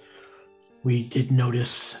 We did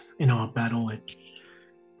notice in our battle at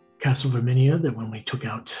Castle Verminia that when we took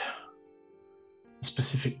out a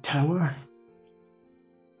specific tower,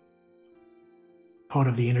 part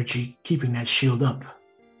of the energy keeping that shield up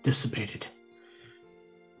dissipated.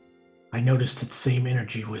 I noticed that the same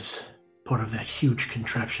energy was part of that huge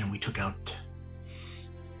contraption we took out.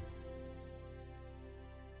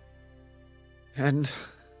 And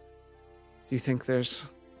do you think there's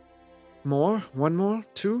more? One more?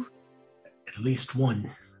 Two? At least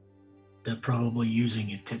one. They're probably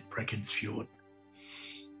using it at Breckenfjord.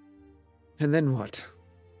 And then what?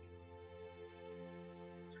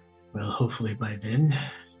 Well, hopefully by then,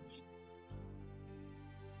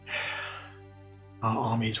 our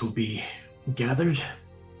armies will be gathered.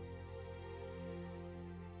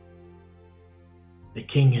 the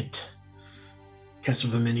king at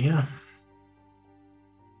Castlevania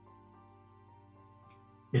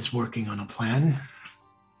is working on a plan.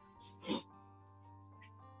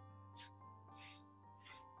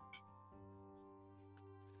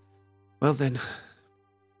 Well then,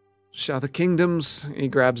 shall the kingdoms... He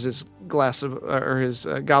grabs his glass of, or his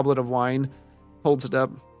goblet of wine, holds it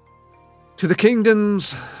up. To the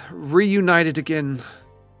kingdoms, reunited again.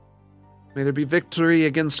 May there be victory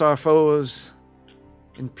against our foes,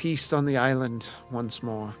 and peace on the island once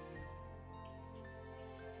more.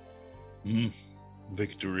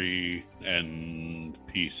 Victory and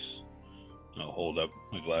peace. I'll hold up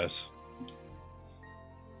my glass.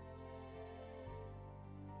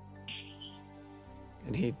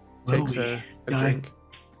 And he Well, takes we a die. drink.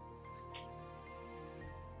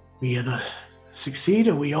 We either succeed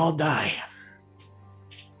or we all die.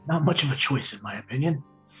 Not much of a choice, in my opinion.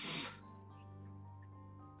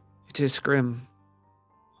 It is grim.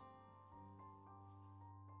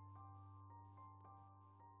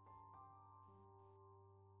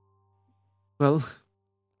 Well,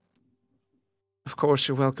 of course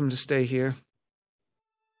you're welcome to stay here.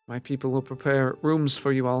 My people will prepare rooms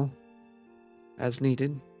for you all, as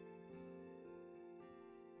needed.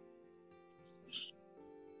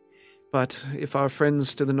 But if our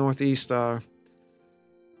friends to the northeast are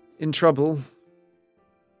in trouble,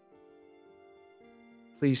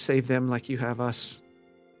 please save them like you have us.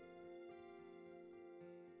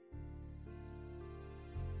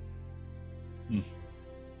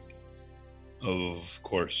 Of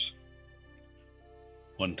course.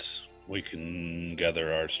 Once we can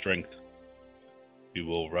gather our strength, we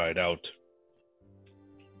will ride out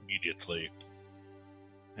immediately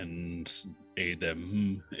and aid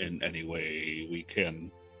them in any way we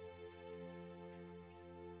can.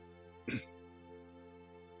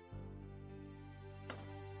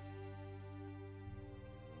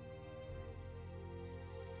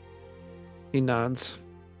 He nods.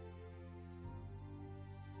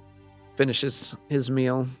 Finishes his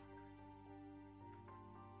meal.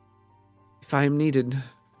 If I am needed,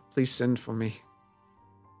 please send for me.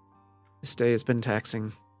 This day has been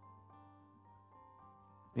taxing.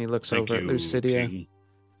 He looks Thank over at you, Lucidia. King.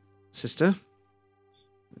 Sister?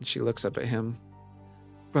 And she looks up at him.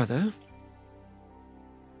 Brother?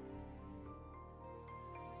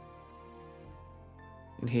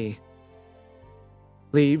 And he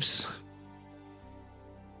leaves.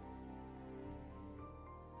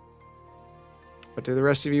 What do the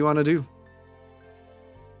rest of you want to do?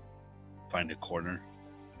 Find a corner.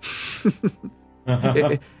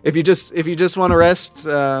 If you just want to rest,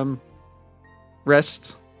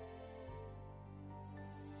 rest.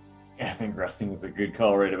 Yeah, I think resting is a good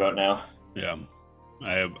call right about now. Yeah,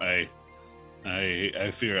 I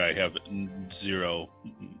fear I have 0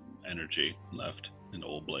 energy left in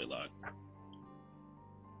old Blaylock.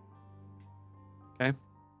 Okay.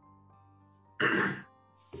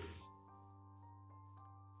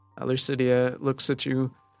 Lucidia looks at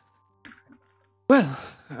you. Well,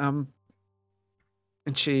 and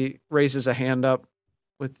she raises a hand up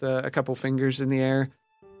with a couple fingers in the air,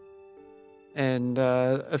 and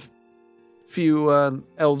a few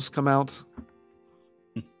elves come out.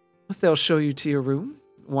 They'll show you to your room.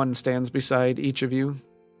 One stands beside each of you.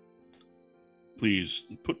 Please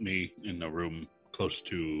put me in a room close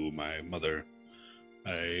to my mother.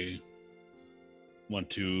 I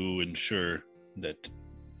want to ensure that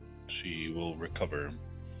she will recover.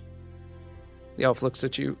 The elf looks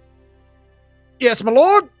at you. Yes, my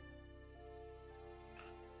lord!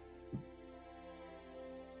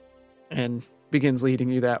 And begins leading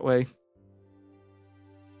you that way.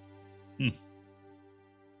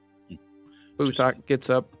 Buthok gets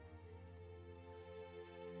up.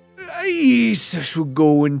 I should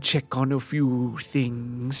go and check on a few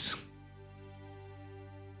things.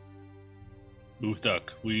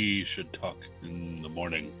 Buthok, we should talk in the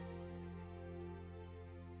morning.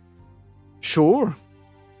 Sure.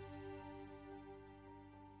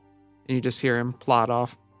 And you just hear him plod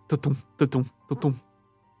off. Da-dum, da-dum, da-dum.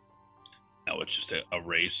 Now it's just a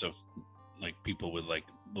race of like people with like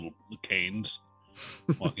little canes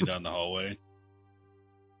walking down the hallway.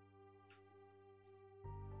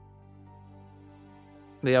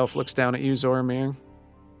 The elf looks down at you, Zoramir.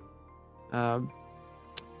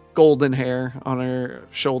 Golden hair on her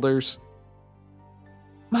shoulders.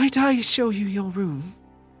 Might I show you your room?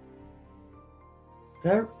 Is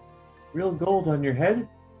that real gold on your head?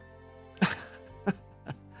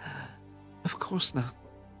 Of course not.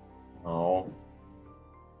 Oh.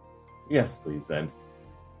 Yes, please then.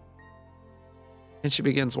 And she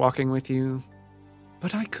begins walking with you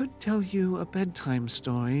But I could tell you a bedtime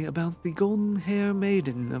story about the golden hair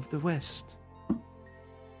maiden of the West.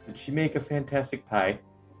 Did she make a fantastic pie?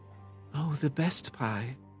 Oh, the best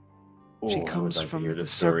pie. Oh, She I would comes like to from hear the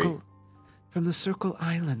this story. Circle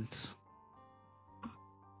Islands.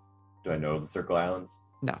 Do I know the Circle Islands?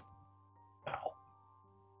 No. No.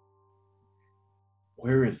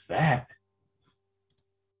 Where is that?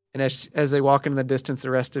 And as they walk in the distance, the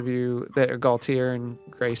rest of you, that are Galtier and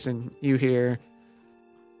Grayson, you hear,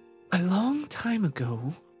 a long time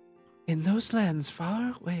ago, in those lands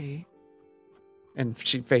far away. And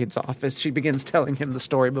she fades off as she begins telling him the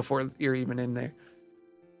story before you're even in there.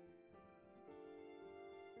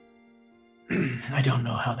 I don't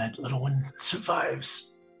know how that little one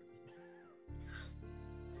survives.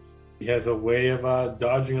 He has a way of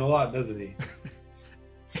dodging a lot, doesn't he?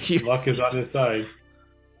 Luck is on his side.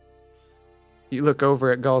 You look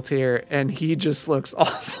over at Galtier, and he just looks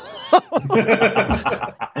awful.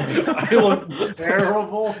 I look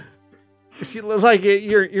terrible. You look like it,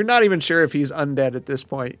 you're not even sure if he's undead at this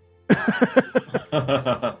point.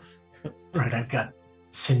 Right, I've got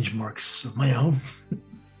singe marks of my own.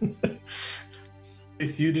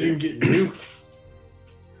 If you didn't get nuked.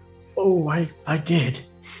 Oh, I did.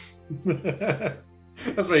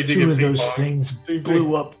 That's why you did Two get of ping those pong. things Ping blew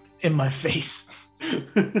pong. up in my face.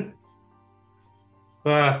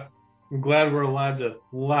 I'm glad we're allowed to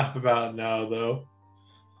laugh about it now, though.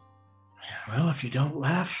 Well, if you don't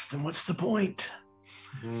laugh, then what's the point?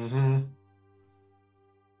 Mm-hmm.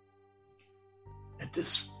 At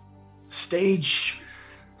this stage,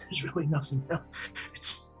 there's really nothing else.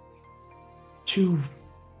 It's too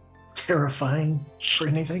terrifying for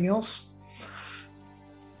anything else.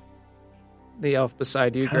 The elf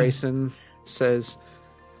beside you, Okay. Grayson, says,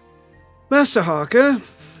 Master Harker,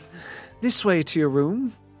 this way to your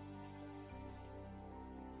room.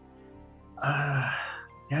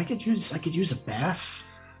 Yeah, I could use a bath.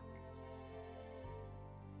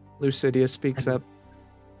 Lucidia speaks up.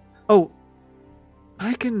 Oh,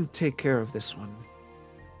 I can take care of this one.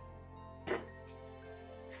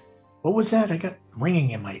 What was that? I got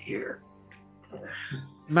ringing in my ear.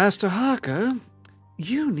 Master Harker,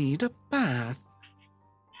 you need a bath.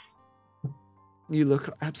 You look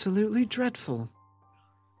absolutely dreadful.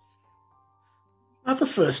 Not the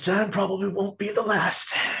first time, probably won't be the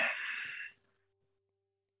last.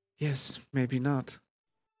 Yes, maybe not.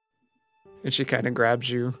 And she kind of grabs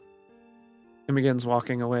you and begins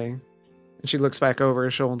walking away. And she looks back over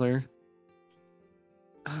her shoulder.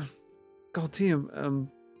 Galtier,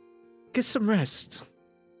 get some rest.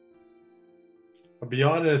 I'll be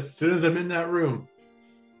honest, as soon as I'm in that room.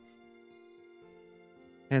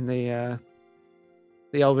 And the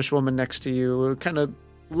elvish woman next to you, kind of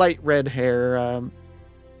light red hair,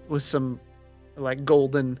 with some like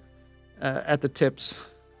golden at the tips.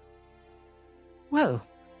 Well,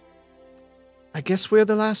 I guess we're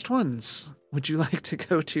the last ones. Would you like to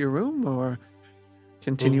go to your room or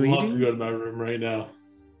continue Would love eating? to go to my room right now.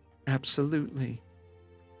 Absolutely.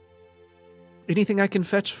 Anything I can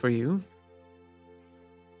fetch for you?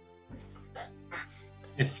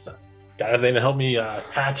 It's got anything to help me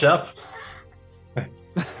patch up? I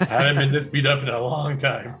haven't been this beat up in a long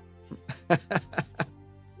time.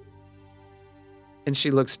 And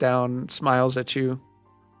she looks down, smiles at you.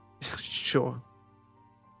 Sure.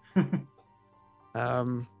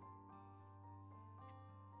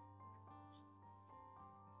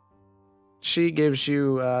 She gives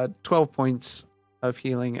you 12 points of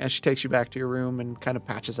healing as she takes you back to your room and kind of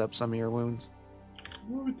patches up some of your wounds.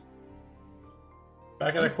 What?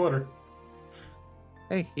 Back at a quarter.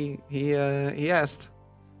 Hey, he asked.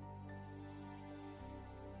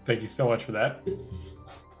 Thank you so much for that.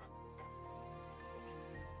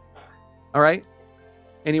 All right.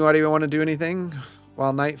 Anybody want to do anything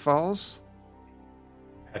while night falls?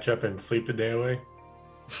 Catch up and sleep the day away.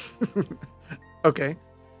 Okay.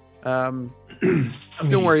 I'm Don't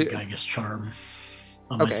gonna worry. use a Geigus charm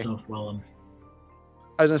on Okay. myself while I'm.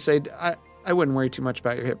 I was gonna say I wouldn't worry too much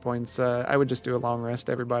about your hit points. I would just do a long rest.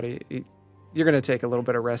 Everybody, you're gonna take a little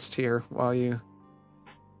bit of rest here while you.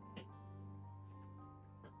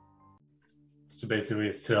 So basically,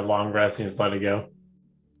 it's a long rest and just let it go.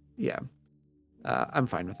 Yeah, I'm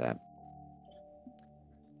fine with that.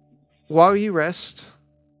 While you rest,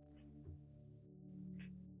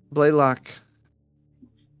 Blaylock,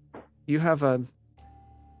 you have a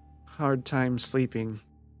hard time sleeping.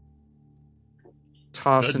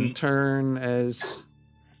 Toss and turn as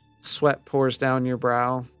sweat pours down your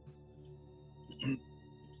brow.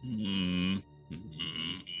 Mm.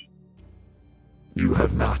 You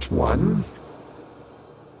have not won.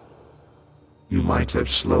 You might have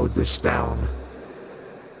slowed this down.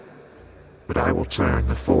 but I will turn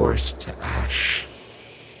the forest to ash.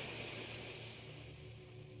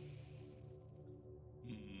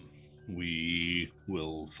 We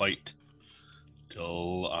will fight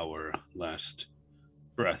till our last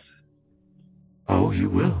breath. Oh, you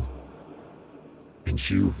will. And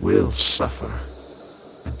you will suffer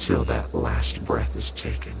until that last breath is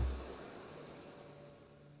taken.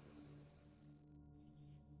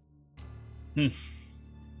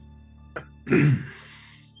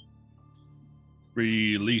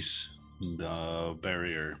 Release the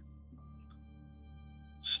barrier.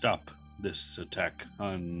 Stop this attack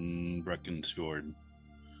on Breckenfjord,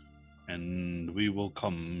 and we will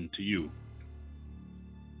come to you.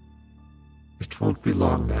 It won't be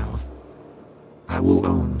long now. I will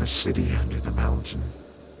own the city under the mountain.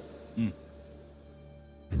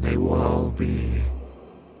 And they will all be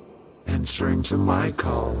answering to my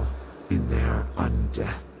call in their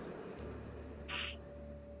undeath.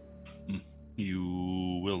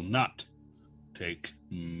 You will not take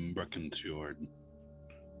Breckenfjord.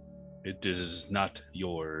 It is not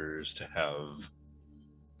yours to have.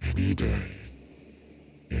 Any day.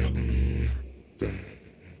 Any day.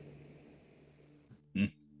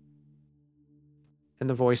 And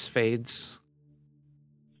the voice fades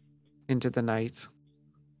into the night.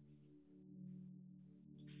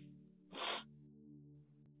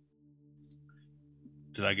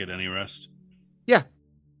 Did I get any rest? Yeah.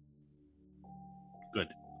 Good.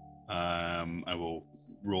 I will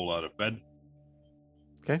roll out of bed.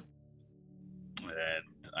 Okay.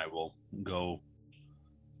 And I will go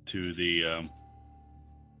to the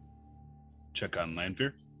check on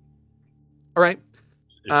Lanfear. All right.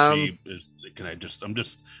 This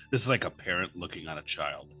is like a parent looking on a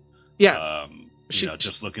child. Yeah.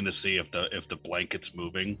 Just looking to see if the blanket's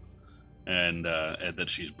moving and that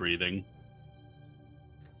she's breathing.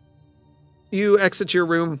 You exit your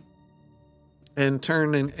room and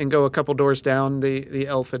turn and go a couple doors down. The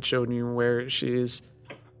elf had shown you where she is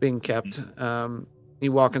being kept.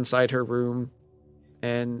 You walk inside her room,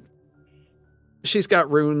 and she's got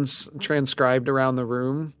runes transcribed around the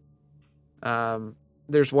room.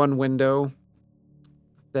 There's one window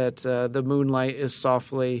that the moonlight is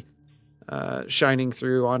softly shining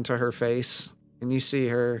through onto her face, and you see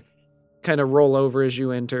her kind of roll over as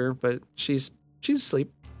you enter, but she's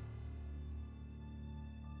asleep.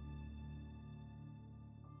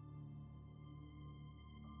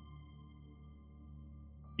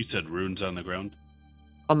 You said runes on the ground?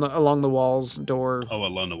 Along the walls, door. Oh,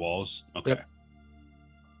 along the walls? Okay. Yep.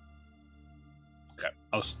 Okay.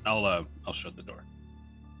 I'll shut the door.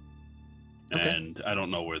 Okay. And I don't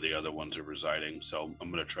know where the other ones are residing, so I'm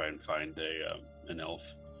gonna try and find an elf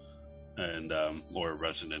and or a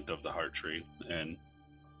resident of the Heart Tree and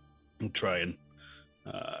try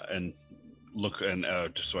and look and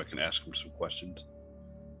just so I can ask him some questions.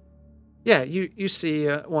 Yeah, you see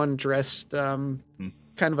one dressed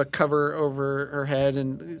kind of a cover over her head,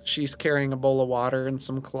 and she's carrying a bowl of water and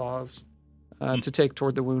some cloths to take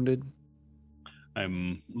toward the wounded.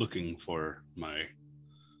 I'm looking for my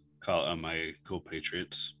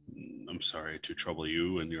co-patriots. I'm sorry to trouble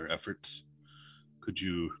you in your efforts. Could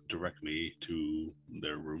you direct me to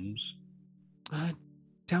their rooms?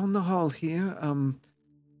 Down the hall here.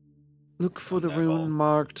 Look for the that rune hall.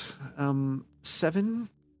 marked 7,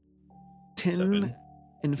 10, 7.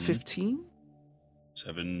 and 15.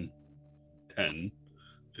 7, 10,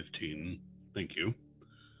 15. Thank you.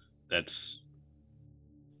 That's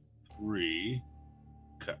 3.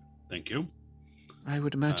 Okay. Thank you. I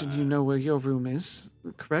would imagine you know where your room is,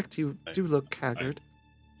 correct? You do look haggard.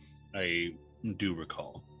 I do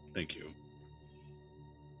recall. Thank you.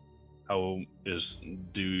 How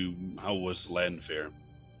was Lanfear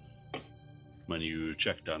when you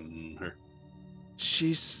checked on her?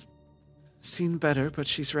 She's seen better, but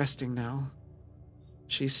she's resting now.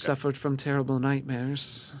 She suffered from terrible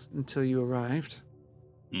nightmares until you arrived.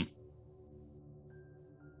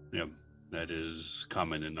 Yeah, that is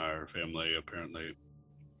common in our family, apparently.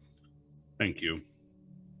 Thank you.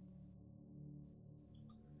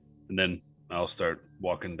 And then I'll start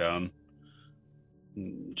walking down,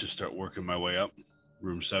 just start working my way up.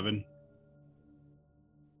 Room 7.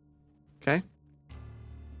 Okay.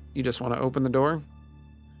 You just want to open the door?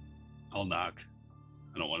 I'll knock.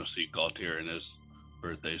 I don't want to see Galtier in his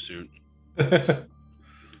birthday suit.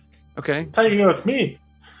 Okay. How do you know it's me?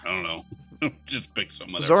 I don't know. Just pick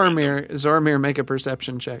some other Zoromir, make a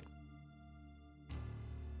perception check.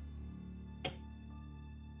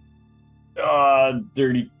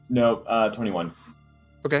 Dirty. No, 21.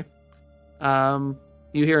 Okay.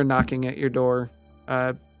 You hear a knocking at your door.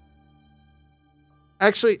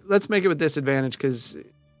 Actually, let's make it with disadvantage because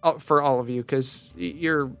for all of you, because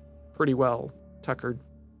you're pretty well tuckered.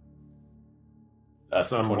 That's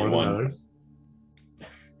Some more than 21. others.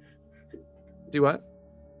 Do what?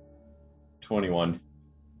 21.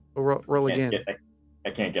 We'll roll Can't again. get- I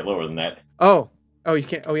can't get lower than that. Oh, you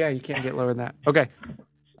can't. Oh, yeah, you can't get lower than that. Okay.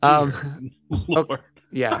 Lord.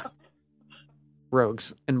 Yeah.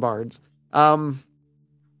 Rogues and bards. All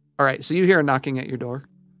right. So you hear a knocking at your door.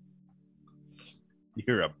 You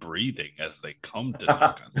hear a breathing as they come to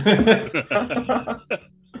knock on.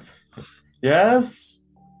 Yes.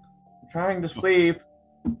 I'm trying to sleep.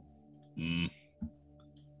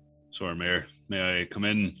 Sormir, may I come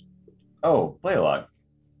in? Oh, Blaylock.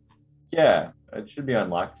 Yeah, it should be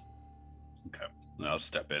unlocked. Okay, I'll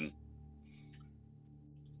step in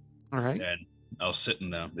All right. and I'll sit in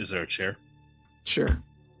the. Is there a chair? Sure.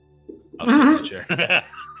 I'll sit in the chair.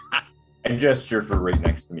 I gesture for right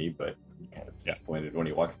next to me, but I'm kind of Yeah. disappointed when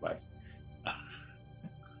he walks by.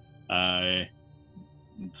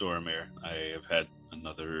 Zoramir, I have had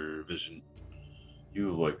another vision.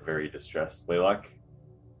 You look very distressed, Blaylock.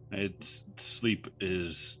 Sleep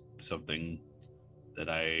is something that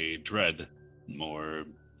I dread more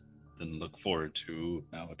than look forward to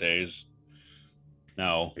nowadays.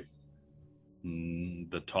 Now,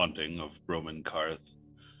 the taunting of Roman Karth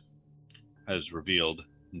has revealed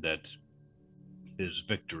that his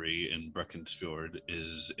victory in Breckenfjord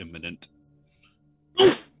is imminent.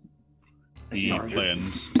 He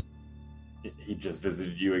plans, He just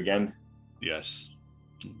visited you again. yes,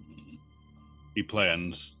 he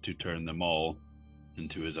plans to turn them all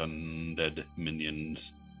into his undead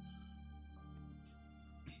minions.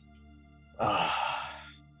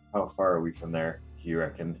 How far are we from there, do you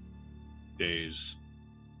reckon? Days.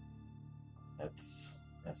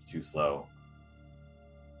 That's too slow.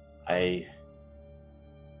 I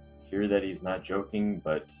fear that he's not joking,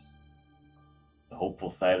 but the hopeful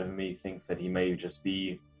side of me thinks that he may just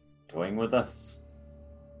be toying with us.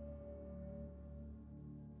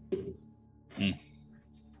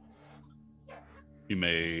 You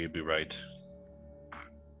may be right.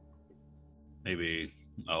 Maybe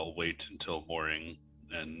I'll wait until morning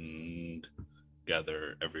and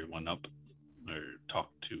gather everyone up or talk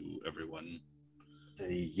to everyone.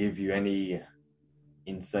 Did he give you any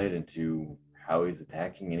insight into how he's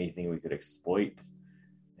attacking? Anything we could exploit?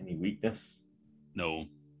 Any weakness? No.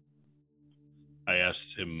 I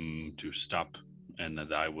asked him to stop and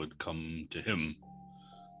that I would come to him,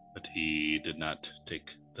 but he did not take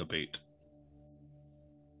the bait.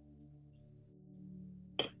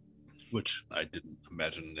 Which I didn't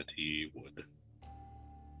imagine that he would.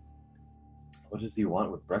 What does he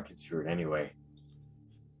want with Breckenfjord anyway?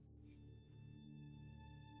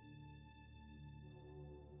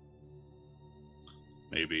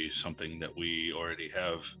 Maybe something that we already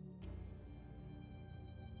have.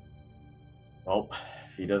 Well,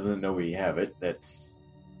 if he doesn't know we have it, that's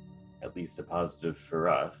at least a positive for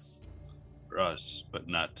us. For us, but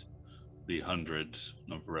not the hundreds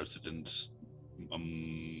of residents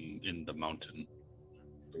in the mountain.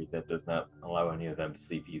 That does not allow any of them to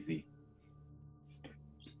sleep easy.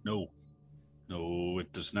 No,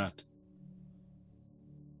 it does not.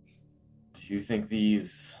 Do you think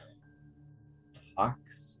these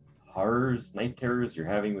talks, horrors, night terrors you're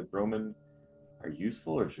having with Roman are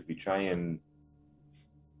useful, or should we try and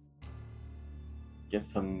get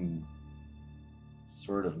some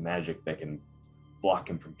sort of magic that can block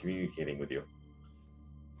him from communicating with you?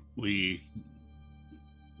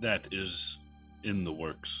 That is in the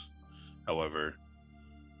works. However,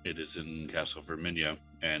 it is in Castle Verminia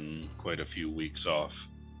and quite a few weeks off.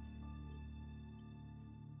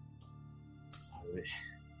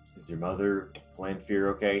 Is your mother, Lanfear,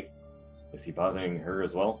 okay? Is he bothering her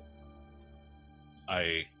as well?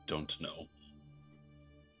 I don't know.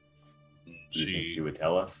 Do you think she would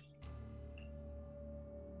tell us?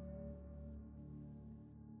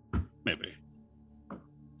 Maybe.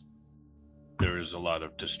 There is a lot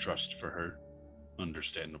of distrust for her,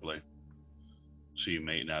 understandably. She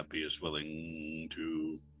may not be as willing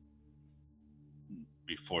to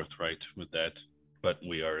be forthright with that, but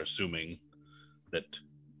we are assuming that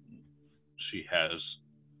she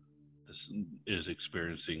is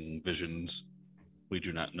experiencing visions. We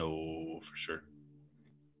do not know for sure.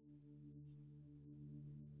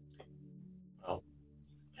 Well,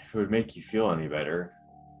 if it would make you feel any better,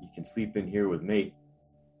 you can sleep in here with me.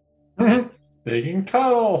 They can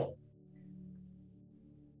cuddle.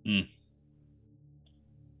 You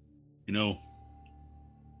know,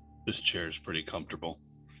 this chair is pretty comfortable.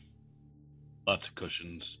 Lots of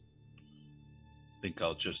cushions. Think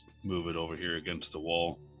I'll just move it over here against the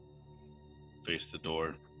wall, face the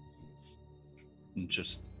door, and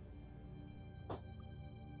just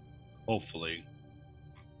hopefully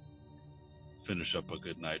finish up a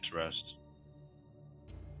good night's rest.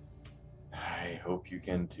 I hope you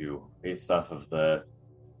can too. Based off of the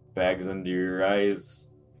bags under your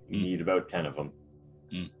eyes, you need about 10 of them.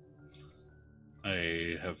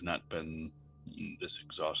 I have not been this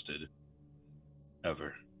exhausted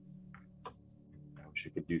ever. I wish I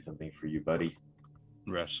could do something for you, buddy.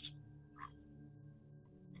 Rest.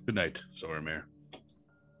 Good night, Zoramir.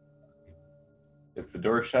 Is the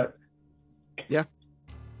door shut? Yeah.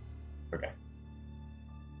 Okay.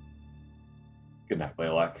 Good night,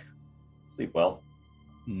 Blaylock. Sleep well.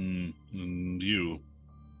 And you.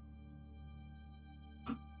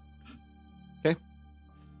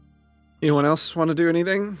 Anyone else want to do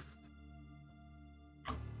anything?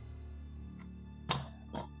 All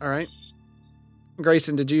right.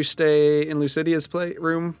 Grayson, did you stay in Lucidia's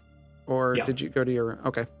room? Or Yeah. did you go to your room?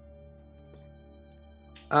 Okay.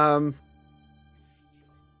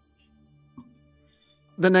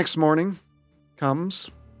 The next morning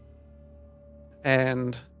comes,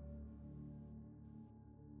 and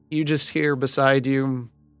you just hear beside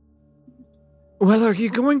you, well, are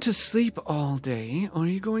you going to sleep all day, or are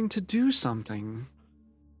you going to do something?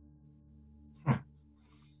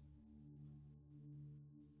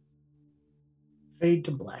 Fade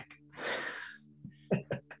to black.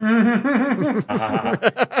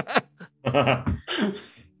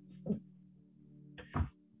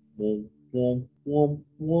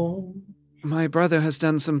 My brother has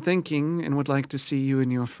done some thinking and would like to see you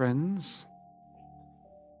and your friends.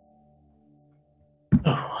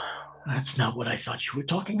 Oh, that's not what I thought you were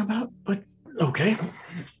talking about, but okay.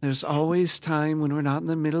 There's always time when we're not in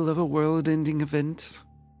the middle of a world-ending event.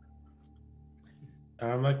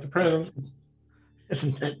 Time like the present.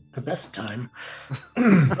 Isn't that the best time?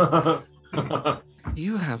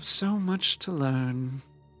 You have so much to learn.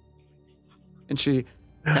 And she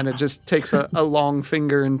kind of just takes a long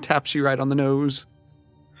finger and taps you right on the nose.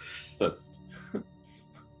 So,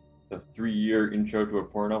 a 3-year intro to a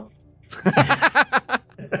porno.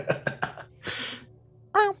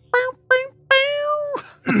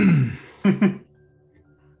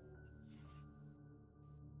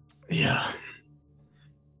 Yeah.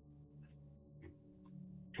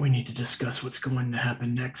 We need to discuss what's going to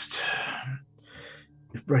happen next.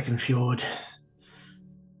 If Breckenfjord,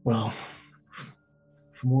 well,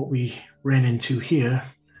 from what we ran into here,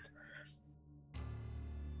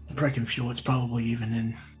 Breckenfjord's probably even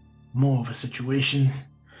in more of a situation,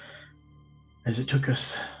 as it took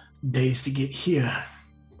us days to get here,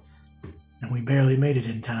 and we barely made it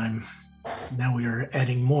in time. Now we are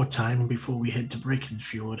adding more time before we head to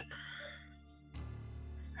Breckenfjord.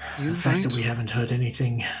 The fact that we haven't heard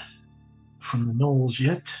anything from the Knolls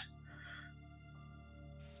yet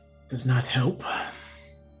does not help.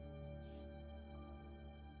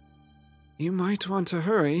 You might want to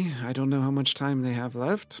hurry. I don't know how much time they have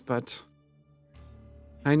left, but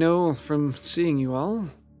I know from seeing you all,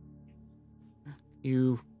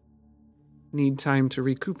 you need time to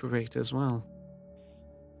recuperate as well.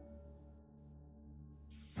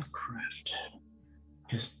 Craft.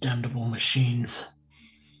 His damnable machines.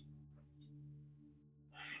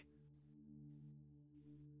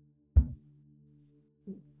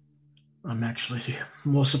 I'm actually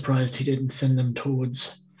more surprised he didn't send them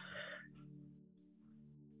towards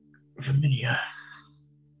Verminia.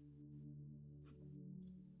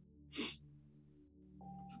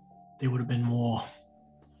 They would have been more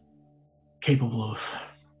capable of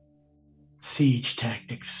siege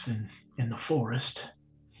tactics than in the forest.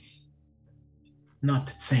 Not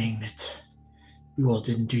that saying that you all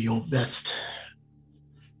didn't do your best.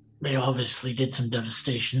 They obviously did some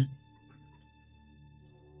devastation.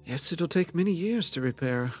 Yes, it'll take many years to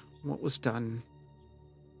repair what was done.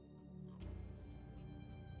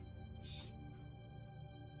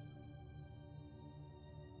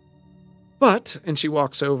 But, and she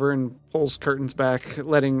walks over and pulls curtains back,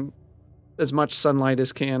 letting as much sunlight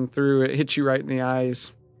as can through. It hits you right in the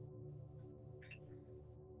eyes.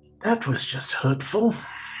 That was just hurtful.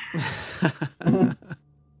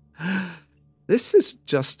 This is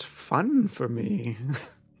just fun for me.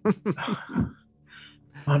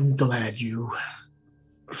 I'm glad you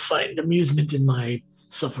find amusement in my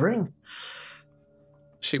suffering.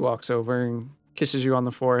 She walks over and kisses you on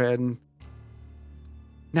the forehead. And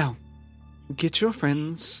now, get your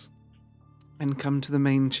friends and come to the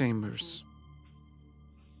main chambers.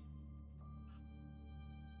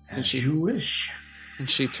 As you wish. And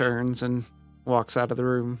she turns and walks out of the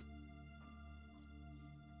room.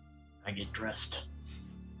 I get dressed.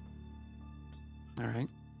 All right.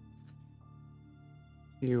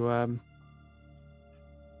 You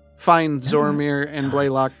find Zormir and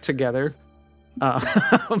Blaylock together.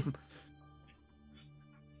 Um,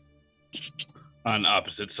 On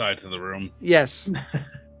opposite sides of the room. yes.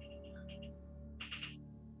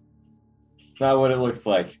 Not what it looks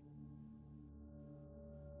like.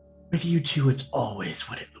 With you two, it's always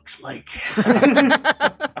what it looks like.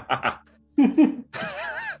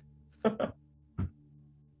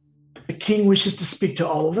 The king wishes to speak to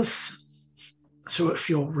all of us. So if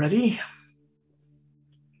you're ready,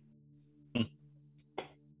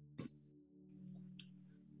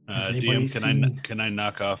 Has anybody DM, can I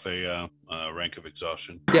knock off a rank of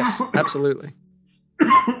exhaustion? Yes, absolutely.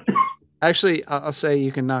 Actually, I'll say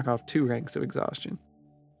you can knock off 2 ranks of exhaustion.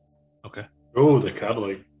 Okay. Oh, the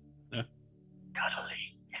cuddling. cuddly.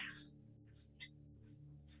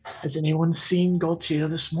 Has anyone seen Gaultier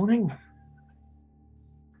this morning?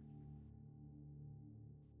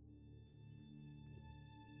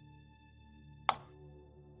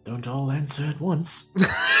 Don't all answer at once.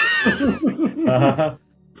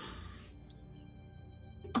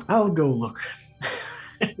 I'll go look.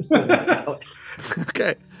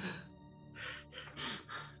 Okay.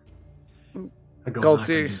 I go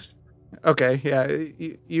Gaultier. knock on his- Okay, yeah.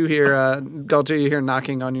 You hear Gaultier, you hear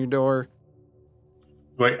knocking on your door.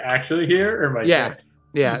 Wait, actually here or my Yeah.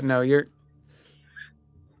 Yeah, no, you're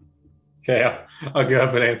Okay, I'll get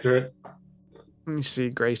up and answer it. you see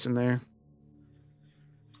Grace in there.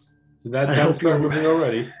 So that I time hope you're- moving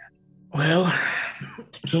already. Well,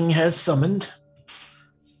 the king has summoned.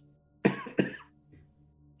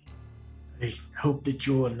 I hope that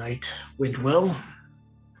your night went well.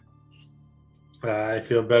 I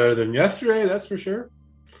feel better than yesterday, that's for sure.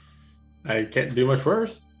 I can't do much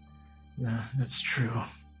worse. That's true.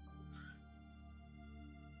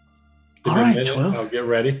 Give All me a right, minute, well. I'll get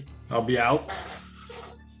ready. I'll be out.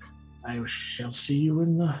 I shall see you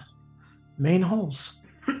in the main halls.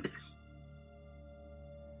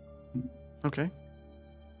 Okay.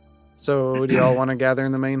 So do y'all want to gather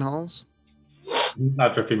in the main halls?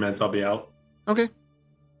 After a few minutes, I'll be out. Okay.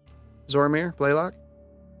 Zormir, Blaylock?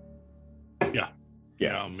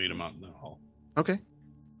 Yeah, I'll meet him out in the hall. Okay.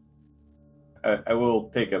 I will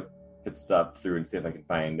take a pit stop through and see if I can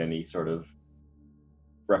find any sort of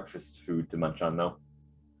breakfast food to munch on, though.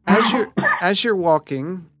 As you're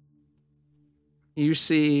walking, you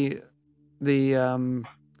see the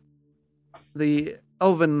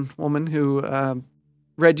elven woman who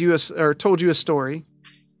read you or told you a story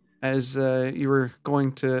as you were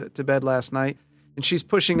going to bed last night, and she's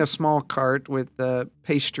pushing a small cart with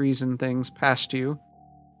pastries and things past you.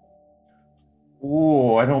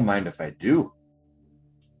 Ooh, I don't mind if I do.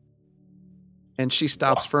 And she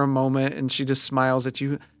stops for a moment and she just smiles at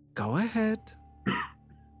you. Go ahead.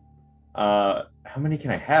 How many can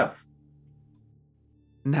I have?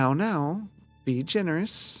 Now, be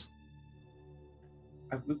generous.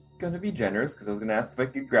 I was gonna be generous because I was gonna ask if I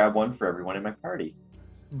could grab one for everyone in my party.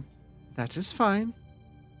 That is fine.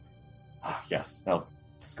 Ah, yes, I'll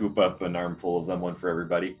scoop up an armful of them, one for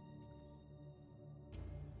everybody.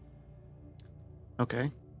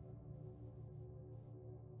 Okay.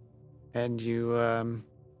 And you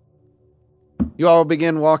all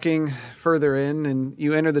begin walking further in, and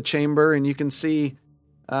you enter the chamber, and you can see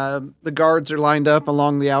the guards are lined up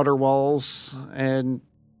along the outer walls, and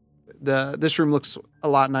this room looks a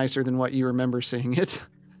lot nicer than what you remember seeing it.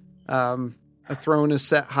 A throne is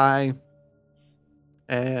set high,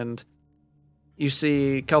 and you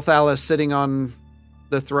see Kelthalis sitting on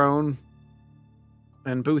the throne,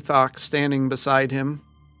 and Buthok standing beside him.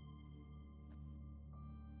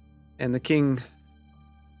 And the king,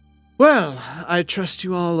 well, I trust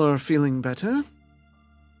you all are feeling better.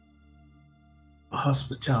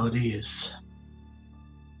 Hospitality is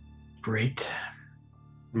great.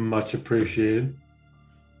 Much appreciated.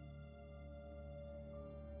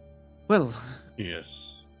 Well,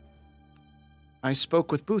 Yes. I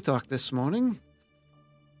spoke with Buthok this morning,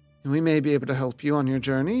 and we may be able to help you on your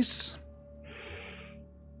journeys.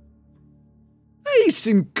 I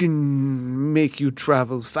think can make you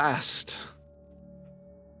travel fast.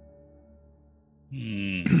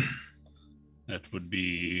 That would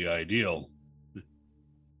be ideal.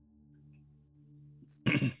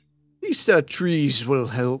 These trees will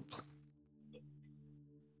help.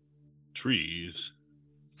 Trees.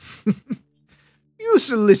 You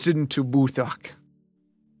should listen to Buthok.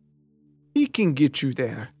 He can get you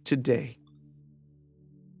there today.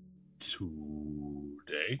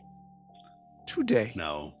 Today.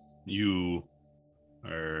 Now, you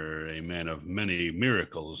are a man of many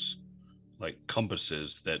miracles, like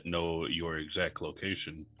compasses that know your exact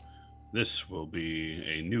location. This will be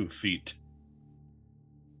a new feat.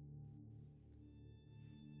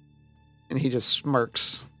 And he just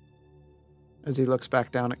smirks as he looks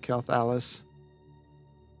back down at Kelthalis.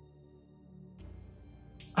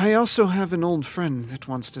 I also have an old friend that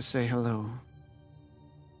wants to say hello.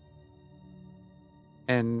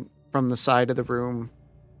 And from the side of the room,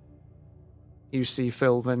 you see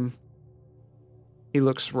Philvin. He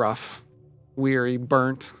looks rough, weary,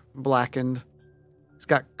 burnt, blackened. He's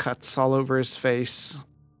got cuts all over his face,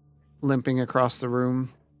 limping across the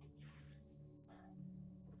room.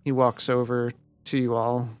 He walks over to you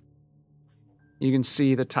all. You can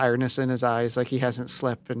see the tiredness in his eyes, like he hasn't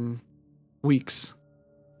slept in weeks.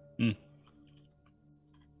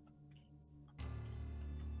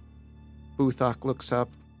 Buthok looks up.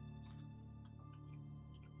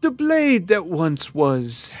 The blade that once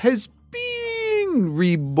was has been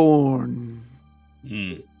reborn.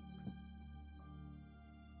 The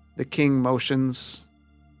king motions,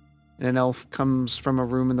 and an elf comes from a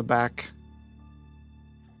room in the back,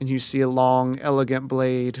 and you see a long, elegant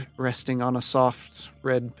blade resting on a soft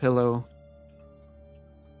red pillow.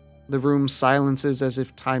 The room silences as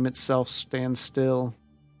if time itself stands still.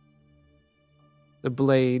 The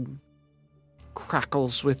blade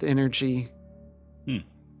crackles with energy.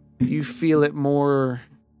 You feel it more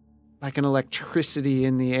like an electricity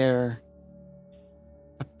in the air.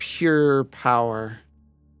 A pure power.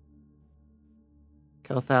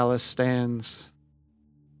 Kelthalis stands.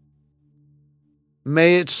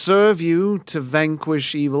 May it serve you to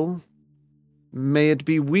vanquish evil. May it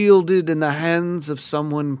be wielded in the hands of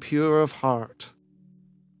someone pure of heart.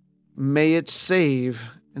 May it save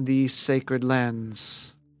these sacred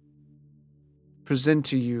lands. Present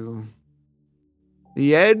to you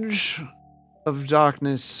the Edge of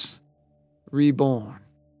Darkness Reborn.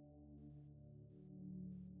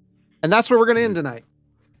 And that's where we're going to end tonight.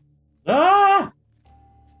 Ah!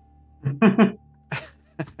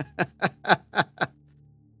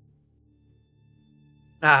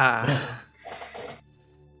 Ah.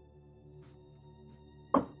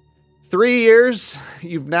 3 years,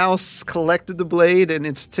 you've now collected the blade, and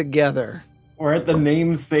it's together. We're at the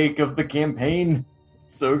namesake of the campaign.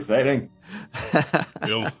 So exciting.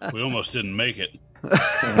 We almost didn't make it.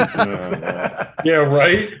 Yeah,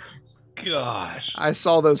 right? Gosh. I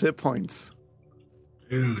saw those hit points.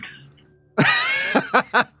 Dude.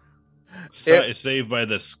 Saved by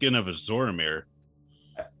the skin of a Zoramir.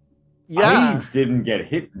 Yeah. I didn't get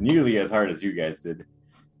hit nearly as hard as you guys did.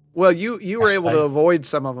 Well, you were able to avoid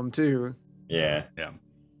some of them, too. Yeah.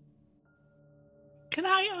 Can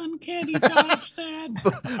I uncanny dodge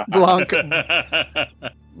that?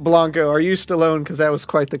 Blanco, are you still on? Because that was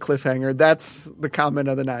quite the cliffhanger. That's the comment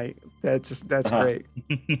of the night. That's great.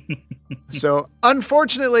 So,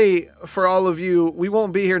 unfortunately for all of you, we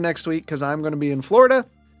won't be here next week because I'm going to be in Florida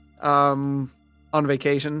on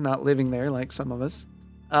vacation, not living there like some of us.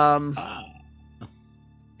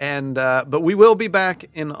 But we will be back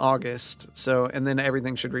in August. So, and then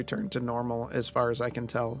everything should return to normal as far as I can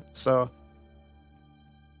tell. So,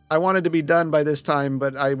 I wanted to be done by this time,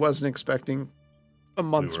 but I wasn't expecting a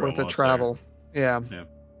month's worth of travel. Yeah.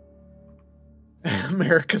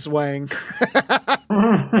 America's Wang.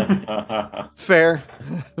 Fair.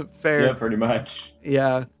 Yeah, pretty much.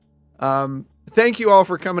 Yeah. Thank you all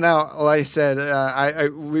for coming out. Like I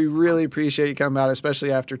said, we really appreciate you coming out,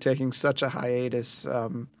 especially after taking such a hiatus.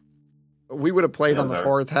 We would have played on the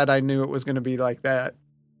 4th had I knew it was going to be like that.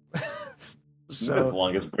 So that's the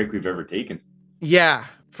longest break we've ever taken. Yeah,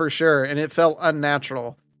 for sure. And it felt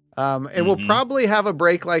unnatural. And we'll probably have a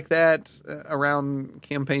break like that around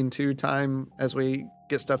campaign 2 time as we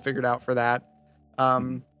get stuff figured out for that.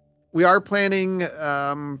 We are planning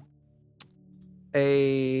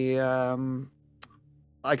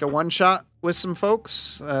like a one-shot with some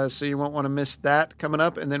folks, so you won't want to miss that coming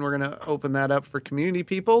up. And then we're going to open that up for community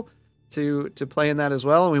people to play in that as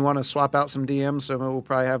well. And we want to swap out some DMs, so we'll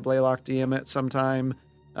probably have Blaylock DM it sometime.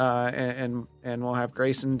 And we'll have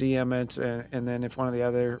Grayson DM it, and then if one of the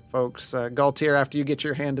other folks, Galtier, after you get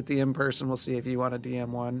your hand at the in-person, we'll see if you want to DM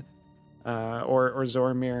one, or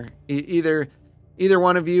Zoramir. Either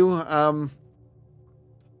one of you,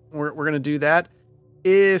 we're gonna do that.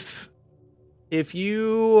 If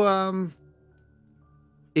you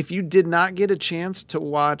did not get a chance to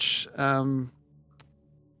watch the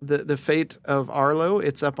Fate of Arlo,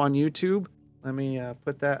 it's up on YouTube. Let me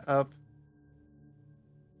put that up.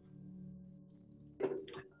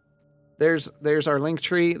 There's our link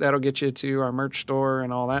tree. That'll get you to our merch store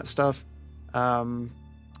and all that stuff.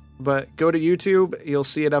 But go to YouTube. You'll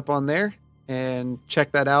see it up on there. And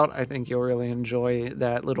check that out. I think you'll really enjoy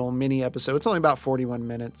that little mini episode. It's only about 41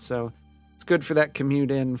 minutes. So it's good for that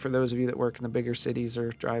commute in for those of you that work in the bigger cities or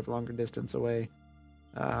drive longer distance away.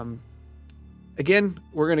 again,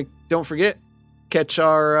 don't forget, catch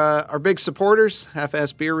our big supporters,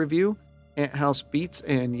 Half-Ass Beer Review, Ant House Beats,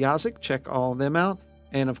 and Yazik. Check all of them out.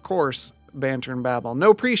 And of course, Banter and Babble.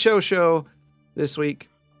 No pre-show this week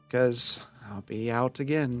because I'll be out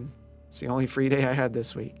again. It's the only free day I had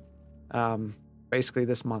this week. Basically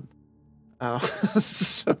this month.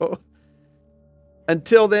 So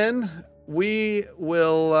until then, we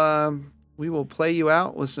will play you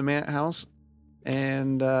out with some Ant House,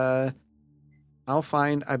 and I'll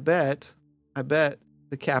find. I bet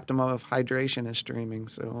the Captain of Hydration is streaming,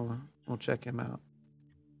 so we'll check him out.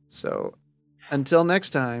 So until next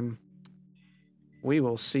time, we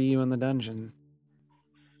will see you in the dungeon.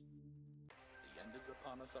 The end is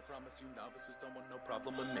upon us, I promise you novices don't want no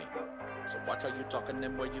problem with me. So watch how you talking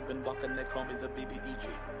and where you been walking, they call me the BBEG.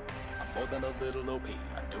 I'm more than a little OP,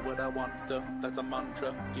 I do what I want to, that's a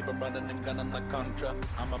mantra. Keep 'em running and gunning like Contra,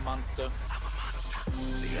 I'm a monster.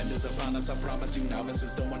 The end is upon us, I promise you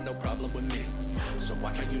novices don't want no problem with me. So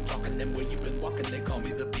watch how you talking and where you been walking, they call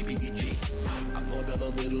me the BBEG. I'm more than a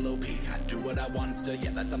little OP, I do what I want to,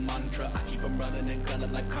 yeah that's a mantra. I keep 'em running and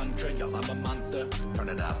gunning like Contra, yo I'm a monster. Turn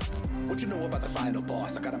it up. What you know about the final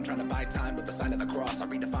boss? I got him trying to buy time with the sign of the cross. I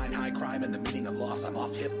redefine high crime and the meaning of loss. I'm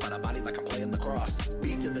off hip on a body like I'm playing lacrosse.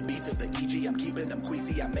 Beat to the EG, I'm keeping them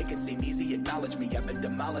queasy. I make it seem easy, acknowledge me. I've been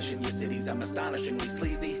demolishing your cities, I'm astonishingly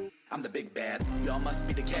sleazy. I'm the big bad, y'all must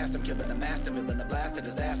be the cast. I'm killing a master, villain, a blast, a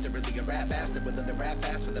disaster. Really a rap bastard, within the rap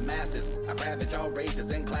fast for the masses. I ravage all races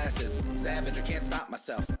and classes. Savage, I can't stop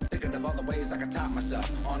myself. Thinking of all the ways I can top myself.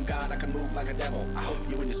 On God, I can move like a devil. I hope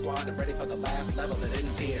you and your squad are ready for the last level that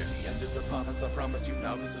ends here. The end is upon us, I promise you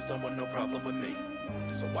novices don't want no problem with me.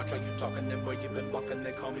 So watch how you talking and where you been walking,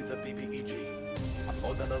 they call me the BBEG. I'm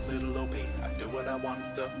more than a little OP, I do what I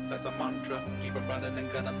want to, that's a mantra. Keep it running and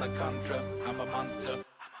gunning like Contra, I'm a monster.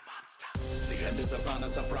 The end is upon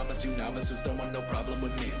us, I promise you novices don't want no problem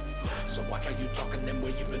with me. So watch how you talking and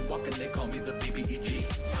where you been walking, they call me the BBEG.